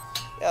pick?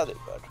 Yeah, I'll do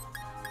bud.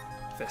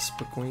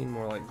 Vespa Queen?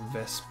 More like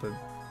Vespa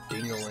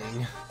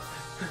Dingaling.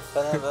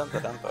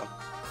 Ba-dum-bum-ba-dum-bum.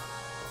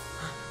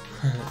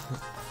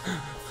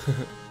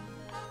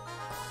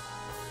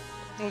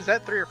 Was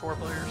that 3 or 4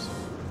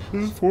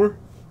 players? 4.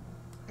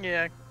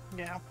 Yeah,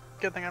 yeah.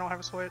 Good thing I don't have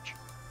a Switch.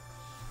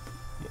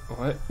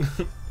 What?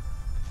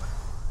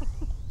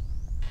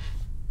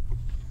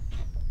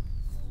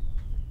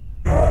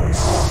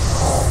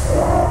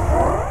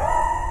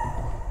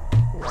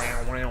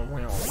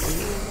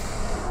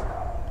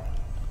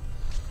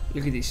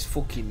 Look at this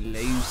fucking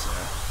loser.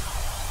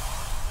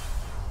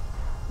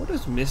 What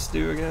does Mist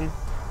do again?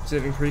 Does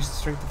it increase the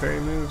strength of fairy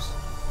moves?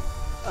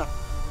 Oh,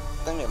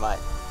 I think it might.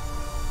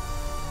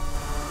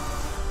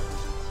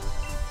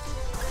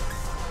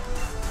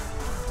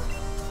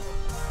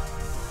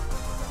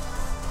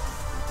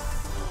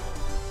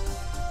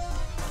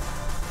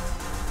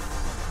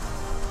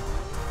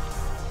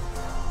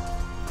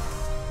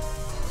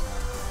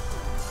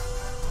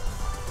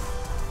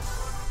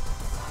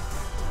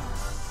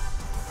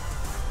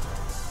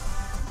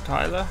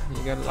 Tyler,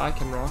 you got a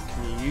Lycan Rock.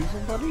 Can you use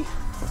him, buddy?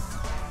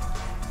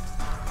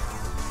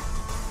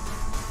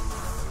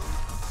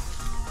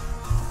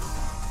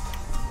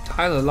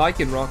 Tyler,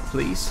 Lycan Rock,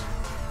 please.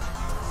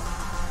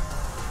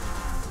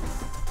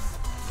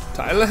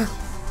 Tyler?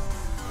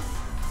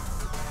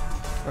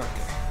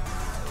 Okay.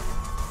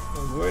 I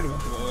was worried about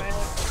the boy.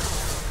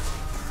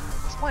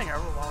 He's playing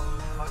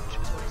Overwatch, much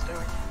is what he's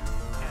doing.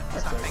 And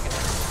he's not thinking it.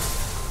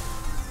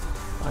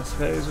 I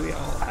suppose we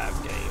all have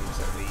games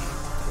that we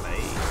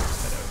play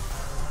instead of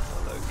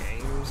other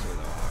games with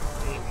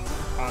our gaming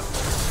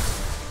partners.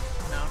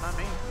 No, not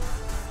me.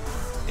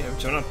 Yeah,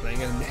 but you're not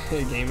playing a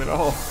game at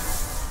all.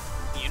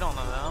 You don't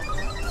know that.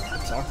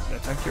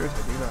 That's accurate,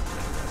 I do not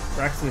play that.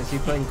 Braxton, is he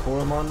playing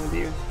Koromon with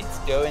you? Let's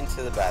go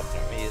into the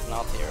bathroom. He is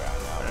not here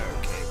right now.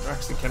 Okay,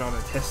 Braxton cannot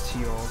attest to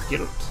your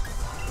guilt.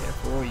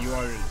 Therefore, you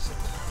are innocent.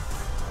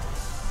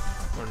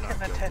 Or not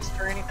Couldn't guilty. attest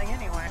for anything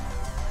anyway.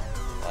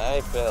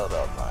 I failed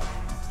all time.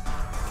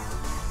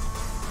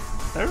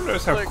 I never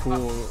noticed how Like,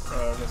 cool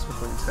Vespa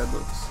Queen's head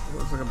looks. It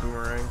looks like a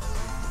boomerang.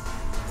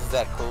 Is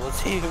that cool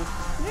to you?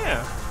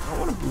 Yeah, I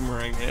want a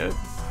boomerang head.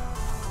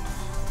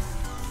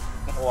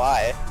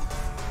 Why?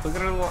 Look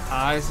at her little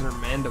eyes and her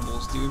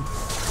mandibles, dude.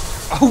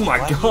 Oh my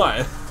Why do you-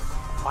 god!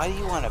 Why do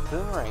you want a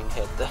boomerang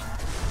head though?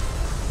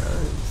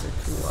 These are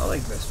cool. I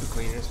like Vespa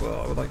Queen as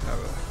well. I would like to have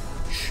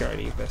a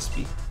shiny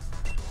Vespi.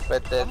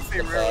 But I'm that's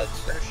gonna be the real badge.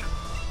 session.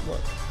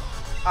 What?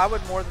 I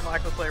would more than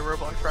likely play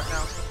Roblox right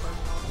now. So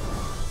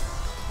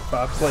If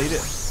I played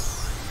it.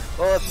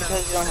 Well, it's No,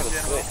 because you don't have in a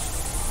general.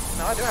 Switch.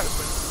 No, I do have a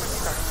Switch. What are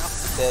you talking about?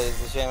 That is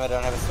a shame I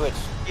don't have a Switch.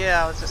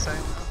 Yeah, I was just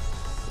saying.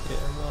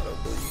 Yeah, not a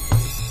believe.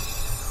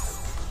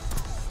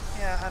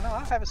 Yeah, I know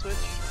I have a Switch,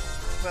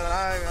 but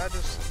I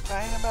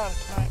ain't about it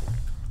tonight.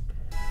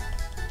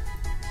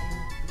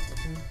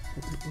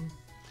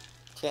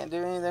 Can't do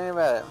anything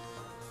about it.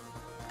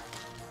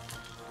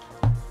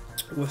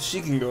 Well, she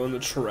can go in the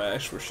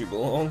trash where she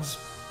belongs.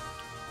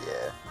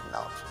 Yeah,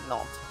 not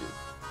good.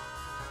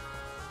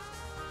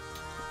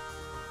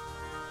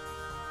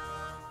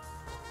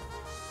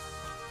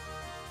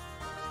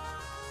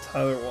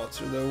 Tyler wants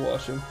her though,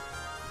 watch him.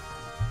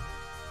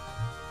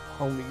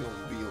 Homie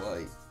gonna be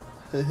like,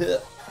 I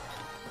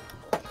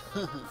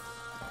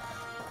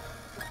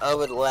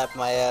would laugh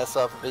my ass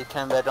off if he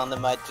came back on the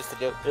mic just to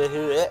do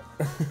it.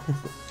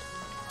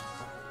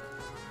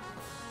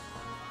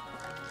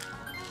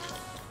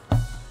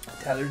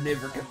 Tyler's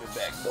never coming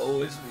back,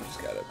 boys.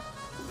 We gotta.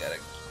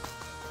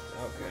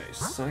 Okay,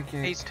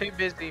 second. He's too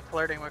busy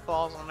flirting with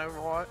Claws on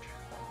Overwatch.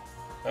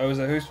 Oh, is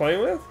that who he's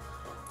playing with?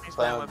 He's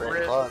Playing playing with with Brandon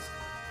Britt, Claus.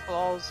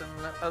 Claws, and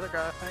that other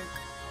guy, I think.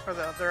 Or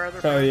their other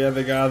Oh friend. yeah,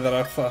 the guy that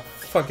I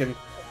fucking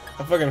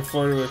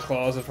flirted with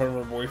Claus in front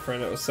of her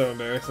boyfriend. It was so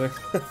embarrassing.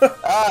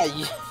 Ah,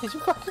 you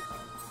fucking.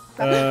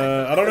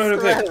 I don't know who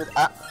to pick.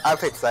 I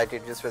picked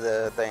Psychic just for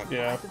the thing.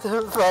 Yeah.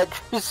 Fuck.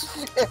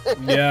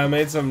 Yeah, I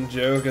made some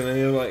joke and then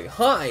he was like,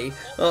 "Hi,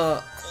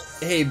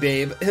 hey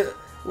babe,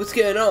 what's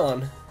going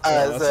on?"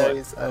 I was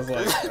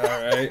like,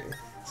 "All right,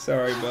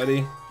 sorry,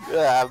 buddy."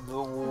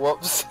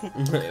 Whoops.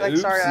 Like,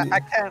 sorry, Oopsie. I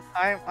can't.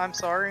 I'm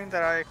sorry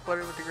that I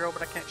flirted with the girl,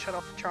 but I can't shut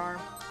off the charm.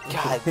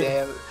 God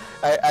damn.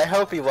 I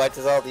hope he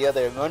watches all the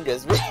other Among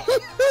Us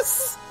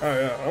videos. Oh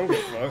yeah, I don't give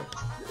a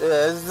fuck.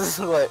 Yeah, it's just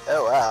like,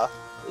 oh wow.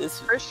 This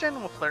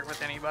Christian will flirt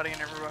with anybody and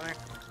everybody.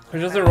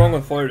 There's nothing wrong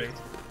with flirting.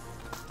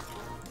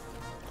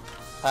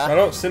 Huh? I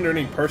don't send her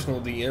any personal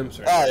DMs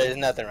or Oh, anything. there's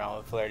nothing wrong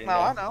with flirting. No,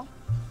 I though.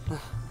 know.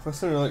 If I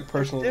send her like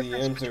personal There's a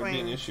difference DMs, it would be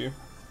an between- issue.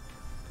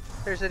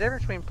 There's a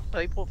difference between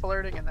people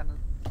flirting and then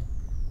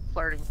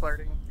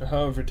flirting.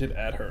 However, did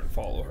add her and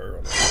follow her.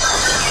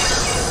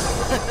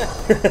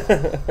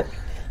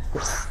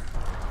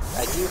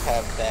 I do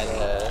have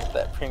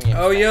that premium.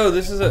 Oh, yo,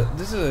 this is a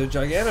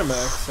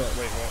Gigantamax.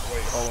 Wait,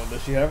 hold on.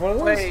 Does she have one of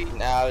those? Wait,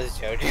 No, I was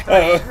joking.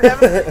 Oh. you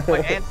have a,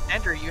 wait,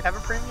 Andrew, you have a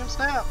premium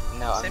snap?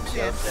 No, I'm Send me the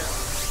joking. info.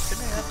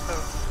 Send me the info.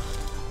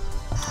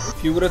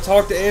 If you would have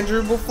talked to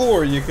Andrew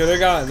before, you could have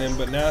gotten him,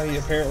 but now he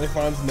apparently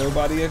finds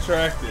nobody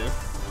attractive.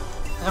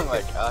 Oh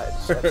my god,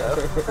 shut up.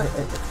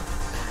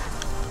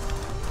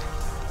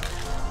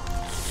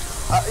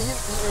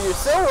 You're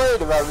so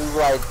worried about me,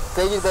 like,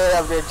 thinking that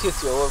I'm gonna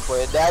kiss you at one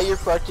point. Now you're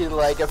fucking,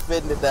 like,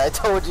 offended that I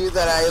told you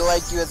that I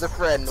like you as a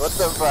friend. What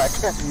the fuck?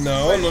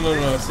 No.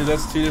 See,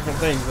 that's two different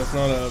things. That's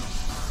not a...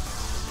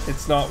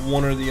 It's not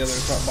one or the other.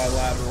 It's not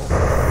bilateral.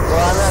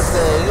 Well, I'm not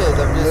saying it is.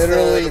 I'm just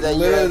Literally, saying that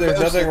there's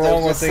nothing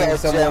wrong with thinking so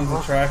someone's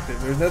general. attractive.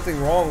 There's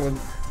nothing wrong with...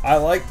 I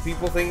like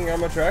people thinking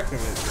I'm attractive.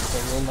 It's a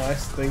real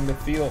nice thing to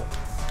feel.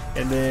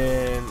 And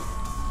then...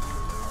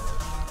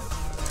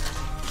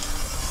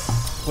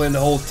 Playing the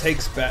whole take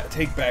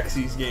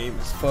backsies game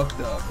is fucked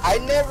up. I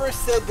never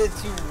said that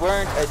you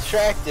weren't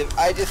attractive.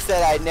 I just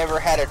said I never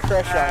had a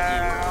crush on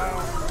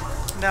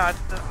No,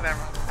 never.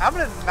 I'm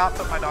gonna not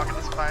put my dog in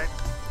this fight.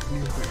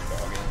 You can put your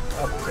dog in.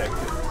 I'll protect it.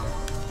 you.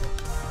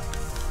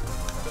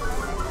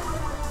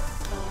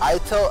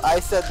 I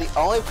said the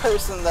only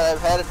person that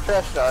I've had a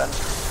crush on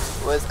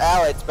was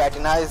Alex back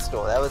in high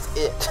school. That was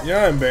it. You know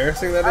how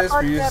embarrassing that I is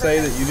for you to thought say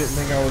that- that you didn't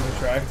think I was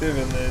attractive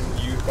and then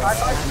you thought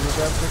I was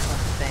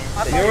attractive?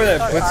 I You thought know where that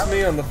thought puts I-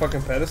 me on the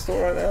fucking pedestal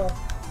right now?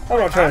 I'm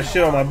not trying to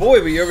shit on my boy,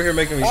 but you're over here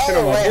making me shit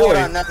on my wait, boy. hold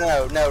on.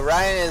 No,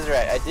 Ryan is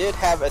right. I did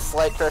have a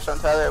slight crush on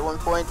Tyler at one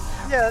point,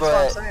 Yeah, that's but what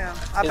I'm saying.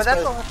 But it's that's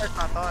good. the only person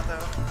I thought,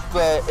 though.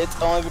 but it's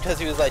only because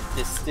he was like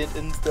distant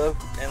and stuff,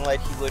 and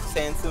like he looks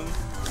handsome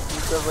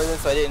and stuff like that.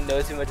 So I didn't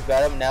know too much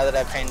about him. Now that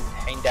I've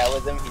hanged out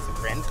with him, he's a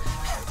friend.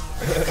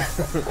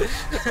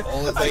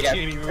 All it I takes- can't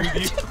even read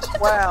you.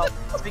 Wow.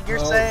 So you're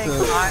Oh, saying,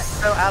 dude.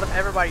 so out of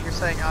everybody, you're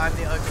saying I'm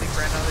the ugly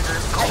friend of the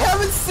group? I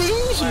haven't seen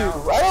you.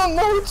 Wow. I don't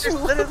know what you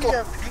There's look literally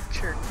like. a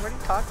picture. What are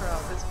you talking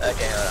about?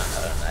 Okay,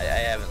 hold on. I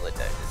haven't looked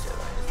at this yet.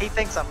 He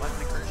thinks I'm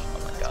ugly, Christian. Oh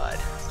my god.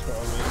 That's what I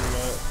mean,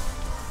 right?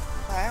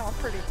 Wow, I'm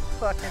pretty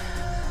fucking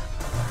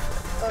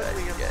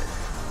ugly. You guys.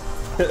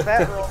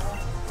 That roll.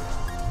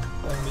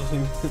 I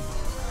mean,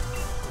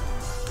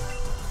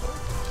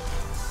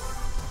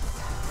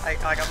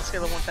 Like on the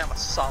scale of 1 to 10, I'm a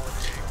solid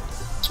 2.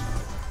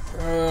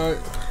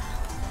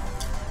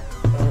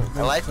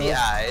 I like the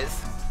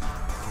eyes.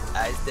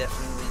 Eyes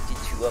definitely get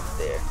you up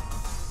there.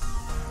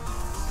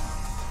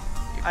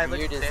 I Your look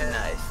beard is dead.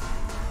 nice,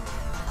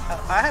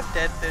 I have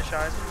dead fish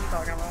eyes. What are you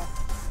talking about?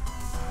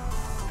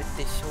 but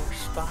they're so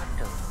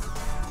sparkle.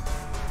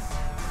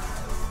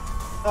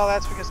 Oh,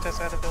 that's because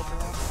Tessa had a filter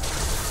one.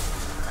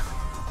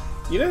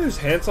 you know who's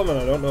handsome and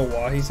I don't know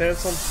why he's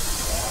handsome?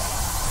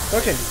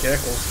 Fucking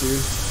Geckles,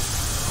 dude.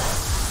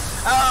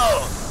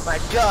 Oh my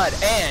god,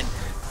 and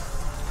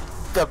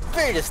the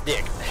biggest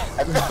dick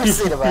I've ever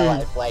seen in my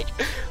life.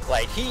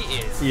 Like he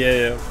is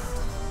Yeah.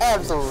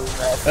 absolutely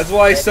massive.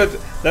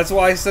 That's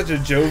why he's such a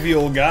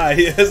jovial guy.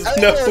 He has I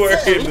was no gonna worry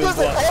say, in he his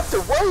doesn't life. have to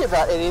worry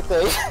about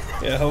anything.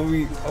 Yeah,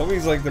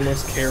 homie's like the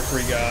most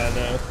carefree guy I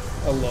know.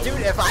 I love Dude,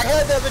 him. if I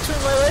had that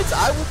between my legs,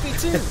 I would be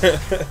too.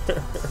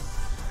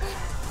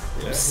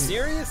 Yeah, You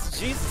serious?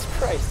 Jesus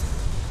Christ.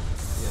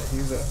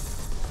 he's a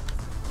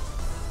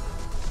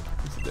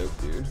dope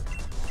dude.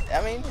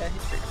 I mean, yeah,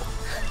 he's pretty cool.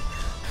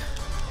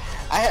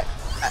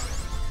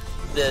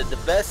 The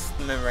best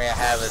memory I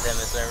have of him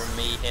is whenever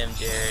me, him,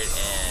 Jared,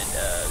 and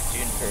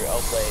Juniper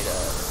all played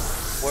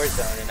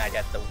Warzone, and I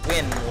got to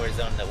win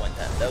Warzone that one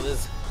time. That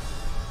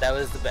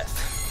was the best.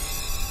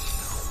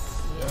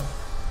 Yeah.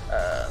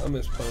 I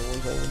miss playing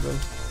Warzone with them.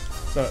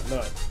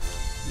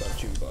 Not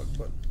Junebug,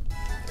 but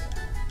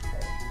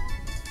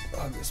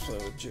I miss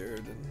playing with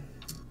Jared and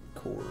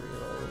Corey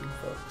and all them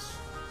fucks.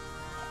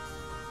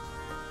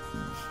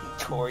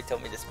 Corey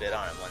told me to spit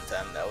on him one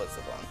time. That was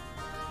the fun.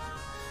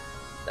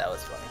 That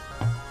was funny.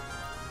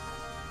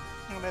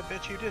 And I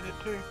bet you did it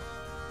too.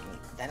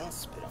 I don't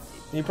spit on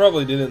people. He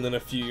probably did it, and then a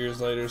few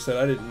years later said,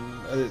 "I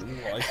didn't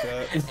like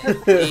that."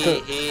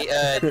 he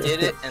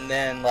did it, and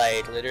then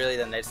like literally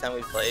the next time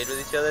we played with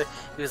each other,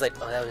 he was like,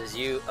 "Oh, that was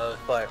you. Oh,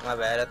 fuck, my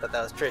bad. I thought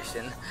that was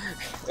Tristan."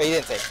 Well, he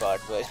didn't say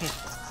fuck, but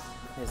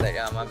he was like,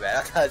 "Oh, my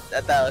bad. I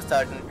thought I was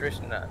talking to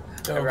Tristan." Oh,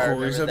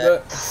 Corey said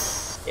that.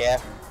 Yeah.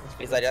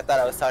 He's like, "I thought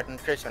I was talking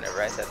to Tristan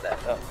whenever I said that."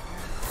 Oh,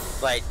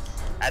 like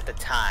at the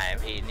time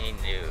he knew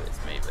it was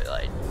me, but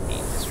like he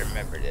just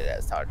remembered it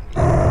as talking to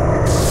you.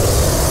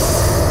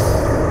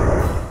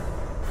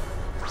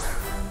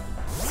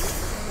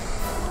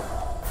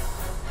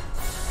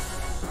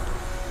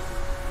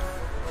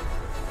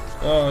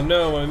 Oh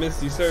no, I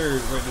missed you, sir.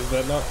 Wait,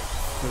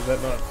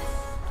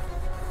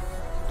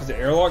 does the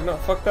airlock not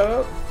fuck that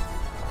up?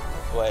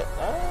 What?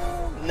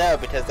 No,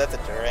 because that's a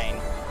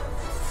terrain.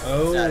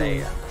 Oh, Not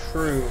a,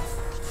 true.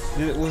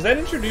 Was that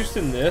introduced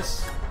in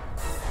this?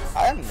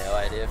 I have no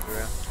idea, for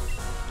real.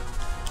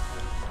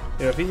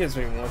 Yeah, if he hits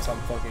me once, I'm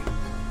fucking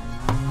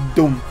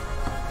dumb.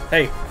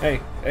 Hey,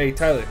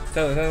 Tyler.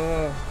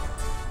 Tyler.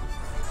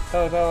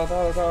 Oh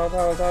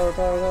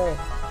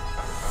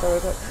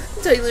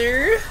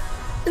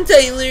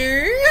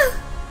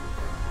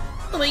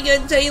my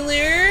god,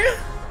 Tyler.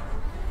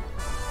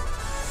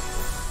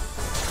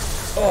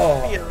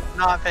 Oh. He is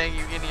not paying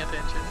you any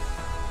attention.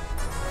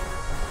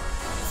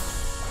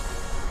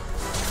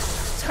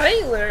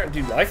 Tyler!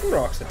 Dude,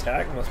 Lycanrock's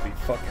attack must be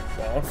fucking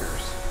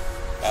bonkers.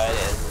 It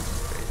is.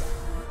 It's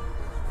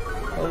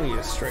crazy. Only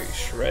a straight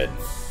shred.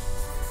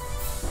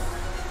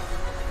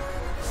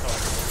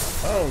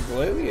 Oh,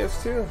 Glalie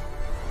too.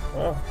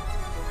 Wow.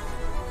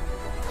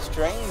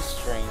 Strange.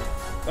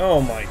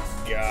 Oh my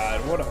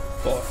god, what a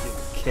fucking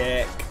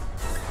cack.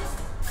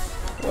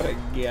 What a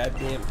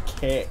goddamn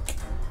cack.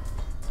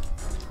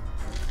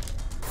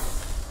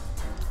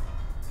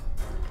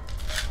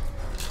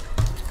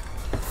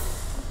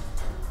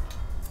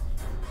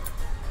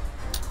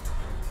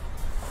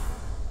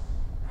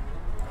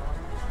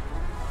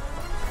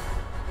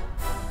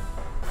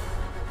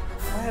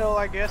 Well,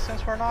 I guess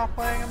since we're not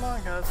playing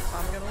Among Us,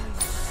 I'm gonna leave.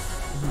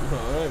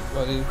 Alright,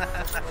 buddy.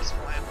 I'm just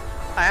playing.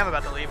 I am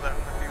about to leave though in a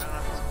few minutes.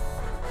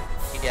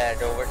 You gotta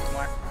go work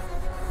tomorrow?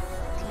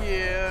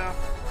 Yeah,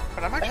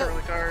 but I'm actually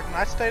really tired. And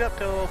I stayed up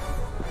till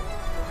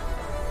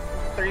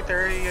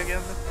 3:30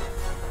 again.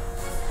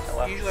 Oh,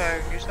 wow. Usually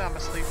I'm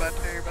asleep by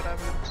 2, but I've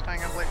been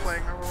staying up late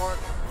playing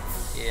Overwatch.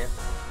 Yeah.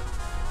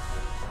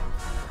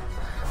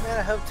 Man,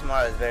 I hope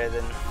tomorrow is better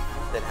than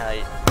how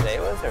today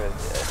was, or was it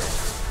the other day?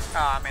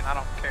 I mean, I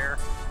don't care.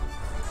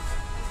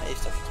 I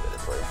used to spit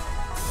it for you.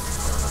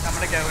 I'm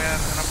gonna go in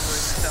and I'm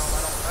going to tell them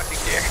I don't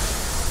fucking care.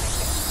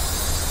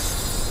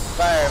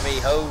 Fire me,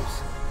 hoes.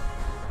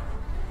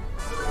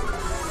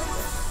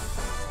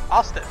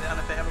 I'll step down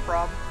if they have a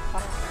problem. I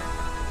don't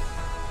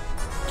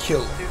care.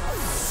 Kill him. Dude,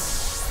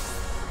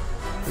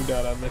 Who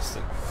died? I missed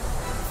it.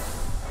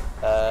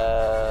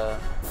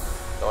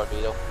 Lord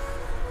Beetle.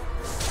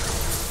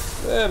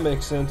 That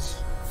makes sense.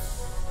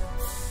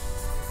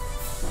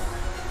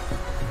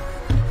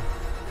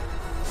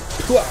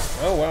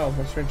 Oh wow,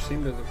 my strange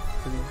team does a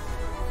pretty...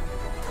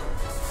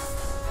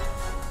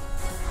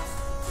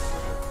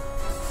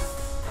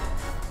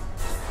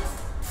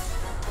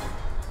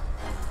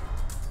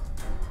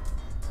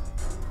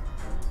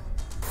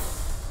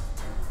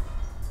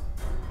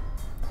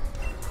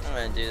 I'm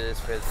gonna do this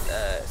for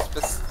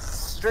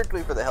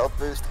strictly for the health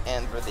boost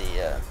and for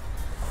the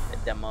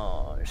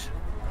damage.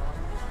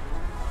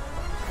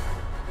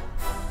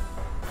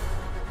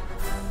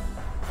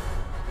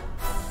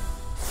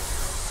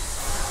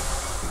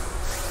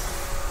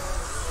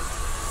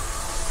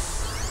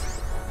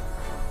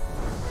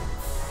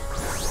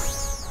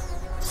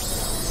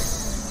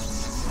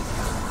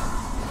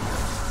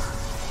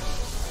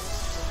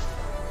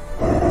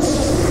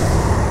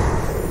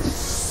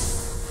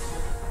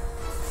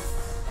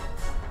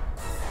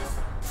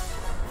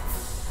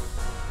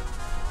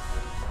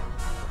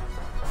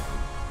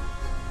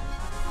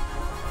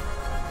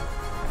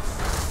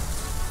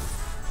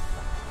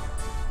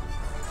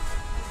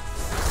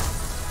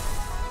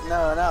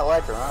 No, not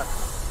like a rock.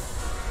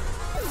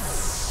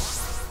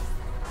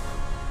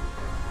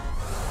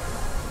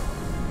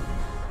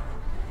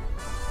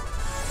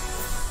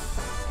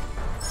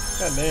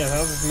 God damn,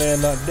 how's this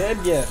man not dead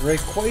yet?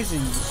 Rayquazi,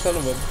 you son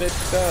of a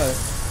bitch, die.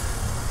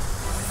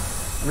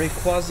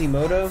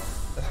 Rayquazimoto?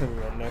 That's gonna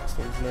be our next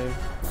one's name.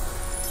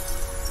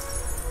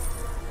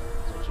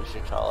 That's what you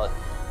should call it.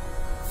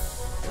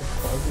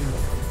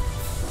 Rayquazimoto.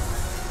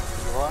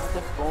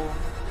 Wonderful.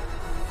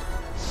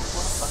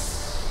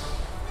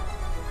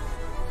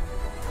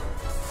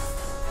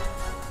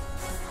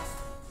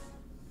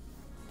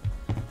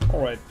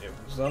 Alright, it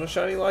was not a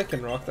shiny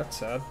Lycanroc, that's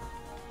sad.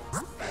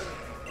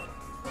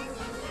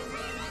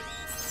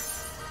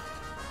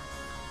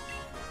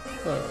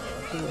 Who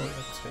will I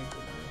take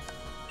with me?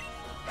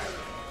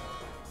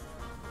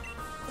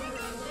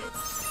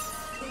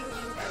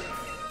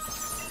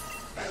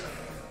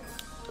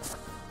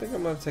 I think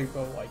I'm gonna take the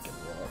Lichen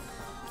Rock.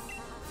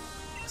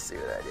 Let's see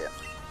what I do.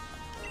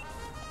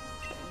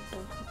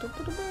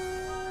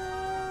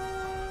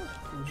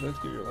 Would you like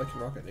to give your Lichen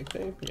Rock a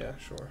nickname? Yeah,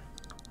 sure.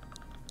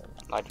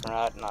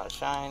 Lycanroc, not a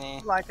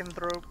shiny.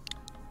 Lycanthrope.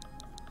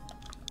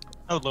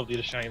 I would love to get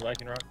a shiny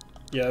Lycanroc.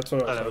 Yeah, that's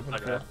what I was That was hoping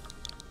not for. bad.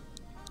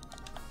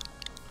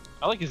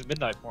 I like his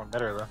midnight form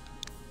better though.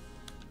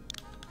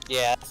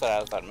 Yeah, that's what I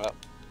was talking about.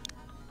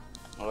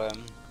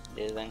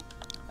 Anything?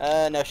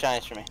 No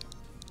shinies for me.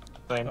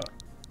 Same.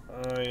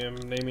 I am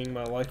naming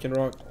my Lichen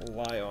Rock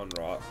Lion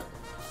Rock.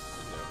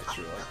 You know, 'cause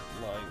you're like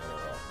lying on a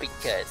rock.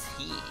 Because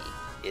he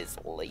is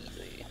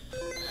lazy.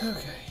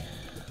 Okay.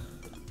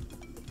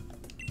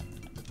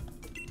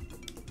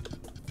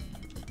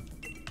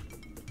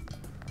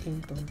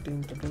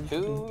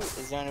 Who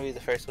is going to be the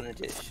first one to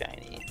do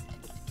shiny?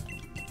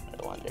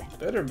 I wonder.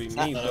 Better be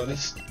me, not- buddy.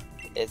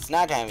 It's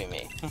not going to be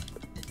me.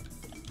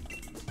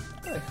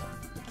 Hey.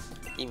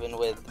 Even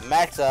with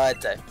max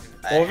odds,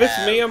 Well, if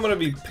it's me, I'm gonna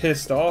be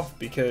pissed off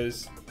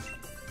because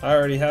I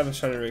already have a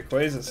shiny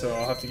Rayquaza, so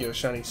I'll have to get a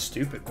shiny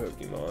stupid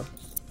Pokemon.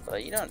 Well,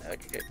 you don't know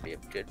it could be a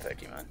good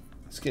Pokemon.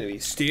 It's gonna be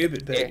a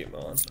stupid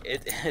Pokemon.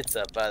 It's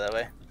up, by the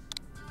way.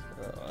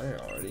 Oh, I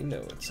already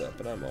know what's up,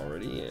 and I'm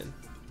already in.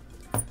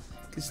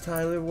 Because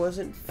Tyler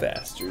wasn't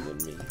faster than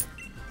me.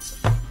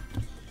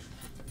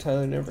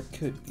 Tyler never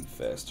could be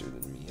faster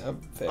than me. I'm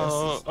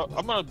fast.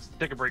 I'm gonna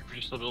take a break for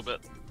just a little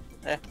bit.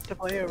 To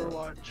play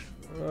Overwatch.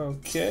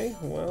 Okay,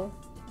 well,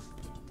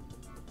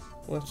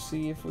 let's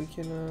see if we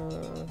can.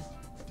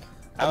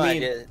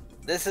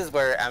 This is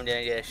where I'm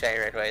gonna get a shiny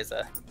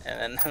Rayquaza, and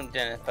then I'm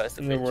gonna post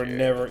a then picture. we're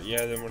never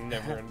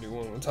gonna do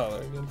one with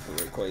Tyler again for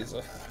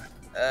Rayquaza.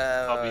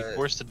 I'll be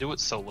forced to do it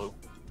solo.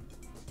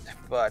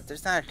 But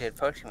there's not a good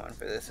Pokemon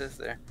for this, is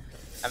there?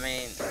 I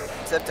mean,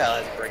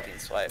 Sceptile has Breaking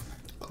Swipe.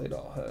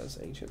 Claydol has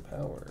ancient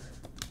power.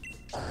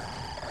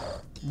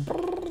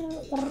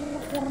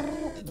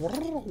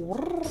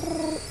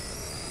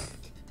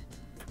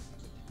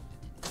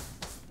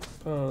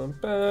 Oh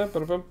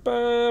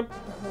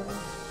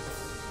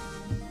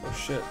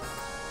shit.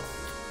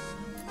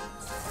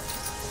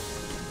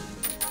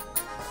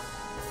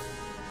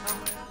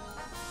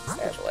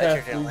 Special Path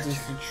Electric leads Challenge.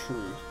 us to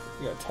truth.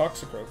 We got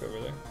Toxicroak over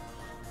there.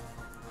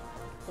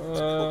 Cool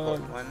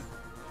Pokemon.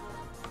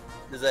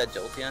 Is that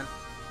Jolteon?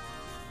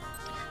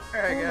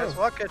 Alright, guys.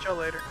 Well, I'll catch y'all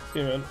later.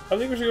 Yeah, man. I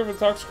think we should go for the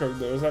Toxicroak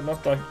though. Is that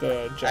not like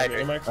the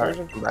Dynamax agree.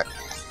 version? I'm back.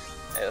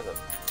 Yeah,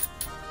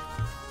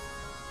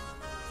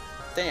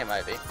 I think it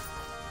might be.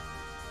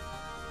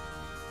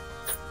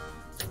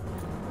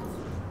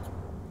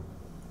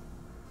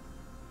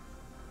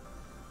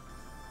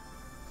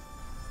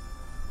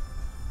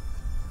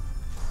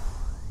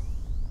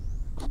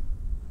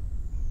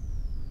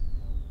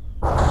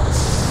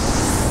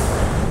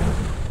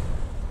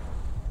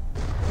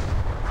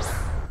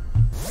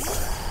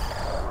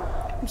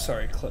 I'm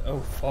sorry, oh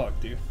fuck,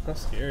 dude. How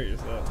scary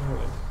is that?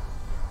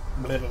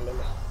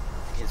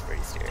 He's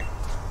pretty scary.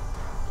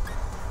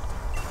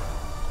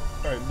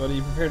 Alright,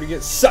 buddy, prepare to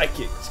get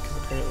psychics, because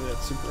apparently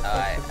that's super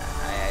effective.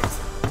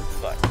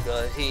 Fuck.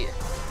 Well,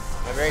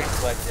 my Breaking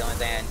Swipe is the only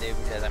thing I can do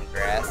because I'm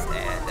grass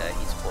and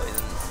he's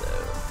poison, so.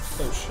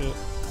 Oh shit.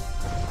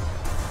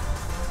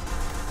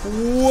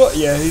 What?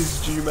 Yeah,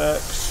 he's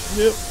G-Max.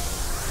 Yep.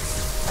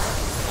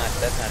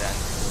 That's not done.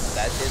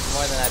 That did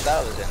more than I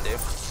thought it was gonna do.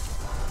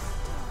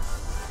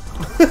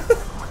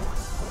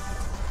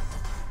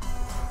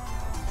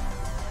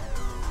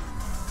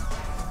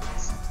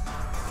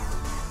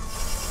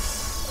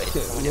 Wait,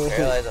 did someone get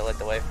paralyzed? I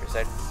looked away for a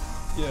second.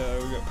 Yeah,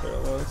 we got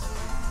paralyzed.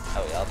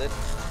 Oh, we all did?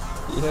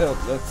 Yeah,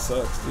 that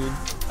sucks, dude.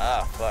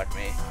 Ah, fuck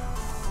me.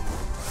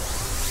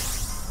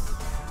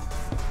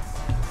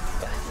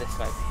 This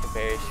might be a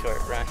very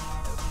short run.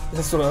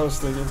 That's what I was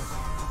thinking.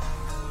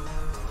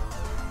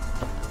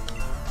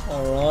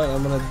 Alright,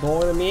 I'm gonna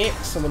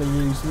Dynamax. I'm gonna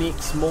use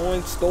Mix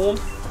Mindstorm.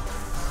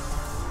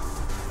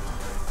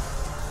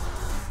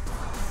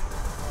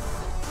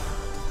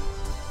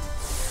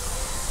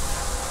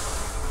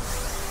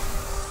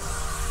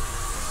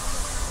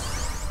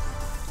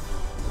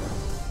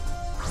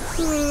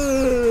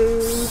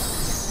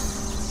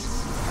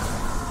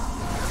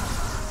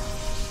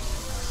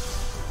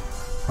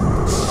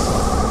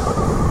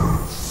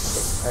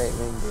 I didn't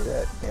mean to do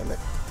that, damn it.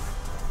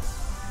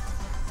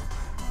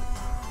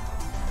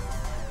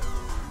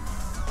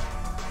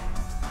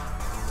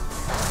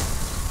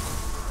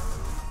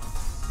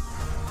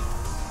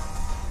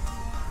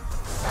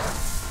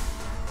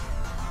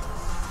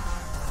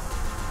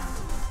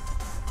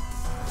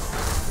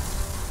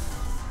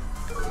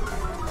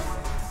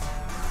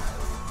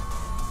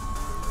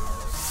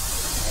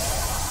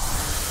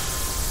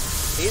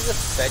 He's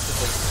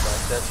effectively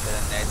fucked us for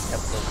the next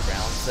couple of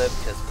rounds though,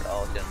 because we're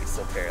all gonna be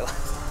so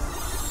paralyzed.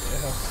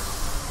 Yeah.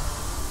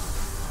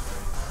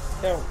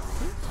 Yeah,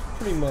 he's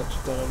pretty much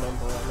done a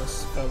number on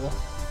this fella.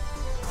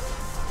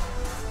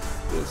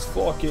 This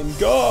fucking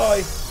guy.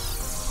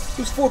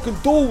 This fucking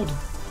dude.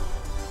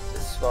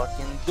 This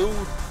fucking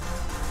dude.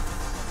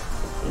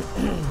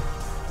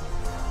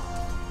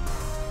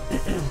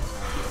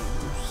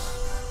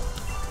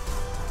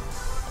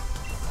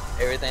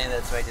 Everything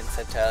that's making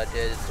subtitle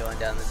good is going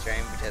down the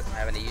drain because I'm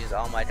having to use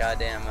all my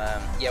goddamn,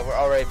 yeah, we're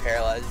already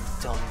paralyzed, you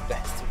dumb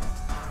bastard.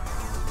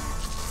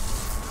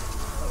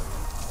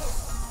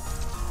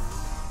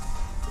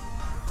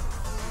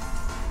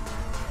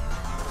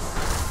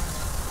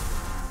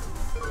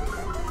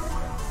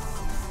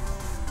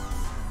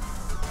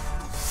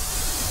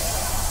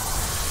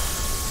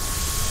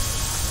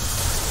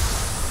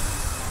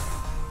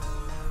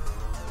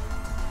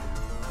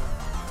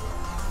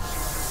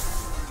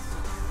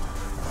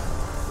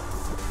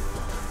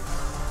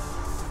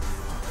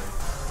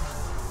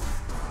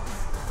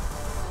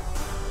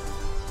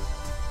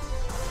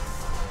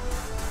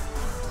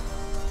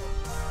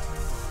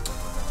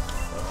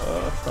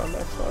 Try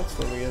Max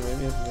Monster again,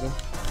 maybe I can get him.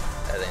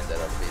 I think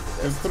that'll be the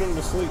Maybe best. put him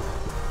to sleep.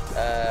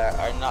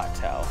 Our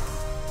Noctowl.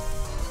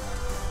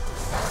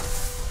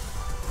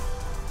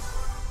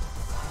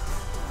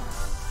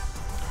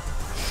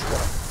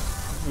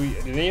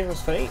 Did any of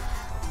us faint?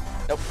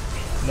 Nope.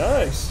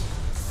 Nice.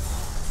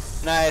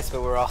 Nice,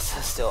 but we're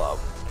also still all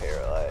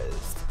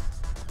paralyzed.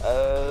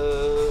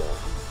 Do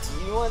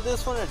you want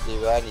this one or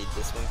do I need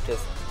this one? Because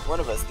one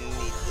of us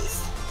need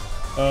this.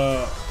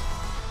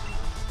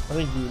 I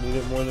think you need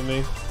it more than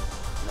me.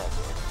 No,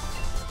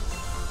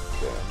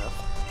 fair enough.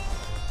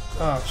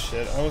 Oh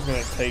shit, I was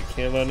gonna take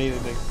him. I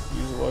needed to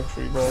use a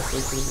luxury ball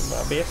because he's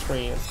my best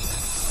friend.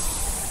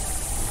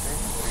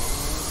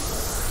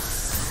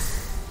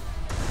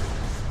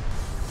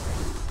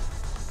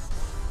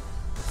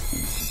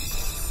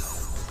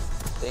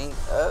 Think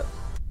up.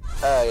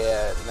 Oh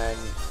yeah, man.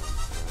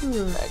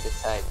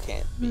 Magus type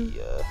can't be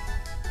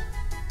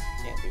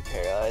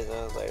paralyzed.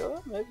 I was like,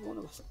 oh, maybe one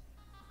of us.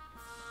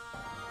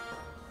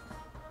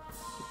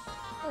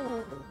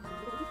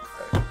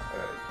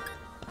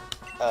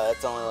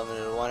 That's only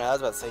limited to one. I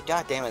was about to say,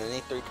 god damn it, I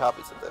need 3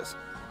 copies of this.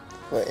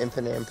 What,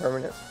 infinite and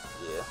permanent?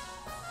 Yeah.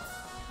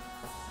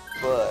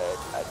 But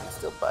I can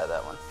still buy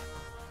that one.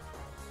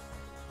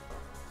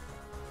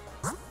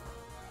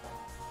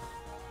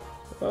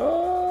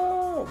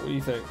 Oh, what do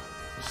you think?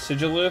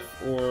 Sigilif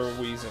or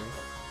Wheezing?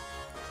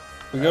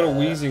 If we go to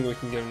Wheezing, we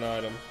can get an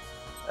item.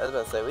 I was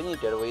about to say, we need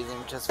to go to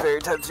Weezing because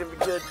fairy types should be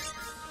good.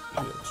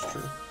 Yeah, that's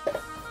true.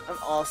 I'm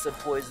also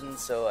poisoned,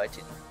 so I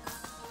can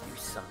do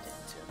something to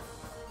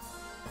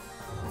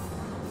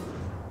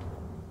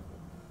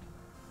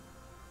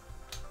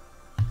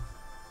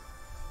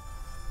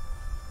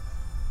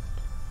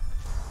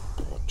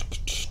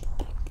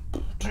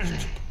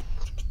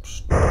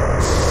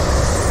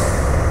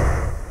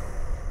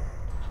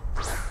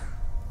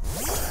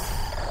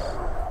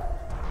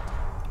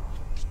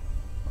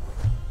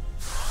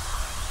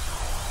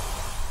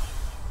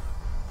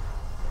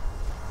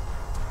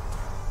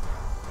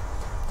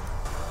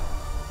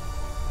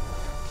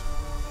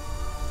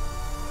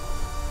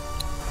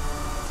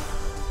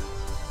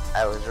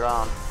I was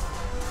wrong.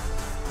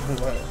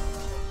 What?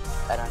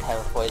 I don't have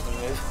a poison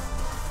move.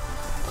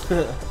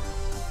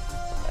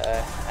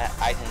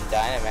 I can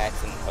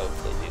Dynamax and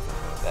hopefully do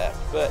something with that.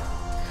 But,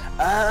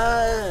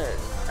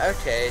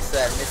 okay, so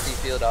that Misty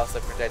Field also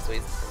protects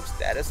Weezing from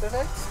status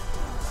effects?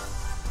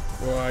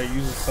 Well, I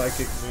use a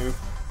psychic move.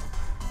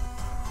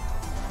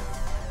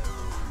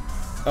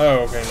 Oh,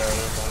 okay, no,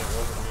 it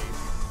wasn't me.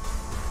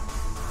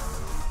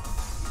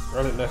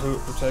 I didn't know who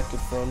it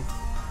protected from.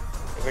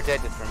 It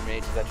protected from me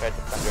because I tried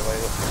to Thunder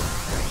Wave it.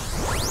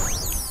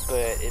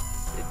 But it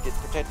gets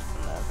protected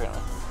from that,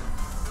 apparently.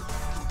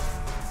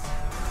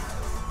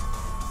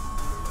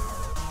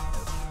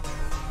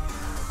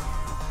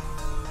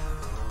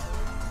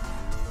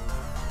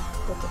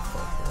 What the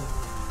fuck, man?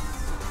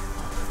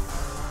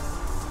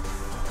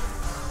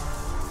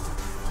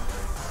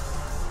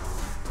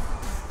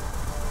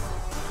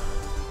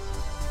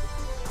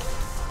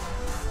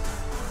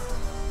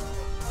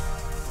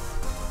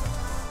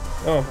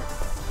 Oh,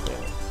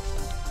 damn it.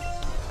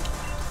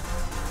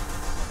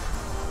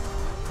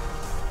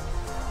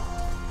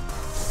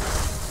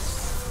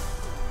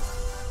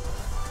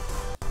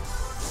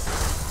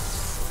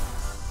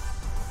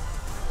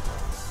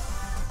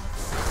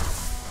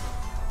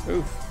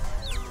 Oof.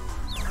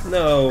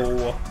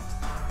 No.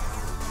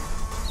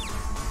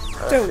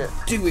 Don't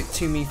do it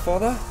to me,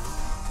 father.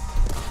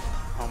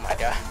 Oh my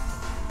god.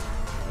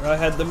 I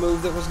had the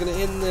move that was going to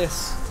end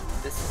this.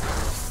 This is the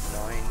most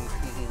annoying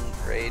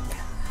raid.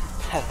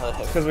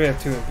 Because we have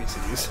 2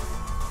 NPCs.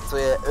 So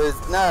yeah, it was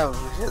no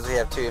because we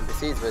have 2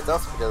 NPCs, but it's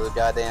also because of the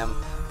goddamn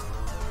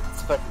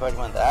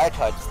Pokemon that I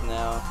caught just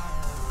now.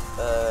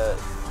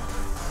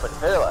 But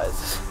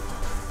paralyzed.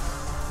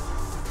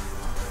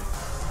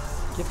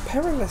 Your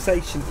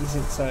paralyzation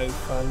isn't so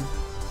fun.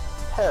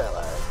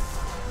 Paralyzed.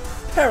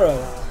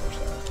 Paralyzed.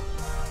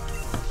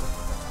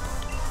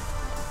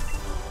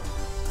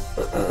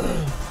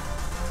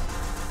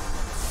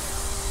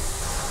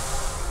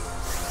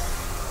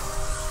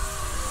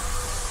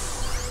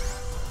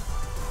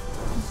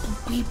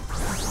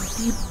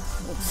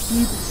 I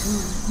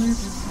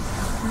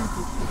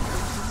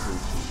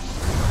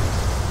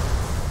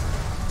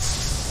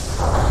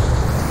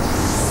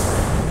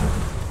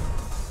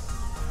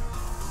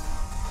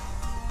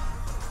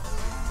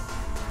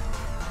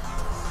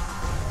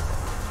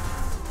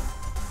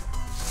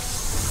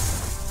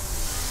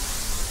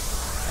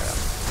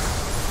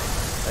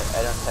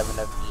don't have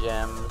enough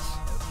gems.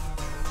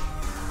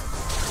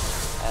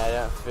 And I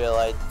don't feel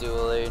like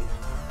dueling.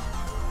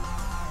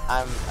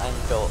 I'm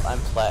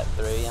plat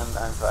 3. I'm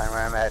fine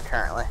where I'm at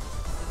currently.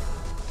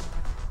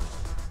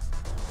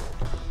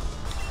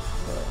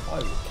 I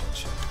will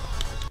catch it.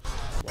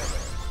 Why not?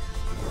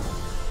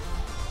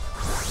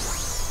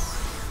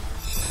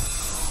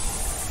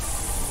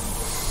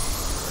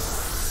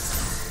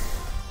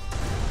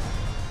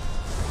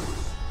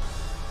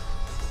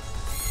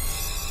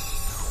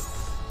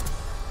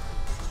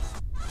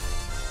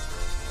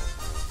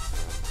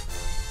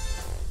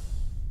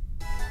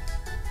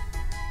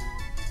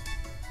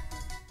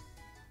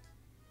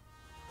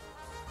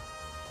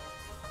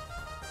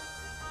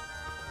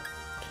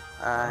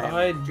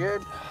 I'm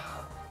good.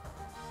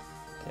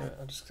 Damn it,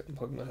 I just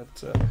unplugged my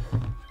headset.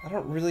 I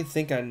don't really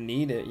think I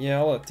need it. Yeah,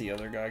 I'll let the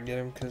other guy get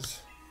him, because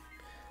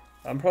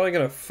I'm probably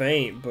going to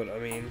faint, but I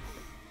mean...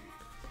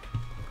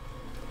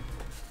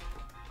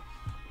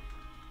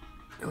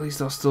 At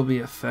least I'll still be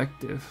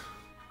effective.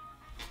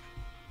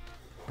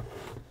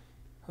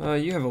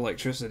 You have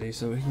electricity,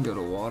 so we can go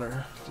to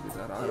water to get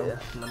that item. Yeah.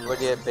 We'll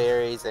get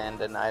berries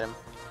and an item.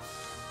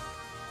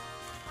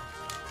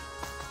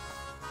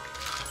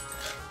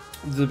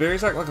 Do the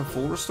berries act like a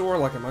full restore?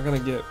 Like, am I gonna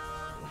get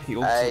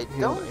healed? I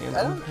don't.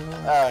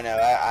 Oh no,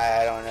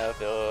 I don't know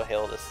if it'll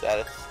heal the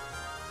status.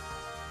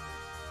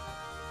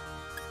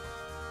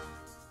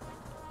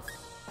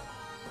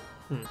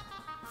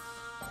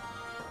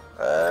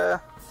 Well,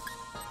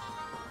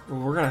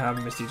 we're gonna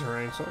have misty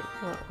terrain, so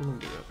I'm gonna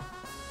do it.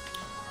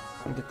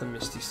 And get the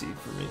misty seed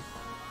for me.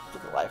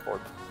 Get the life orb.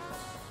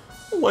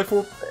 Life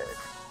orb.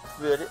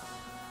 Good.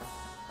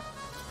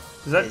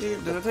 Does that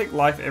do? Does it take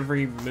life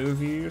every move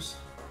you use?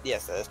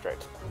 Yes, that is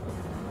correct.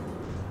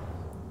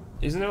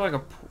 Isn't there like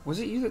a? Was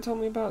it you that told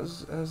me about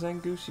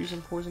Zangoose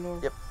using poison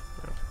orb? Yep.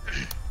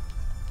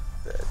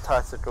 The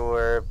toxic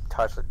orb,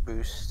 toxic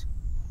boost.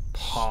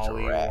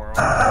 Poliwhirl.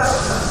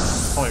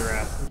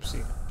 Poliwrath.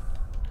 Oopsie.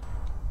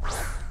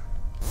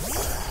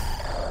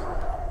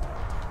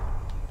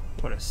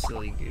 What a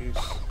silly goose.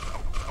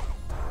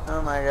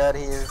 Oh my god,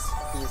 he's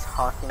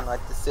honking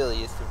like the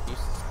silliest of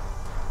gooses.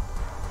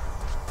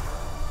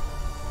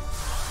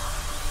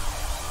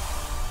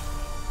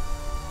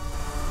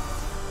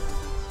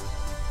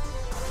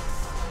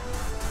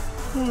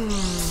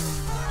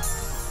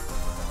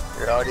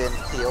 You're all getting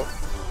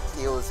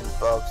heals and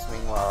buffs,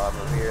 meanwhile I'm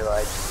over here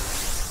like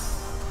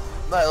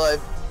my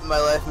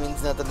life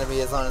means nothing to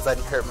me as long as I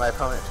can hurt my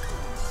opponent.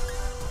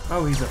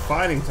 Oh, he's a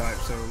fighting type,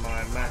 so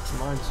my max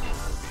mind skill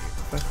will be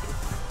effective.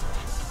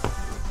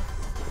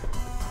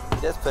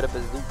 He does put up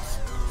his loops.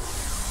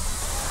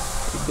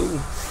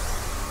 Boom.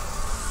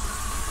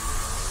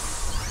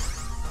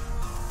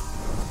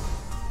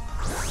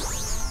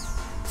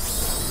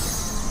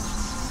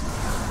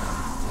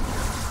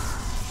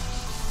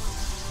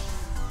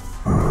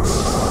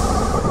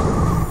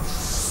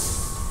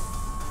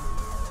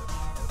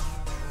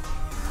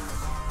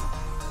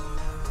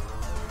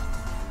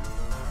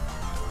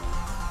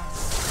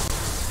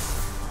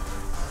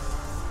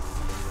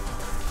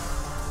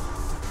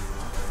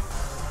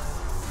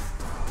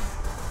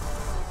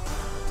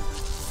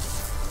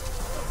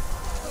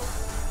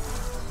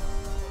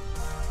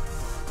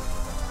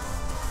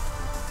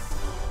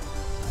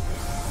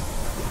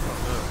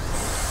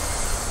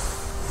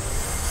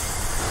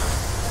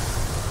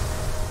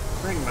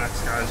 I think Max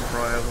Geyser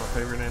probably has my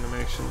favorite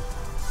animation.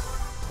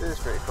 It is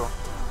pretty cool.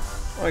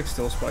 I like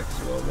Still Spike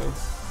as well, though.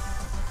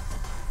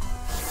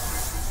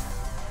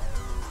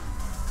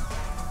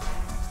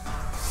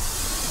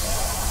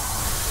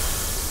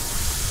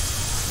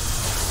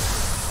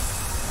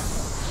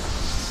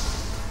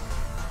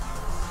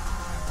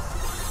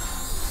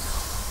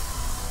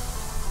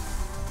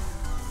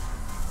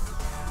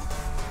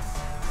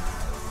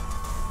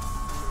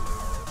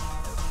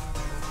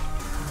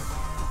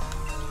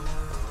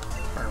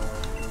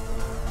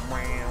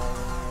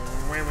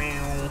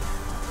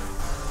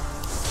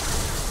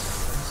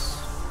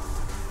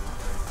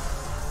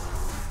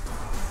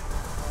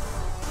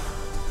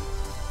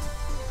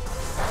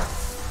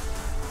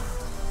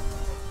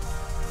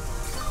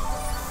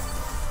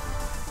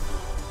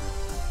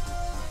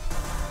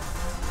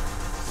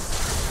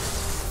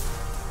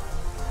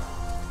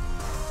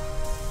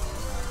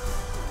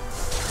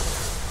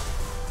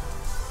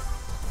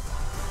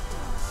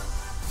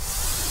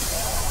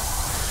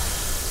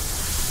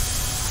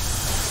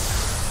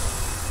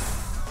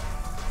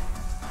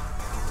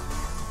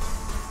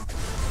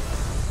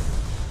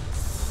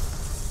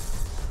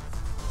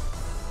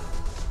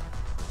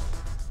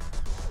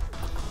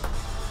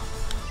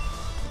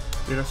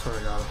 Dude, I swear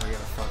to God, if I get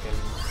a fucking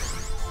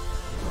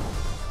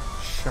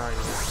shiny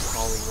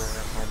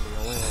Poliwrath, I'd be a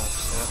little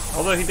upset.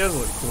 Although he does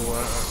look cool.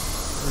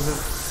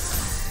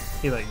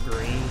 Isn't he like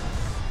green?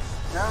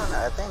 No,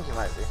 I think he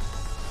might be.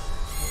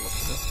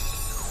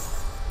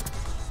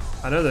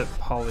 I know that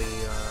Polytoad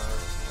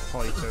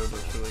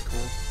looks really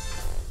cool.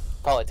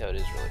 Polytoad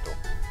is really cool.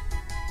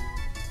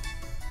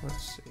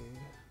 Let's see.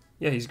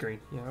 Yeah, he's green.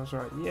 Yeah, I was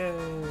right. Yay!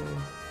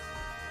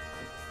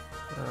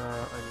 I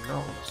do not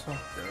want to stop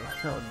though.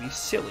 That would be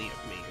silly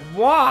of me.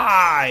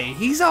 Why?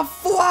 He's a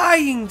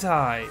flying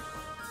type!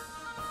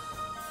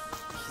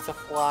 He's a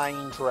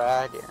flying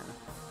dragon.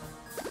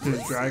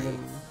 Does dragon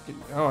get...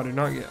 Oh, I do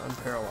not get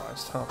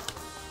unparalyzed, huh?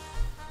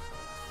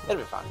 It'll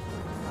be fun.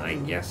 I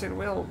guess it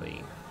will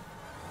be.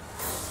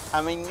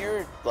 I mean,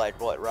 you're like,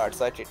 what, rock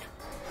psychic?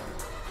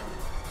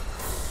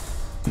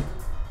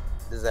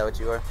 Is that what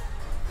you are?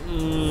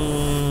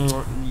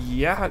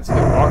 Yeah, it's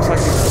either rock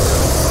psychic or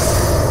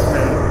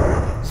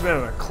it's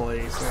better than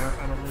clay, so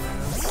I don't really know.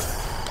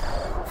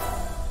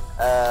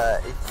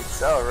 If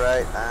it's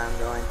alright, I'm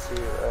going to,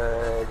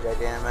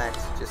 Dynamax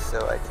just so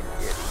I can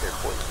get either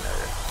poison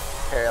or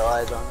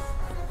paralyze on.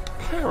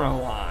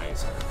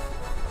 Paralyze.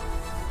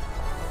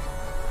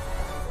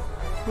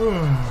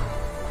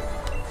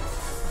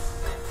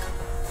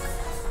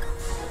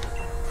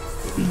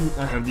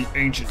 I have the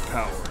ancient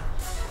power.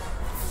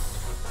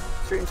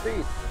 Extreme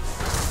speed.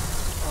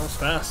 That was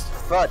fast.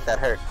 Fuck, that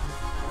hurt.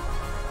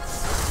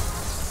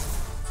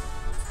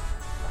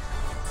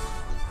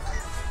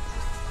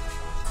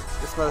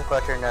 This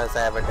motherfucker knows I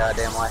have a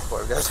goddamn life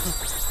orb, doesn't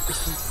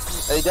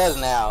he? He does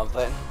now,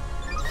 but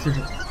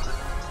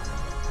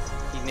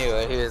he knew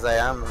it. He was like,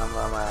 I'm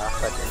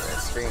fucking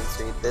extreme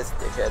speed this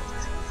dickhead.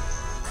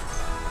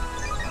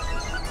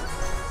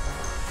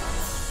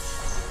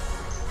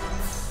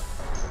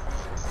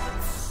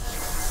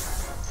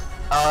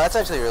 Oh, that's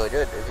actually really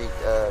good. If he,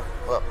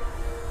 well,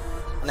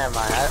 never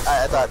mind.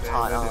 I thought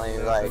taunt only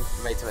like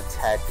makes him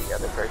attack the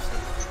other person,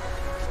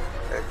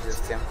 or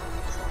just him.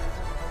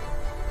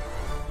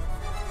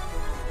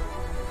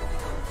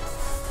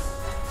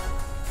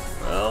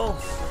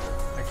 Well,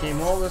 I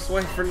came all this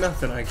way for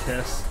nothing, I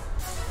guess.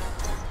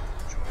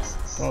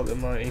 Thought that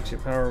my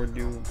ancient power would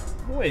do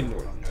way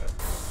more than that.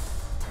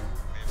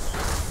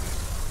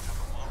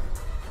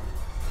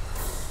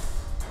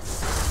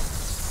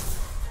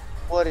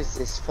 What is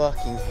this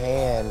fucking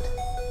hand?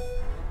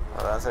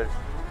 Hold on, so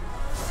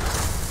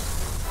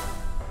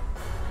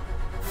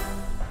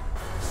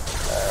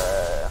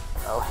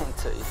I'll wait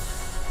until you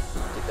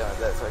get done with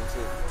that so I can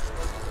see.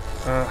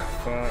 Ah,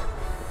 fuck.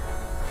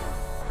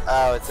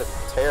 Oh, it's a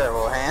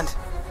terrible hand.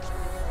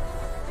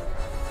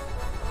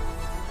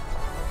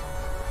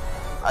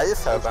 I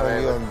just hope I'm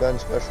able. On gun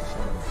special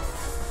summon.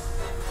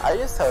 I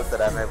just hope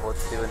that I'm able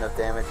to do enough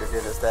damage or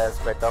do this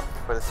aspect off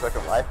before this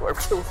fucking life orb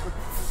kills me.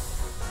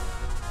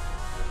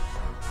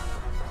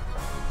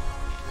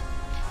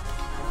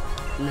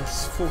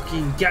 Let's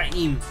fucking get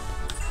him.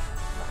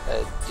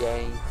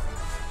 Jane.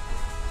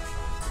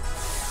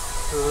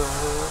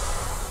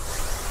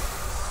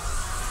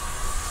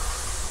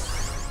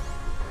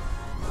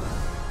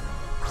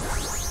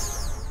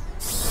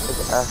 Look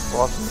at ass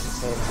blocking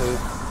his hand too.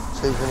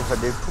 So even if I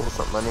do pull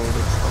something I need,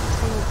 it's on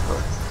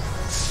the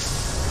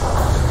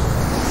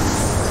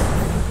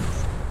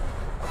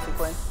What's he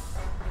playing?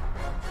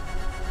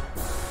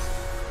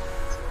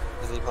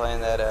 Is he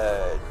playing that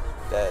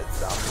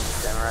zombie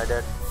samurai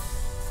deck?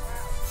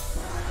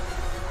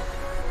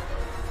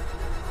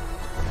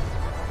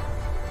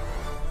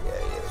 Yeah,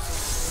 he is.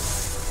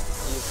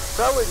 You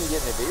probably can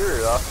get Nibiru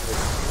off the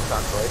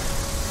conflict.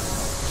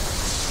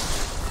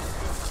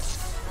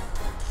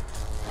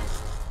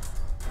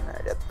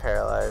 Alright, that's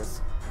paralyzed.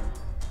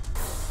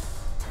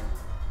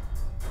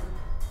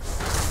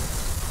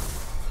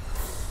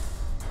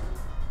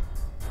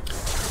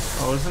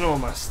 Oh, listen to what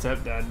my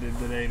stepdad did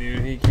today,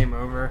 dude. He came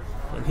over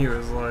and he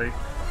was like,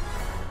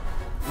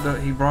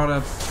 he brought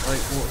up,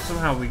 like, well,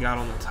 somehow we got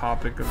on the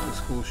topic of the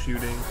school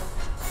shooting,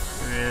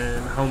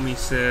 and homie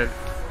said,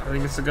 I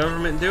think it's the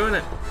government doing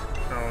it.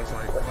 And I was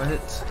like, what?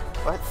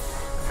 What?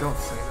 Don't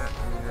say that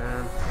to me,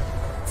 man.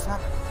 It's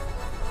not.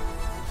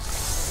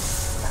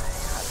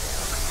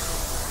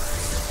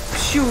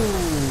 Phew!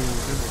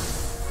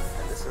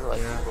 And this is why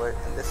people are,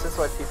 and this is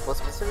why people,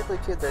 specifically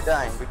kids, are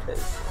dying,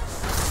 because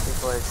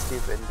people are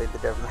stupid and think the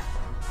government.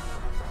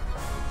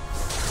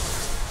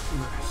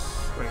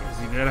 Wait, is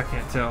he dead? I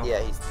can't tell. Yeah,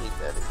 he's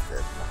dead. He's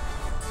dead.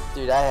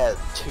 Dude, I had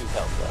 2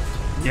 health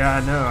left. Yeah, I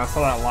know. I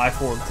saw that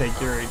life orb take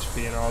your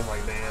HP, and I was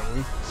like, damn,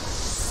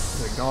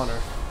 he's a goner.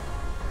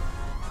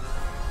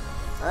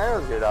 That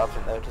was a good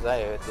option though, because I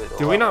did a lot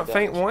Did we not of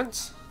faint damage.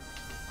 once?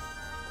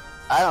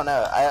 I don't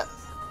know. I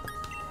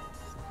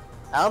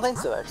don't think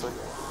so actually.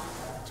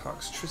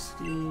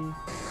 Toxicity.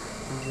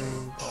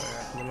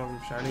 Probably none of them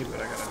shiny,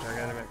 but I got a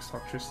Dynamax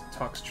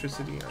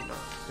toxicity. I'm not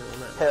feeling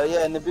that. Hell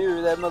yeah, and the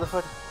beer, that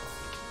motherfucker.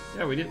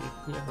 Yeah, we didn't.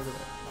 Yeah, look at that.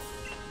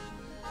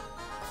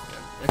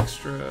 Yeah,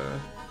 extra.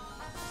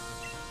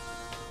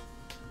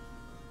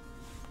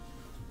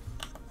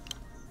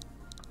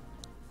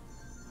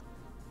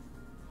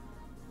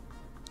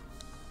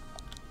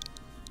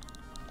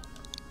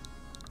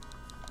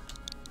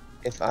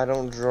 If I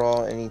don't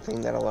draw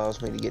anything that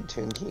allows me to get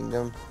Toon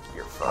Kingdom,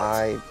 You're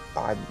fucked.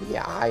 I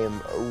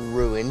am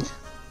ruined.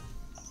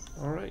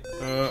 Alright,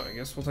 I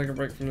guess we'll take a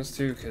break from this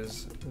too,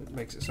 because it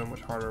makes it so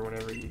much harder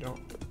whenever you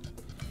don't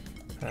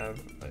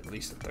have at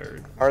least a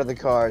third. Are the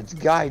cards?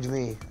 Guide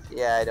me.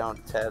 Yeah, I don't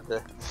have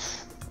the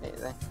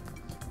anything.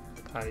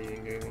 I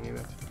didn't get anything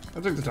either.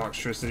 I took the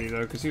Toxtricity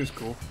though, because he was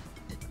cool.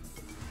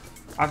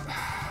 I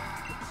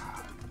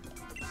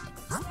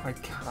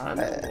kind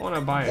of want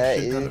to buy a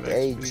shit ton of That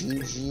is a XP.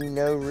 GG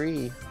no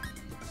re.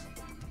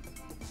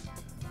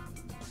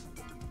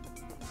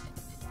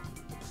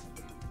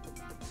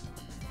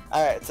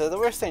 Alright, so the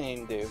worst thing you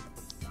can do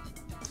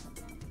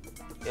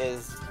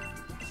is,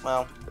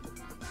 well,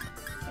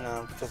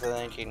 no, because I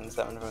think you can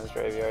summon from his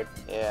graveyard.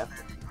 Yeah.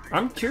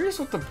 I'm curious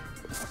what the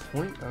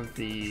point of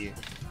the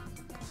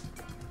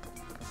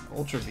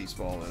Ultra Beast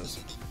Ball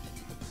is.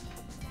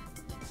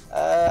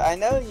 I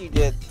know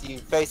you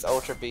face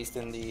Ultra Beast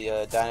in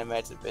the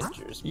Dynamax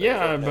Adventures.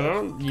 Yeah,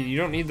 but you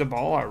don't need the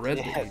ball. I read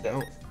Yeah, that you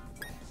don't.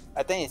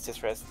 I think it's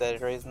just for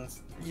aesthetic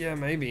reasons. Yeah,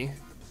 maybe.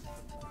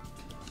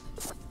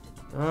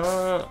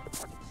 I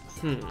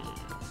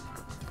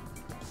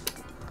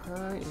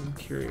am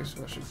curious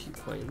if I should keep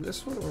playing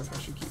this one or if I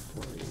should keep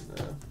playing,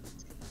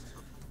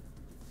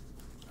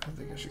 I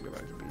think I should go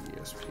back to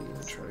BDSP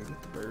and try to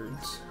get the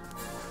birds.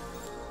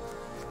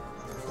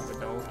 Or the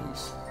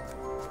doggies.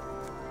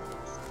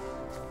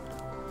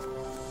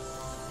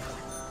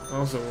 I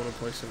also want to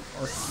play some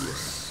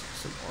Arceus.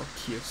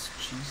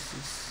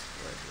 Jesus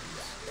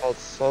Legends.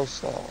 That's so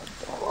sad.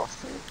 I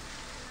lost it.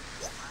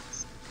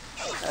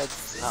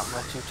 That's not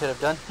much you could have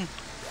done.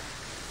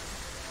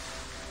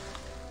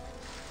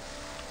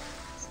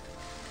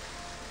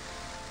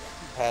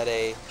 Had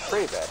a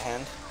pretty bad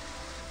hand.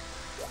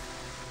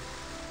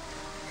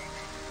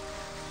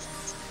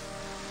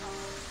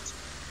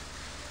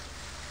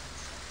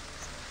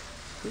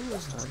 Who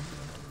was that?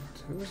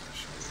 Who was the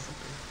shiny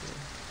hunter for?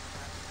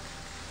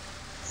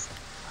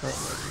 I don't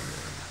remember.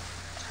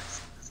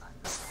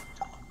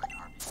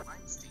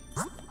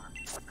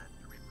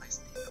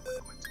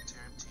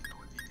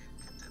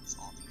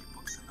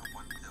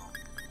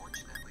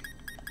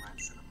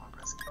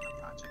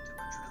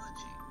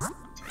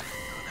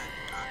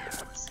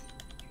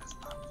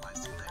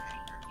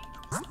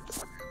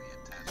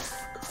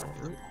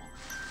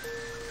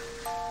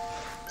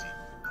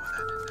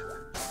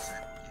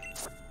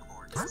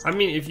 I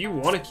mean, if you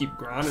want to keep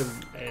grinding,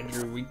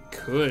 Andrew, we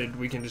could.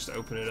 We can just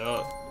open it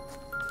up.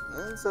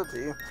 It's up to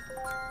you.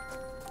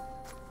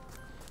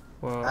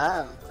 Well,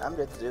 I'm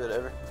good to do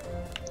whatever.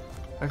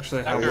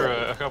 actually, After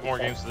a couple more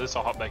games of this,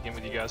 I'll hop back in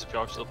with you guys if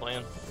y'all are still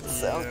playing.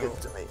 Sounds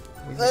good to me.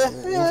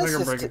 We'll take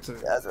a break I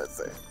was about to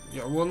say.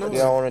 Yeah, well, no. Do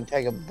y'all want to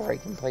take a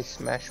break and play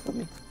Smash with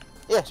me?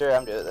 Yeah, sure,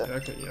 I'm doing that.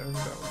 Okay, yeah, I'm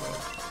down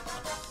with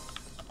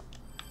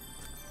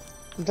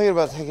I'm thinking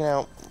about taking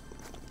out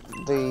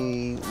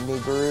the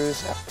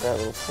Nibiru's after that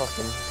little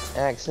fucking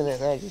accident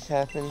that just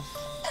happened.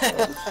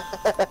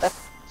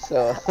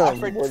 So,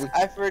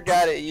 I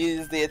forgot it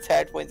used the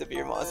attack points of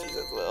your monsters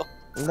as well.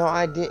 no,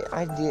 I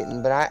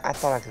didn't, but I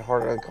thought I could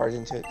hard other cards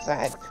into it, because I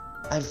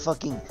had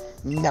fucking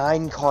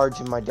 9 cards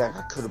in my deck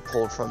I could have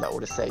pulled from that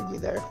would have saved me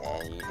there.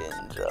 And you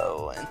didn't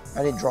draw one.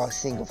 I didn't draw a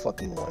single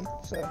fucking one,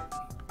 so.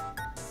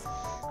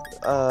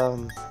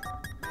 So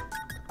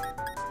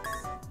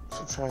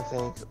I'm trying to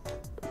think.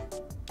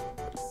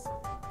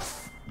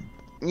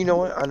 You know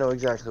what? I know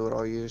exactly what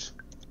I'll use.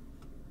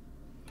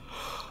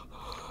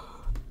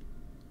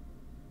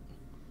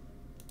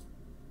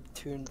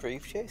 Toon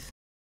Briefcase?